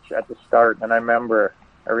Friedrich at the start, and I remember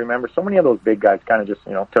so many of those big guys kind of just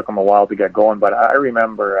took them a while to get going. But I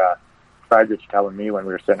remember Friedrich telling me when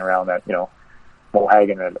we were sitting around that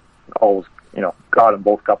Mohegan had always got him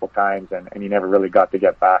both couple times, and he never really got to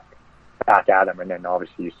get back at him. And then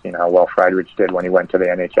obviously you've seen how well Friedrich did when he went to the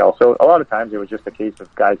NHL. So a lot of times it was just a case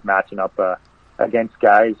of guys matching up against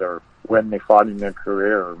guys, or when they fought in their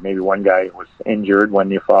career, or maybe one guy was injured when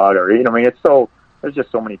they fought, or there's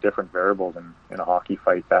just so many different variables in a hockey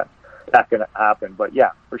fight that can happen. But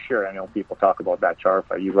yeah, for sure, I know people talk about that Chara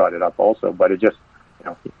fight. You brought it up also, but it just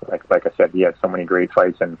like I said, he had so many great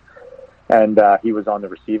fights, and he was on the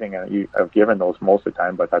receiving end of giving those most of the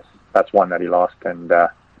time. But that's one that he lost, and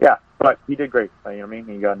but he did great. He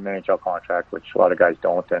got an NHL contract, which a lot of guys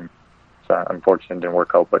don't, and so unfortunately it didn't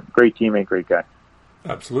work out. But great teammate, great guy.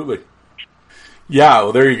 Absolutely. Yeah,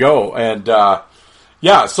 well, there you go. And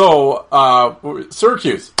so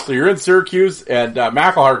Syracuse. So you're in Syracuse, and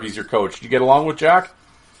McElharty's your coach. Did you get along with Jack?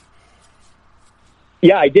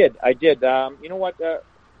 Yeah, I did. You know what?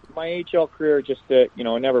 My AHL career just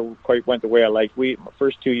never quite went the way I liked. My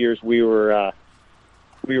first 2 years we were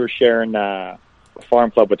sharing a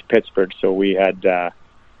farm club with Pittsburgh, so we had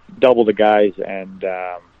double the guys, and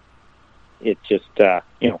it just, there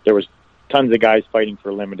was tons of guys fighting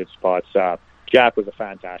for limited spots. Jack was a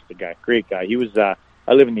fantastic guy, great guy. He was, I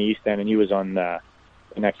live in the East End, and he was on the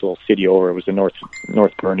next little city over. It was the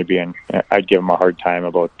North Burnaby, and I'd give him a hard time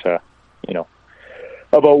about,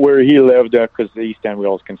 about where he lived, because the East End, we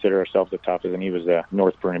always consider ourselves the toughest, and he was a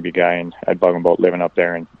North Burnaby guy, and I'd bug him about living up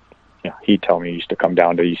there, and he'd tell me he used to come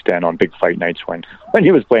down to East End on big fight nights when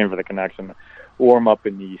he was playing for the Canucks and warm up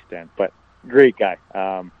in the East End. But great guy.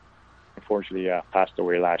 Unfortunately, passed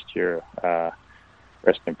away last year.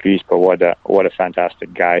 Rest in peace. But what a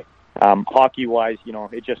fantastic guy. Hockey wise,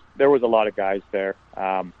 there was a lot of guys there.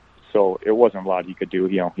 So it wasn't a lot he could do.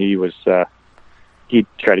 He was. He'd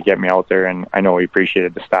try to get me out there, and I know he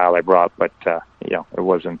appreciated the style I brought, but it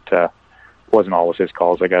wasn't always his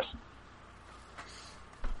calls, I guess.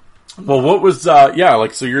 Well, what was so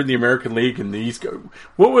you're in the American League in the East.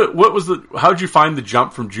 What was how'd you find the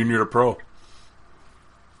jump from junior to pro?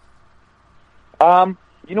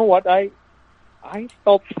 You know what, I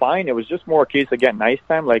felt fine. It was just more a case of getting ice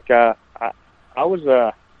time. Like I was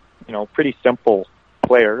a pretty simple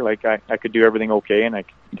player. Like I could do everything okay, and I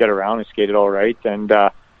could get around and skate it all right. And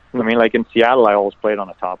like in Seattle, I always played on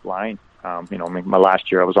the top line. My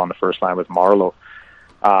last year I was on the first line with Marleau.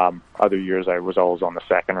 Other years I was always on the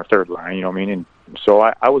second or third line, and so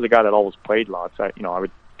I was a guy that always played lots. I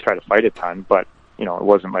would try to fight a ton, but, it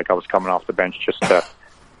wasn't like I was coming off the bench just to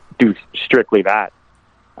do strictly that.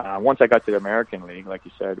 Once I got to the American League, like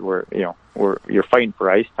you said, you're fighting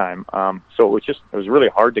for ice time. So it was really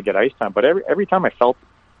hard to get ice time, but every time I felt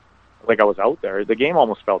like I was out there, the game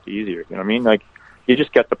almost felt easier. Like you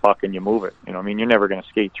just get the puck and you move it. You're never going to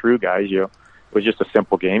skate through guys. It was just a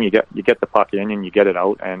simple game. You get the puck in and you get it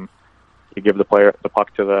out, and you give the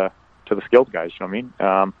puck to the skilled guys.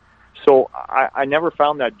 So I never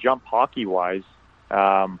found that jump hockey wise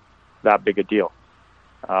that big a deal.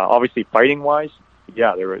 Obviously, fighting wise,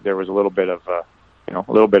 there was a little bit of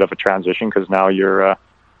a transition, because now you're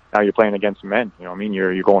playing against men.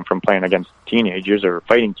 You're going from playing against teenagers or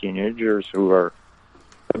fighting teenagers who are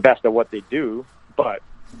the best at what they do, but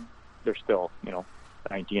they're still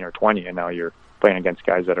 19 or 20, and now you're playing against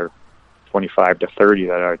guys that are 25 to 30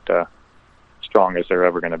 that aren't strong as they're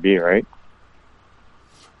ever going to be, right?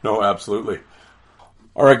 No, absolutely.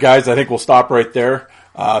 All right, guys, I think we'll stop right there.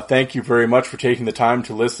 Thank you very much for taking the time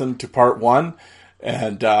to listen to part one,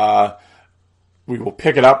 and we will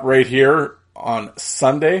pick it up right here on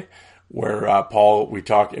Sunday, where Paul, we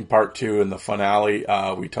talk in part two in the finale.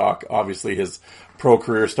 We talk obviously his pro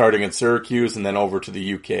career starting in Syracuse and then over to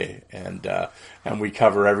the UK, and we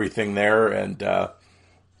cover everything there. And I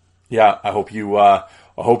hope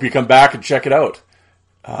you come back and check it out.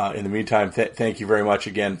 In the meantime, thank you very much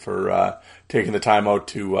again for taking the time out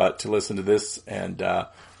to listen to this, and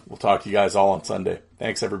we'll talk to you guys all on Sunday.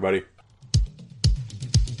 Thanks, everybody.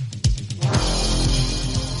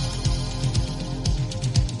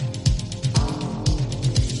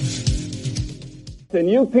 And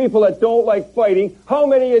you people that don't like fighting, how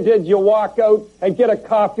many of you did you walk out and get a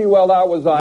coffee while that was on?